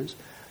over others,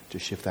 to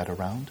shift that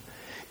around.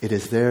 It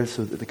is there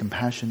so that the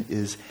compassion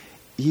is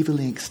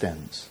evenly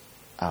extends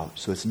out.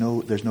 So there's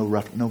no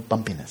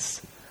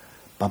bumpiness.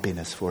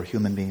 Bumpiness for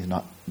human beings,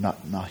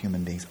 not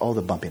human beings. All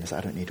the bumpiness,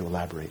 I don't need to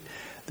elaborate.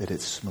 That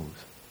it's smooth,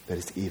 that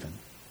it's even,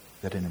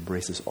 that it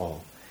embraces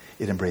all.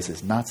 It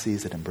embraces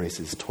Nazis, it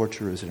embraces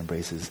torturers, it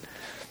embraces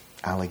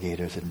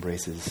alligators, it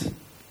embraces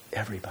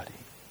everybody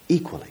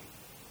equally.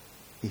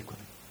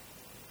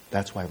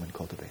 That's why one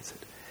cultivates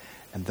it.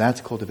 And that's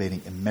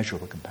cultivating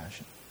immeasurable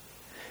compassion.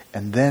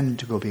 And then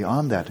to go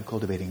beyond that, to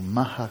cultivating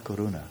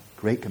mahakaruna,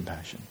 great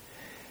compassion,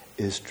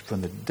 is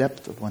from the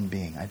depth of one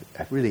being.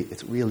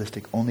 It's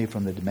realistic only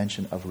from the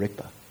dimension of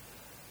Rigpa,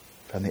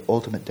 from the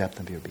ultimate depth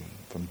of your being,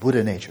 from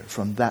Buddha nature,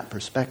 from that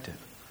perspective,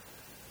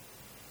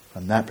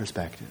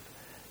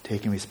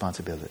 taking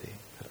responsibility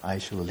that I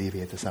shall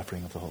alleviate the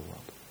suffering of the whole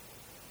world.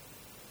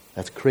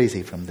 That's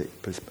crazy from the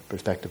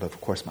perspective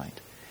of coarse mind.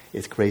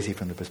 It's crazy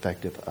from the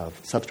perspective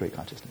of substrate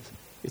consciousness.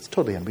 It's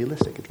totally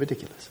unrealistic. It's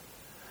ridiculous.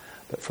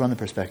 But from the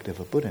perspective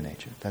of Buddha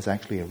nature, that's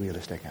actually a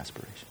realistic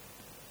aspiration.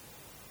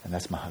 And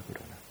that's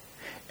Mahakaruna.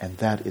 And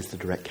that is the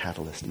direct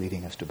catalyst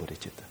leading us to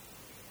bodhicitta.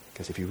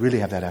 Because if you really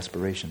have that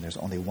aspiration, there's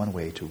only one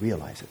way to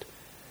realize it.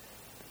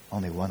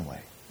 Only one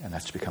way. And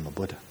that's to become a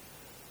Buddha.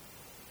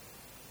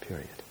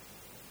 Period.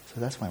 So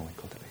that's why one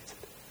cultivates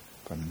it.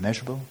 From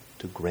immeasurable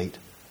to great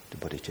to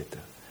bodhicitta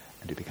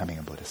and to becoming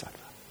a bodhisattva.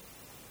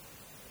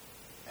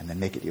 And then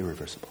make it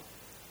irreversible.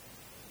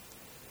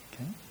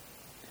 Okay?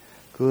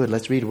 Good.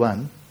 Let's read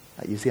one.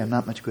 You see, I'm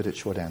not much good at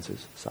short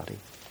answers, Sati.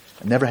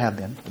 I never have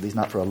been, at least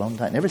not for a long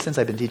time. Ever since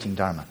I've been teaching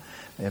Dharma,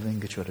 I haven't been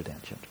good short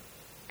answers.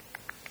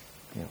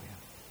 Here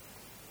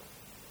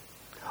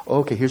we are.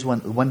 Okay, here's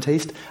one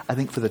taste. I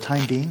think for the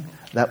time being,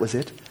 that was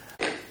it.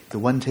 The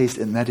one taste,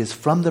 and that is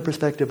from the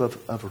perspective of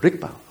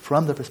Rigpa,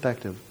 from the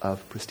perspective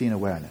of pristine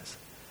awareness.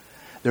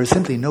 There is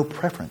simply no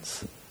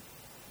preference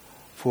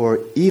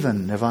for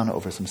even nirvana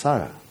over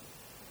samsara.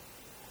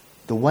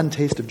 The one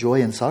taste of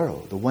joy and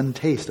sorrow, the one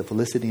taste of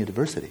felicity and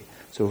adversity.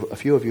 So a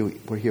few of you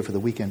were here for the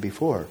weekend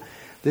before.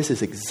 This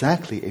is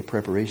exactly a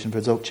preparation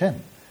for Dzogchen,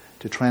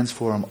 to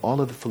transform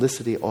all of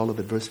felicity, all of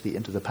adversity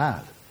into the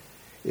path.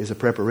 It is a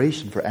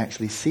preparation for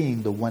actually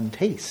seeing the one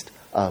taste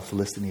of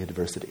felicity and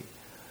adversity,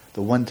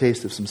 the one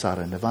taste of samsara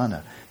and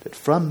nirvana, that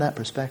from that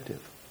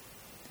perspective,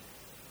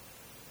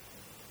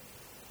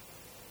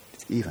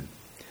 it's even.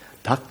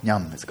 Tak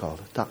nyam, it's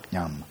called. Tak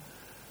nyam.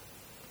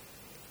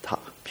 Tak,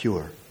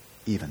 pure,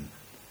 even.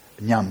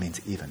 Nyam means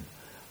even.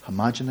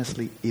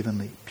 Homogeneously,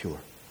 evenly pure.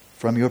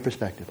 From your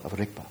perspective of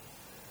Rigpa.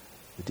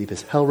 The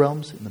deepest hell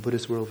realms in the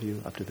Buddhist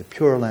worldview, up to the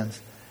Pure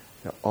Lands,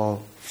 they're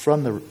all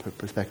from the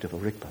perspective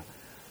of Rigpa.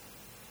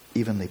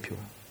 Evenly pure.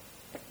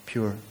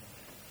 Pure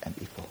and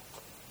equal.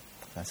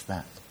 That's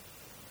that.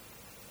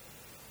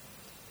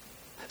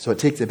 So it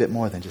takes a bit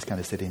more than just kind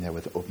of sitting there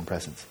with open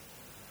presence.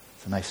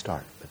 It's a nice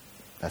start, but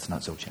that's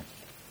not Dzogchen.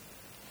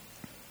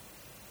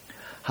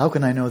 How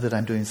can I know that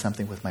I'm doing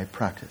something with my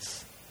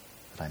practice?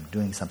 That I'm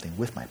doing something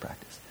with my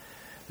practice?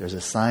 There's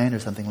a sign or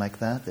something like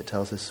that that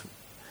tells us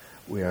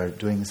we are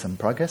doing some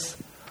progress?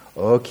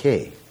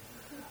 Okay.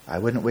 I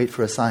wouldn't wait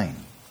for a sign.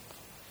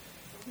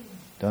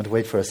 Don't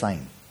wait for a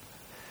sign.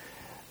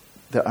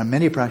 There are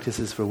many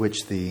practices for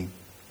which the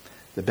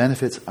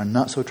benefits are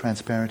not so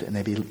transparent and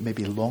may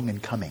be long in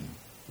coming.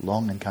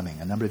 Long in coming.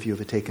 A number of you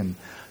have taken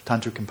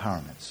tantric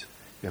empowerments.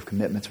 You have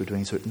commitments for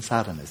doing certain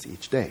sadhanas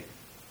each day.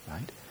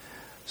 Right?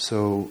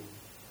 So,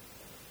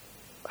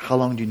 how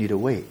long do you need to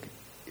wait?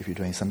 If you're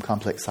doing some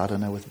complex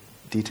sadhana with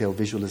detailed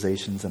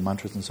visualizations and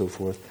mantras and so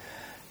forth,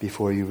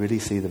 before you really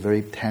see the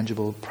very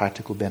tangible,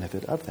 practical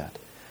benefit of that.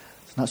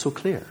 It's not so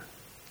clear.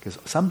 Because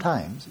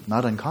sometimes,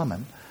 not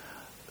uncommon,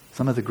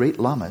 some of the great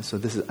lamas,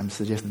 so I'm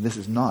suggesting this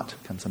is not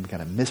some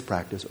kind of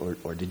mispractice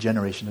or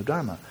degeneration of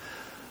Dharma.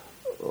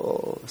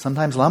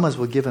 Sometimes lamas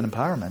will give an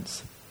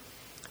empowerments.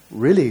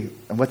 Really,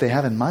 and what they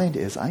have in mind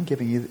is, I'm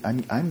giving you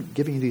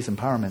these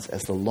empowerments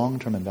as the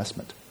long-term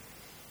investment.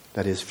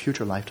 That is,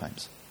 future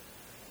lifetimes.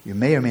 You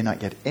may or may not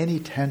get any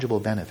tangible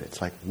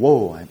benefits, like,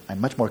 whoa,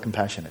 I'm much more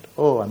compassionate.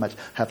 Oh, I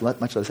have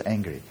much less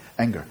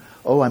anger.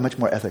 Oh, I'm much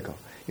more ethical.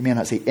 You may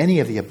not see any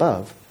of the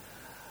above,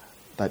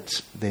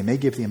 but they may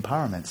give the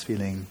empowerments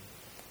feeling,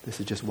 this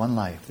is just one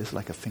life. This is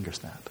like a finger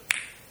snap.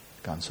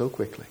 Gone so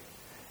quickly.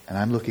 And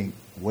I'm looking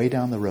way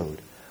down the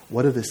road.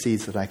 What are the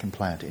seeds that I can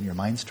plant in your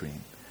mind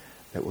stream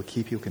that will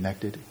keep you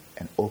connected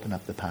and open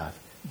up the path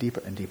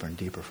deeper and deeper and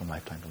deeper from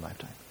lifetime to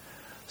lifetime?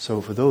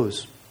 So for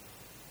those,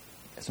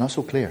 it's not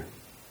so clear.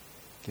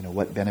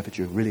 what benefits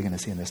you're really going to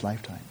see in this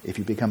lifetime. If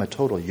you become a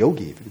total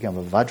yogi, if you become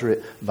a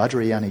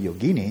Vajrayana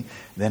yogini,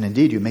 then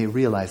indeed you may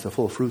realize the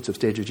full fruits of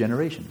stage of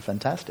generation.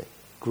 Fantastic.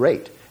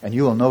 Great. And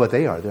you will know what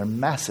they are. They're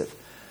massive.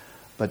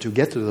 But to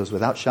get to those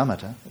without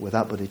shamatha,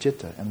 without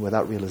bodhicitta, and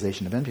without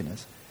realization of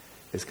emptiness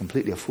is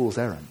completely a fool's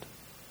errand.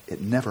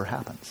 It never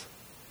happens.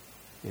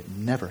 It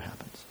never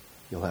happens.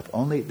 You'll have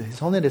only... His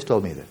Holiness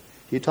told me that.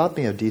 He taught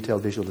me a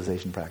detailed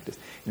visualization practice.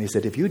 And he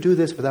said, if you do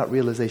this without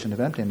realization of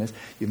emptiness,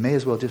 you may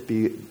as well just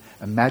be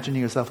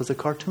imagining yourself as a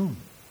cartoon.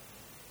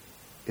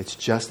 It's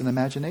just an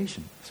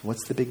imagination. So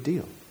what's the big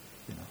deal?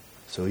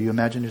 So you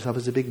imagine yourself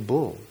as a big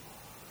bull.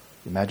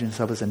 You imagine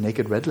yourself as a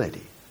naked red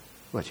lady.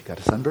 What, you got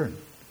a sunburn?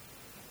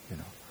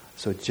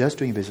 So just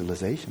doing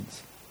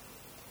visualizations,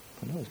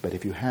 who knows? But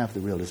if you have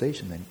the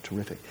realization, then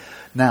terrific.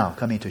 Now,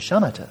 coming to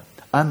shamatha,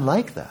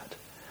 unlike that,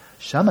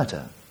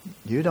 shamatha,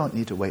 you don't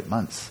need to wait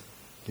months.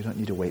 You don't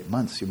need to wait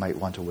months. You might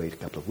want to wait a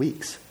couple of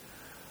weeks.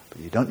 But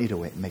you don't need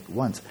to make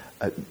once.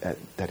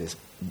 That is,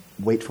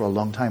 wait for a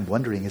long time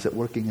wondering, is it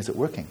working, is it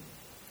working?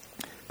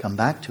 Come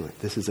back to it.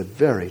 This is a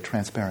very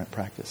transparent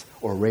practice,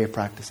 or array of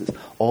practices.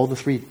 All the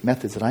three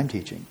methods that I'm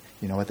teaching,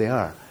 you know what they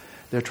are.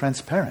 They're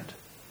transparent.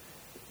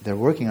 They're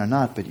working or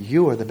not, but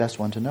you are the best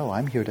one to know.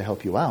 I'm here to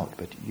help you out,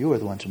 but you are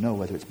the one to know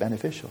whether it's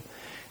beneficial.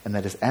 And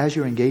that is, as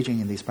you're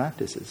engaging in these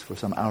practices for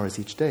some hours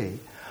each day,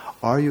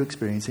 are you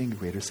experiencing a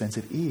greater sense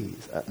of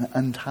ease, an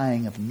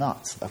untying of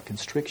knots, of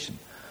constriction?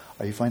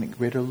 Are you finding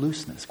greater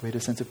looseness, greater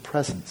sense of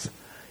presence,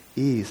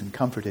 ease and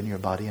comfort in your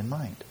body and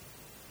mind?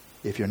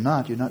 If you're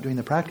not doing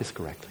the practice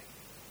correctly.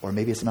 Or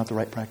maybe it's not the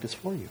right practice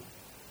for you.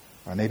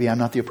 Or maybe I'm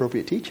not the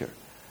appropriate teacher,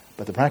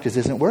 but the practice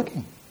isn't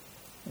working.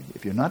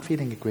 If you're not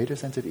feeling a greater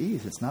sense of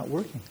ease, it's not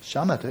working.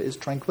 Shamatha is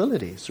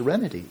tranquility,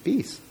 serenity,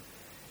 peace.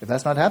 If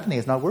that's not happening,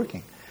 it's not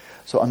working.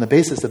 So on the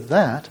basis of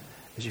that,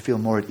 as you feel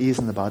more at ease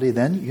in the body,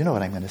 then, you know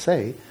what I'm going to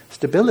say,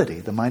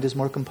 stability. The mind is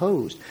more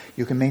composed.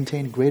 You can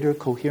maintain greater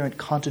coherent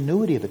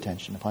continuity of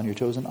attention upon your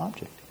chosen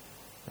object.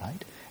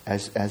 Right?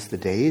 As the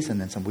days and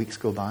then some weeks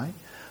go by,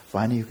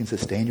 finally you can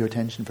sustain your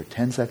attention for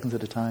 10 seconds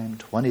at a time,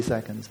 20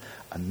 seconds,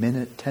 a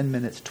minute, 10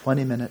 minutes,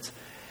 20 minutes.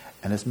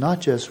 And it's not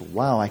just,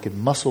 wow, I could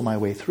muscle my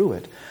way through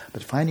it,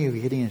 but finally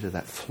you're getting into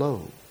that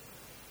flow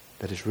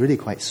that is really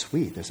quite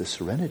sweet. There's a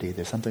serenity.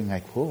 There's something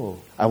like, whoa,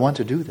 I want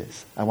to do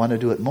this. I want to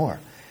do it more.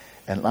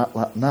 And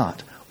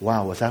not,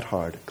 wow, was that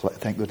hard?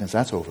 Thank goodness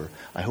that's over.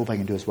 I hope I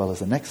can do as well as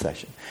the next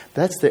session.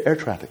 That's the air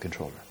traffic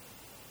controller.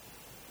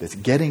 It's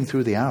getting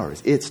through the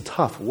hours. It's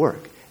tough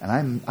work.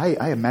 And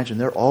I imagine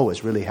they're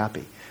always really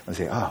happy when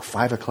they say,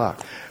 5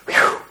 o'clock,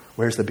 whew,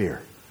 where's the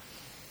beer?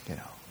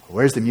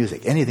 Where's the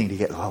music? Anything to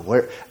get,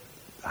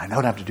 I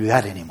don't have to do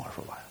that anymore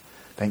for a while.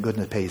 Thank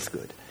goodness it pays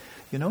good.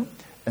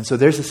 And so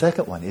there's the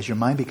second one. Is your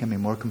mind becoming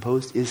more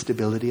composed? Is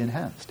stability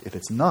enhanced? If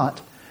it's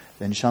not,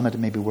 then shamatha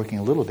may be working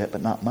a little bit,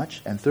 but not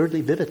much. And thirdly,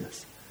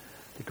 vividness.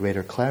 The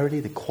greater clarity,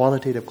 the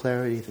qualitative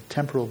clarity, the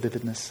temporal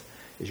vividness.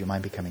 Is your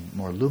mind becoming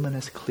more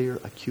luminous, clear,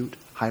 acute,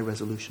 high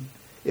resolution?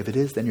 If it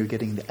is, then you're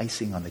getting the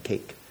icing on the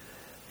cake.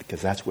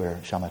 Because that's where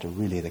shamatha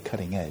really, the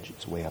cutting edge,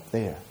 is way up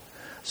there.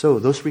 So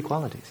those three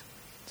qualities.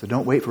 So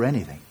don't wait for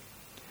anything.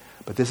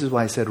 But this is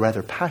why I said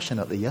rather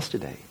passionately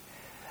yesterday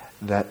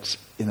that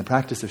in the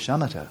practice of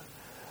shamatha,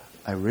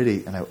 I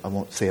really, and I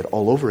won't say it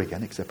all over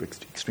again except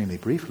extremely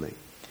briefly,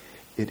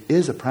 it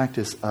is a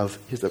practice of,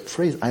 here's the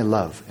phrase I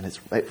love, and it's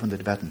right from the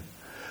Tibetan,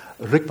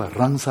 Rikpa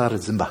Rangsara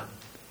Zimba.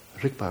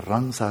 Rikpa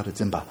Rangsara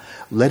Zimba.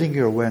 Letting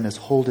your awareness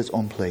hold its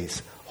own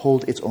place,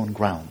 hold its own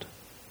ground.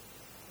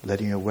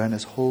 Letting your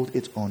awareness hold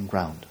its own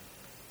ground.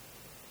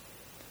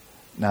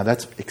 Now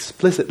that's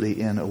explicitly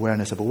in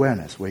awareness of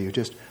awareness, where you're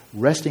just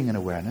resting in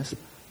awareness,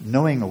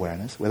 knowing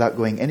awareness, without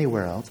going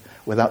anywhere else,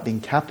 without being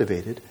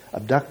captivated,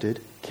 abducted,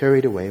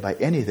 carried away by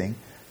anything,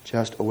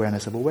 just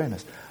awareness of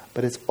awareness.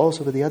 But it's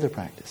also for the other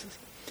practices.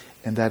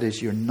 And that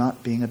is, you're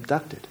not being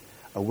abducted.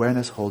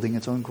 Awareness holding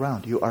its own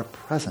ground. You are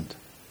present.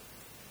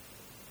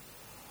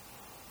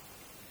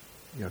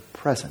 You're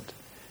present.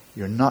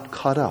 You're not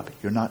caught up.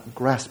 You're not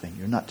grasping.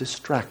 You're not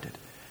distracted.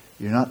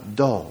 You're not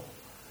dull.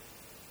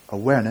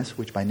 Awareness,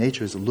 which by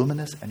nature is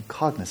luminous and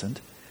cognizant,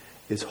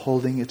 is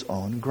holding its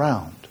own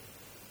ground.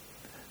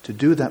 To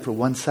do that for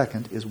 1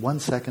 second is 1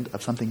 second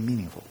of something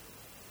meaningful.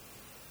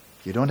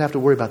 You don't have to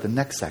worry about the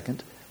next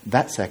second.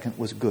 That second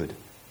was good.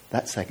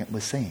 That second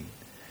was sane.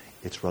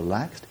 It's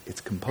relaxed, it's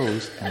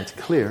composed, and it's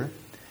clear.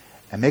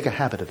 And make a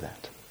habit of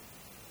that.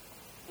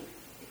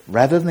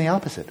 Rather than the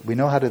opposite. We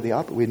know how to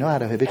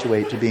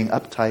habituate to being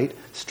uptight,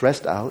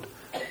 stressed out,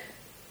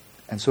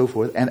 and so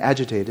forth, and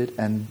agitated,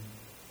 and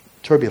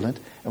turbulent,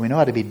 and we know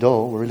how to be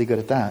dull. We're really good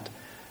at that.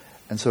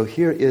 And so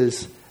here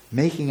is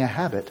making a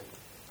habit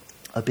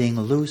of being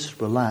loose,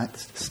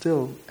 relaxed,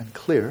 still, and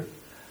clear.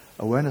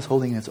 Awareness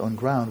holding its own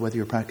ground, whether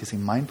you're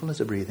practicing mindfulness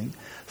of breathing,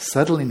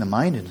 settling the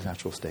mind into its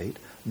natural state,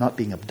 not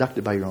being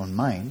abducted by your own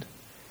mind,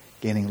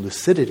 gaining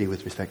lucidity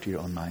with respect to your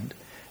own mind,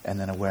 and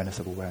then awareness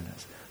of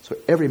awareness. So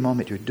every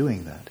moment you're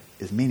doing that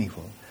is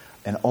meaningful,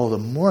 and all the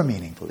more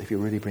meaningful if you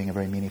really bring a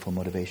very meaningful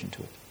motivation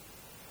to it.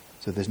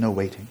 So there's no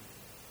waiting.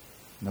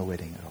 No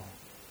waiting at all.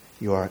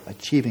 You are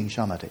achieving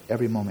shamatha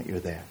every moment you're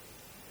there.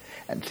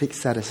 And take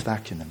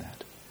satisfaction in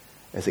that.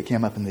 As it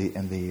came up in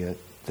the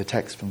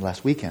text from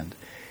last weekend,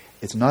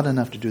 it's not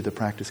enough to do the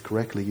practice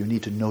correctly. You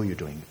need to know you're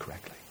doing it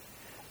correctly.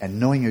 And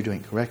knowing you're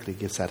doing it correctly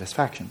gives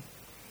satisfaction.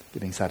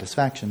 Giving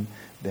satisfaction,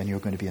 then you're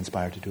going to be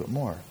inspired to do it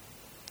more.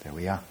 There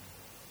we are.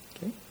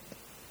 Okay?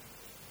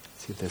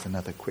 Let's see if there's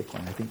another quick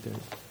one. I think there is.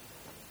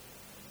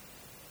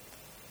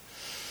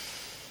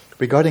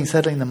 Regarding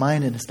settling the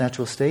mind in its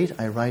natural state,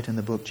 I write in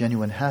the book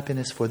Genuine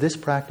Happiness, for this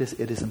practice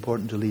it is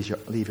important to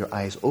leave your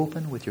eyes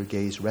open with your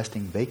gaze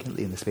resting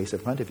vacantly in the space in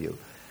front of you.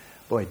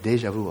 Boy,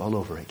 deja vu all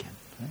over again.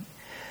 Right?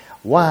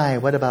 Why?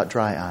 What about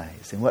dry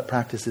eyes? In what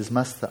practices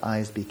must the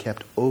eyes be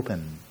kept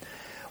open?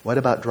 What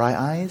about dry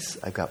eyes?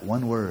 I've got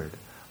one word.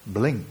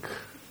 Blink.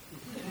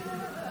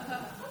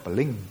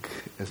 Blink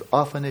as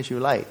often as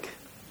you like.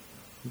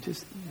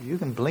 You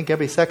can blink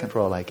every second for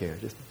all I care.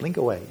 Just blink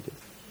away.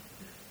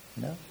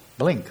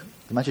 Blink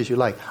as much as you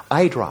like.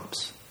 Eye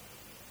drops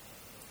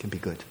can be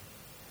good.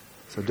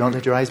 So don't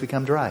let your eyes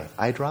become dry.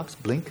 Eye drops,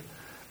 blink,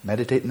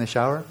 meditate in the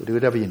shower, do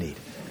whatever you need.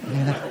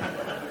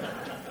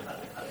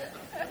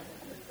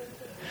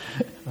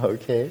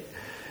 Okay.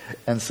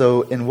 And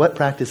so in what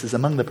practices,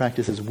 among the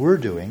practices we're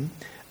doing,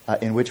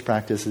 in which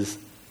practices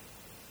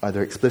are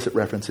there explicit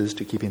references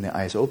to keeping the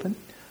eyes open?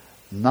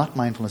 Not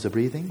mindfulness of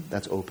breathing,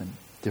 that's open.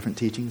 Different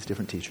teachings,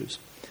 different teachers.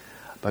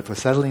 But for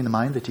settling the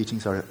mind, the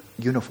teachings are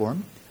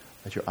uniform.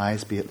 Let your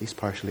eyes be at least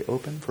partially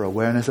open. For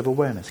awareness of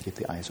awareness, keep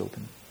the eyes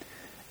open.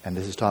 And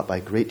this is taught by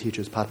great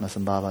teachers,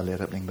 Padmasambhava,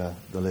 Lerab Lingpa,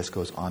 the list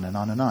goes on and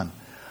on and on.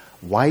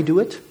 Why do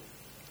it?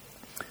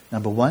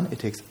 Number one, it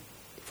takes,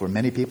 for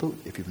many people,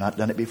 if you've not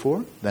done it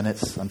before, then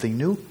it's something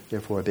new,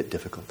 therefore a bit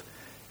difficult.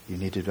 You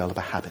need to develop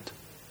a habit,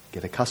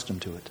 get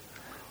accustomed to it.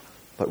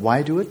 But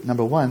why do it?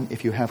 Number one,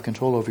 if you have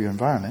control over your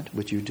environment,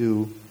 which you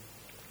do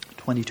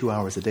 22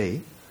 hours a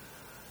day,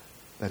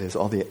 that is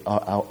all the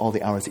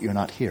hours that you're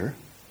not here,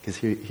 because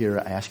here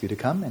I ask you to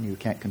come and you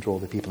can't control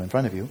the people in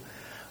front of you,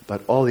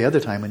 but all the other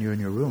time when you're in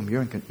your room,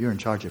 you're in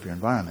charge of your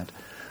environment.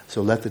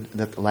 So let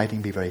the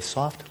lighting be very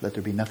soft, let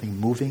there be nothing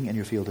moving in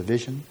your field of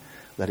vision,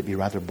 let it be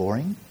rather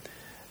boring,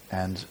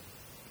 and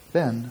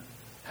then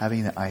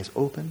having the eyes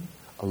open.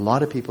 A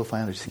lot of people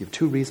find, I'll just give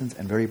two reasons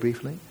and very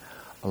briefly,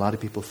 a lot of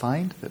people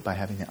find that by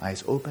having the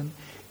eyes open,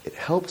 it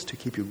helps to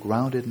keep you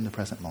grounded in the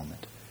present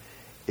moment.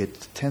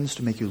 It tends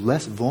to make you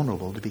less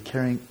vulnerable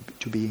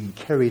to being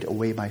carried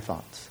away by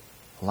thoughts.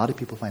 A lot of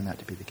people find that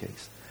to be the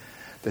case.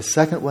 The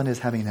second one is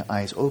having the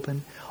eyes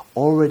open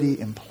already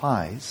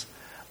implies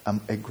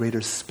a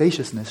greater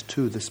spaciousness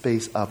to the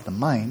space of the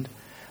mind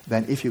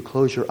than if you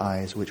close your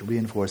eyes, which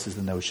reinforces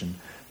the notion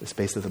the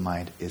space of the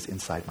mind is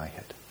inside my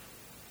head.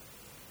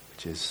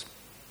 Which is,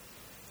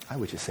 I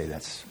would just say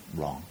that's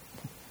wrong.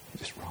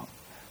 It's just wrong,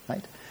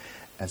 right?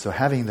 And so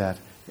having that,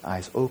 the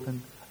eyes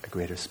open, a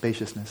greater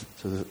spaciousness,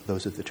 so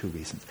those are the two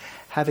reasons.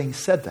 Having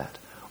said that,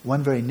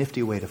 one very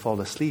nifty way to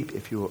fall asleep,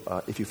 if you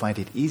find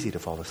it easy to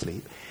fall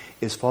asleep,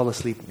 is fall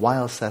asleep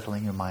while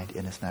settling your mind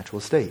in its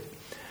natural state.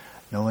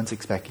 No one's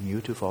expecting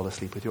you to fall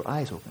asleep with your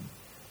eyes open,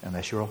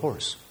 unless you're a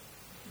horse.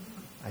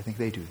 I think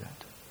they do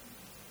that.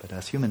 But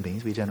as human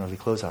beings, we generally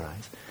close our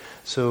eyes.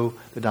 So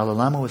the Dalai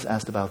Lama was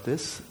asked about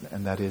this,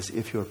 and that is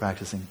if you're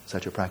practicing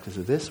such a practice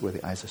as this, where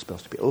the eyes are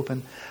supposed to be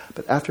open,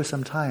 but after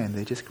some time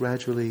they just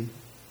gradually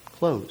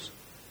close.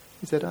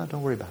 He said,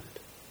 don't worry about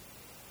it.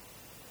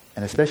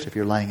 And especially if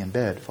you're lying in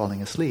bed,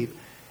 falling asleep,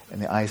 and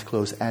the eyes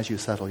close as you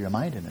settle your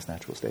mind in its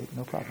natural state,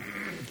 no problem.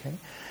 Okay?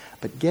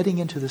 But getting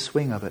into the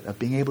swing of it, of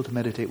being able to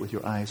meditate with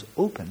your eyes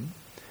open,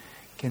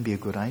 can be a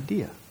good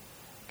idea.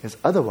 Because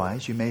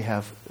otherwise you may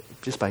have,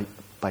 just by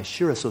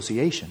sheer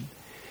association,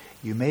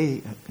 you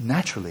may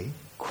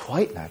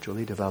quite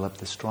naturally develop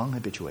this strong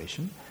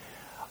habituation,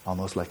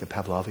 almost like a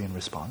Pavlovian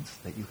response,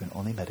 that you can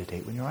only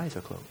meditate when your eyes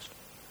are closed.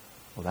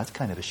 Well, that's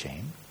kind of a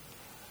shame.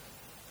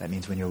 That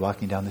means when you're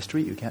walking down the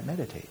street, you can't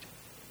meditate.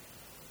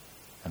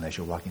 Unless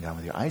you're walking down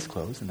with your eyes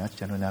closed, and that's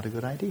generally not a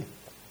good idea.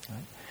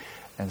 Right?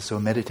 And so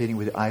meditating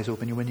with your eyes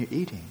open when you're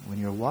eating, when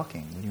you're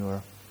walking, when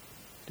you're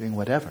doing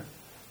whatever,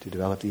 to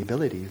develop the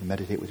ability to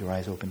meditate with your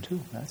eyes open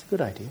too. That's a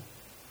good idea.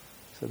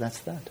 So that's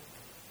that.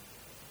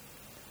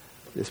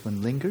 This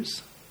one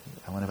lingers.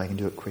 I wonder if I can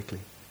do it quickly.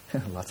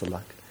 Lots of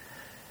luck.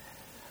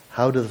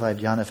 How do the 5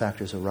 jhana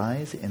factors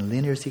arise? In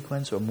linear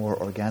sequence or more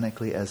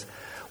organically as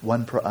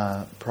one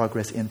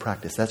progress in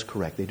practice? That's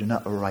correct. They do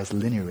not arise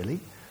linearly,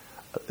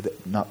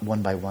 not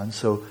one by one.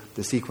 So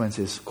the sequence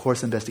is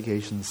coarse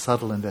investigation,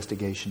 subtle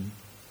investigation,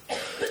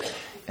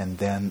 and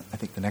then I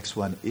think the next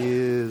one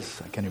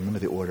is, I can't even remember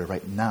the order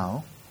right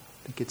now.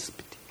 I think it's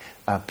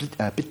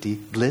piti,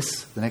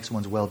 bliss. The next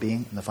one's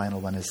well-being, and the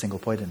final one is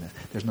single-pointedness.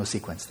 There's no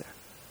sequence there.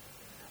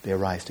 They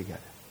arise together.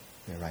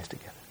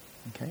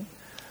 Okay?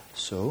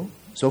 So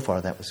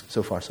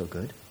far so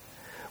good.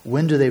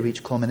 When do they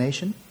reach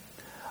culmination?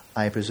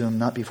 I presume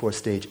not before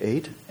stage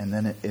 8, and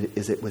then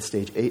is it with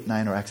stage 8,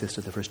 9, or access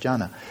to the first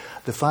jhana.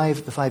 The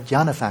five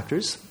jhana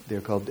factors,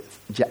 they're called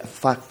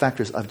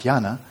factors of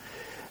jhana.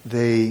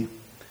 They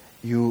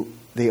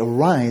they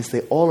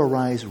all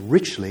arise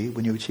richly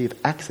when you achieve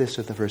access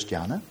to the first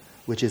jhana,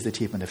 which is the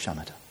achievement of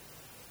shamatha.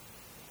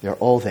 They're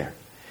all there.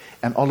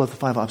 And all of the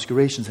 5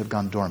 obscurations have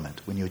gone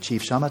dormant. When you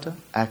achieve shamatha,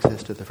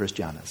 access to the first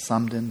jhana.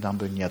 Samdin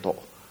dambu nyato.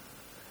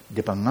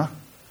 Dipanga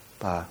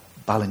pa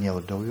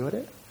balanyo do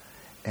yore.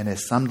 And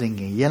as samdin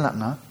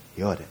yelatna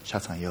yore.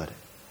 Shatsang yore.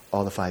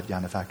 All the 5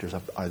 jhana factors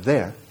are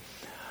there.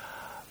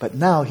 But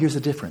now here's the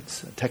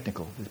difference, a bit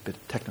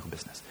of technical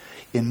business.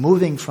 In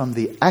moving from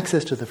the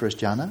access to the first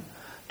jhana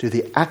to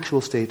the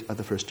actual state of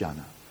the first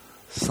jhana.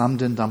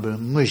 Samdin dambu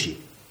nguji.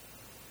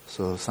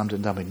 So samdin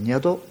dambu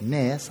nyedo,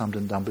 ne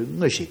samdin dambu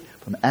nguji.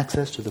 From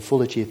access to the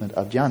full achievement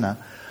of jhana,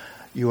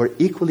 you are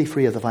equally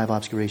free of the 5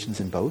 obscurations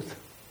in both.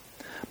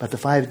 But the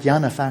 5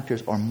 jhana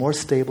factors are more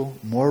stable,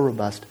 more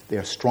robust, they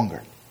are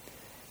stronger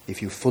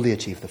if you fully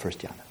achieve the first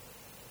jhana.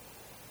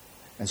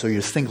 And so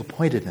your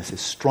single-pointedness is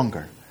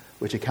stronger,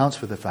 which accounts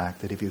for the fact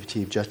that if you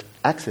achieve just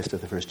access to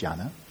the first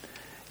jhana,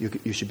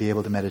 you should be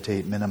able to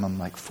meditate minimum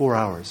like 4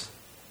 hours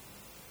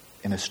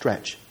in a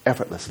stretch,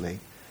 effortlessly,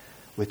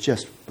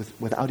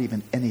 without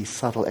even any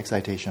subtle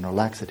excitation or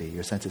laxity.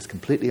 Your sense is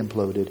completely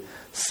imploded,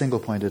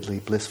 single-pointedly,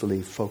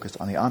 blissfully focused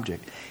on the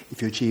object.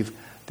 If you achieve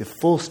the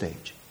full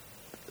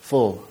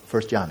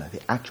first jhana,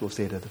 the actual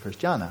state of the first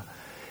jhana,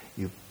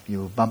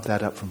 you bump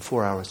that up from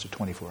 4 hours to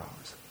 24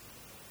 hours.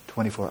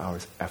 24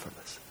 hours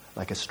effortless,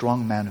 like a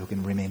strong man who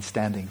can remain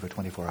standing for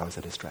 24 hours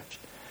at a stretch.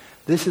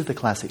 This is the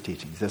classic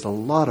teachings. There's a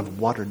lot of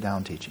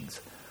watered-down teachings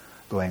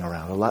going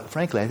around.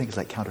 Frankly, I think it's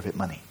like counterfeit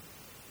money.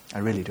 I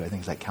really do. I think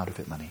it's like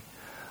counterfeit money.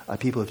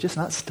 People have just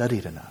not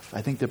studied enough.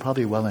 I think they're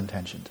probably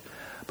well-intentioned.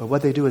 But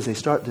what they do is they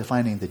start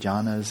defining the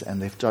jhanas,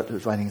 and they start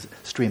defining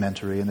stream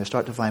entry, and they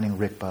start defining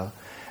rikpa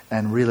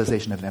and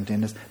realization of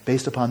emptiness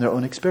based upon their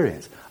own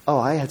experience. Oh,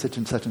 I had such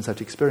and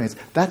such experience.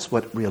 That's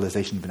what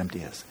realization of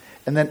empty is.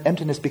 And then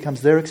emptiness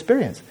becomes their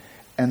experience.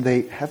 And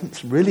they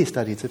haven't really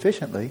studied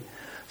sufficiently,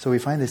 so we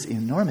find this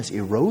enormous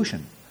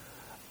erosion.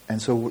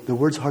 And so the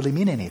words hardly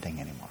mean anything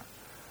anymore.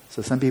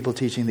 So some people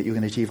teaching that you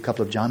can achieve a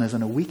couple of jhanas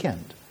in a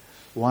weekend.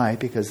 Why?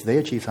 Because they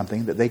achieve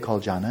something that they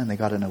call jhana, and they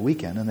got it in a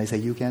weekend, and they say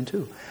you can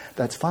too.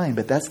 That's fine,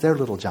 but that's their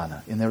little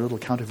jhana, in their little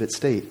counterfeit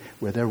state,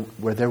 where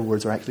their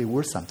words are actually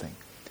worth something.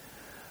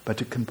 But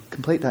to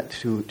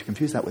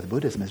confuse that with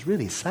Buddhism is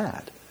really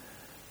sad,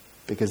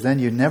 because then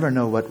you never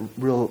know what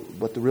the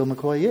real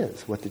McCoy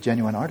is, what the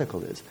genuine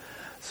article is.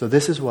 So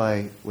this is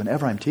why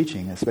whenever I'm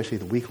teaching, especially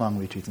the week-long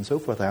retreats and so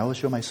forth, I always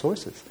show my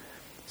sources.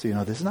 So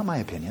this is not my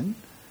opinion.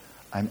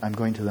 I'm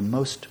going to the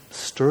most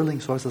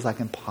sterling sources I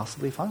can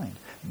possibly find.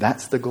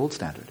 That's the gold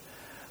standard.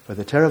 For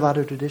the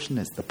Theravada tradition,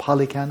 it's the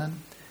Pali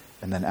Canon,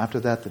 and then after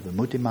that, the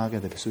Vimuttimagga,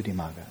 the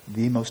Visuddhimagga,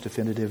 the most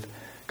definitive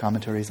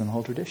commentaries in the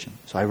whole tradition.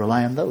 So I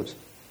rely on those.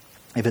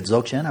 If it's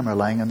Dzogchen, I'm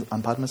relying on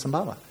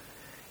Padmasambhava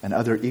and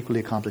other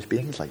equally accomplished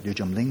beings like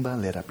Dujum Lingpa,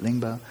 Lerap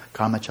Lingpa,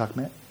 Karma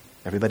Chakme.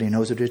 Everybody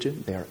knows the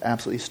tradition. They are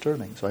absolutely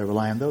sterling, so I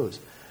rely on those.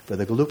 For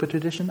the Gelugpa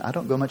tradition, I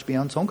don't go much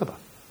beyond Tsongkhapa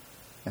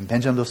and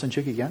Penjam Dosan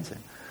Chukyi Gyaltsen.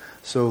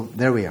 So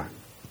there we are.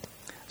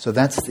 So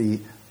that's the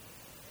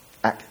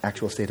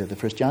actual state of the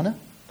first jhana.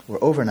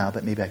 We're over now,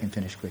 but maybe I can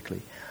finish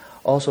quickly.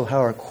 Also, how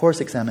are coarse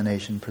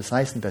examination,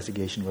 precise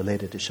investigation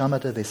related to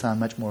shamatha? They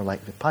sound much more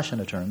like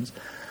vipassana terms.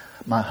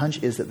 My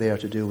hunch is that they are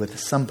to do with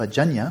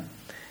sampajanya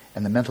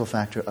and the mental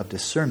factor of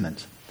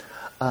discernment.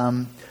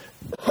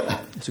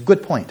 It's a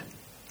good point.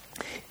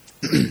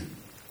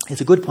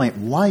 It's a good point.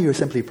 Why you're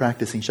simply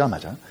practicing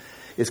shamatha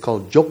is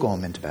called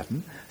jokom in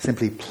Tibetan,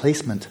 simply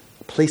placement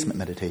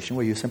meditation,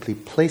 where you're simply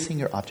placing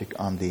your object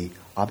on the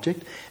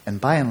object, and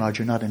by and large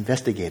you're not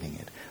investigating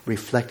it,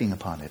 reflecting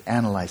upon it,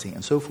 analyzing,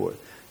 and so forth.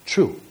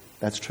 True,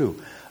 that's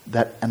true.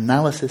 That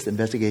analysis,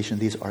 investigation,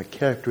 these are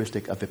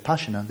characteristic of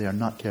vipassana, they are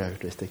not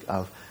characteristic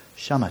of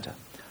shamatha.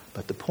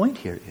 But the point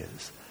here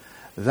is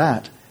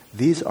that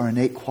these are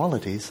innate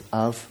qualities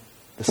of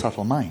the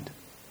subtle mind.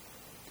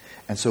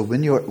 And so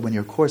when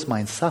your coarse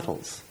mind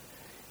settles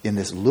in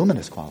this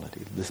luminous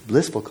quality, this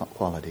blissful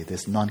quality,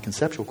 this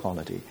non-conceptual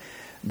quality,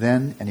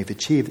 then, and you've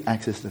achieved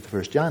access to the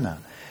first jhana,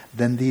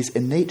 then these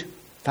innate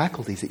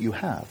faculties that you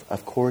have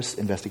of coarse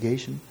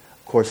investigation,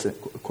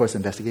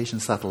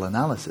 subtle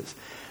analysis,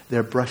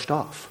 they're brushed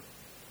off.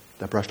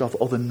 They're brushed off.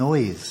 All the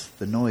noise,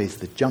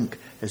 the junk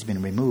has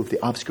been removed,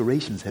 the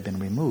obscurations have been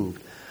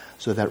removed,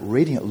 so that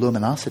radiant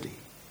luminosity,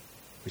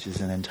 which is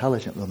an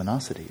intelligent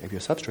luminosity of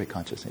your substrate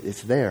consciousness,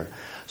 it's there.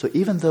 So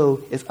even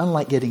though it's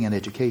unlike getting an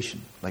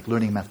education, like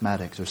learning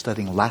mathematics or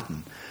studying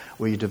Latin,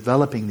 where you're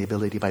developing the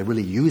ability by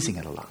really using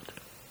it a lot,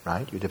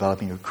 right? You're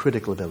developing your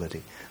critical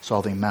ability,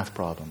 solving math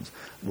problems,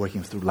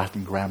 working through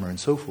Latin grammar and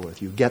so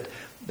forth. You get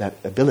that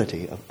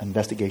ability of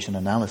investigation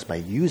analysis by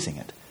using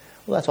it.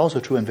 Well, that's also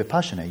true in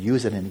Vipassana.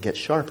 Use it and it gets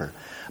sharper.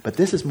 But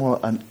this is more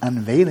an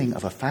unveiling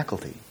of a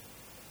faculty.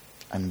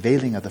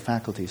 Unveiling of the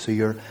faculty. So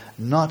you're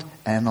not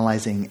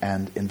analyzing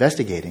and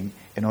investigating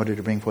in order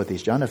to bring forth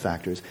these jhana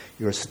factors.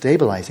 You're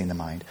stabilizing the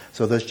mind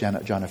so those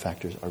jhana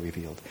factors are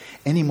revealed.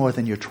 Any more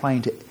than you're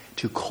trying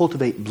to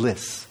cultivate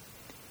bliss.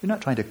 You're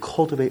not trying to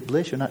cultivate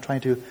bliss. You're not trying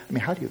to...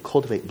 how do you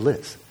cultivate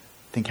bliss?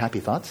 Think happy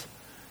thoughts?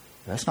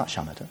 That's not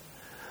shamatha.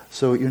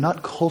 So you're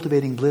not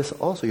cultivating bliss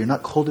also. You're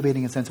not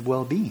cultivating a sense of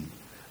well-being.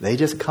 They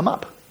just come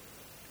up.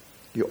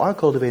 You are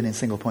cultivating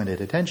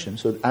single-pointed attention.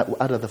 So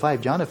out of the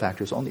 5 jhana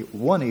factors, only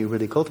one are you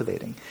really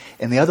cultivating.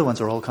 And the other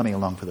ones are all coming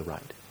along for the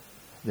ride.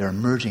 They're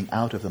emerging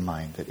out of the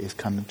mind that is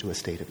coming to a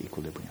state of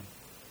equilibrium.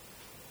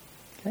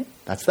 Okay?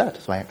 That's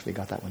that. So I actually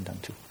got that one done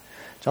too.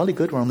 Jolly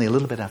good. We're only a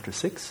little bit after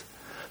 6.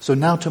 So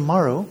now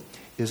tomorrow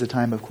is a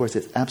time, of course,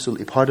 it's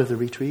absolutely part of the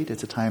retreat.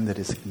 It's a time that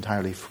is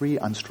entirely free,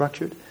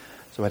 unstructured.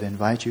 So I'd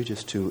invite you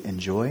just to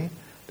enjoy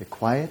the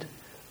quiet.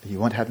 You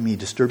won't have me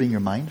disturbing your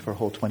mind for a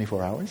whole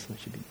 24 hours,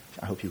 which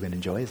I hope you can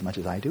enjoy as much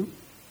as I do.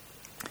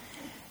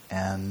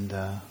 And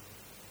I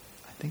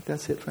think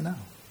that's it for now.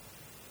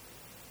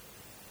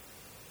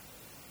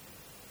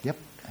 Yep,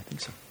 I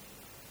think so.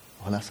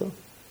 Voilà, so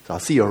I'll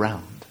see you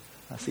around.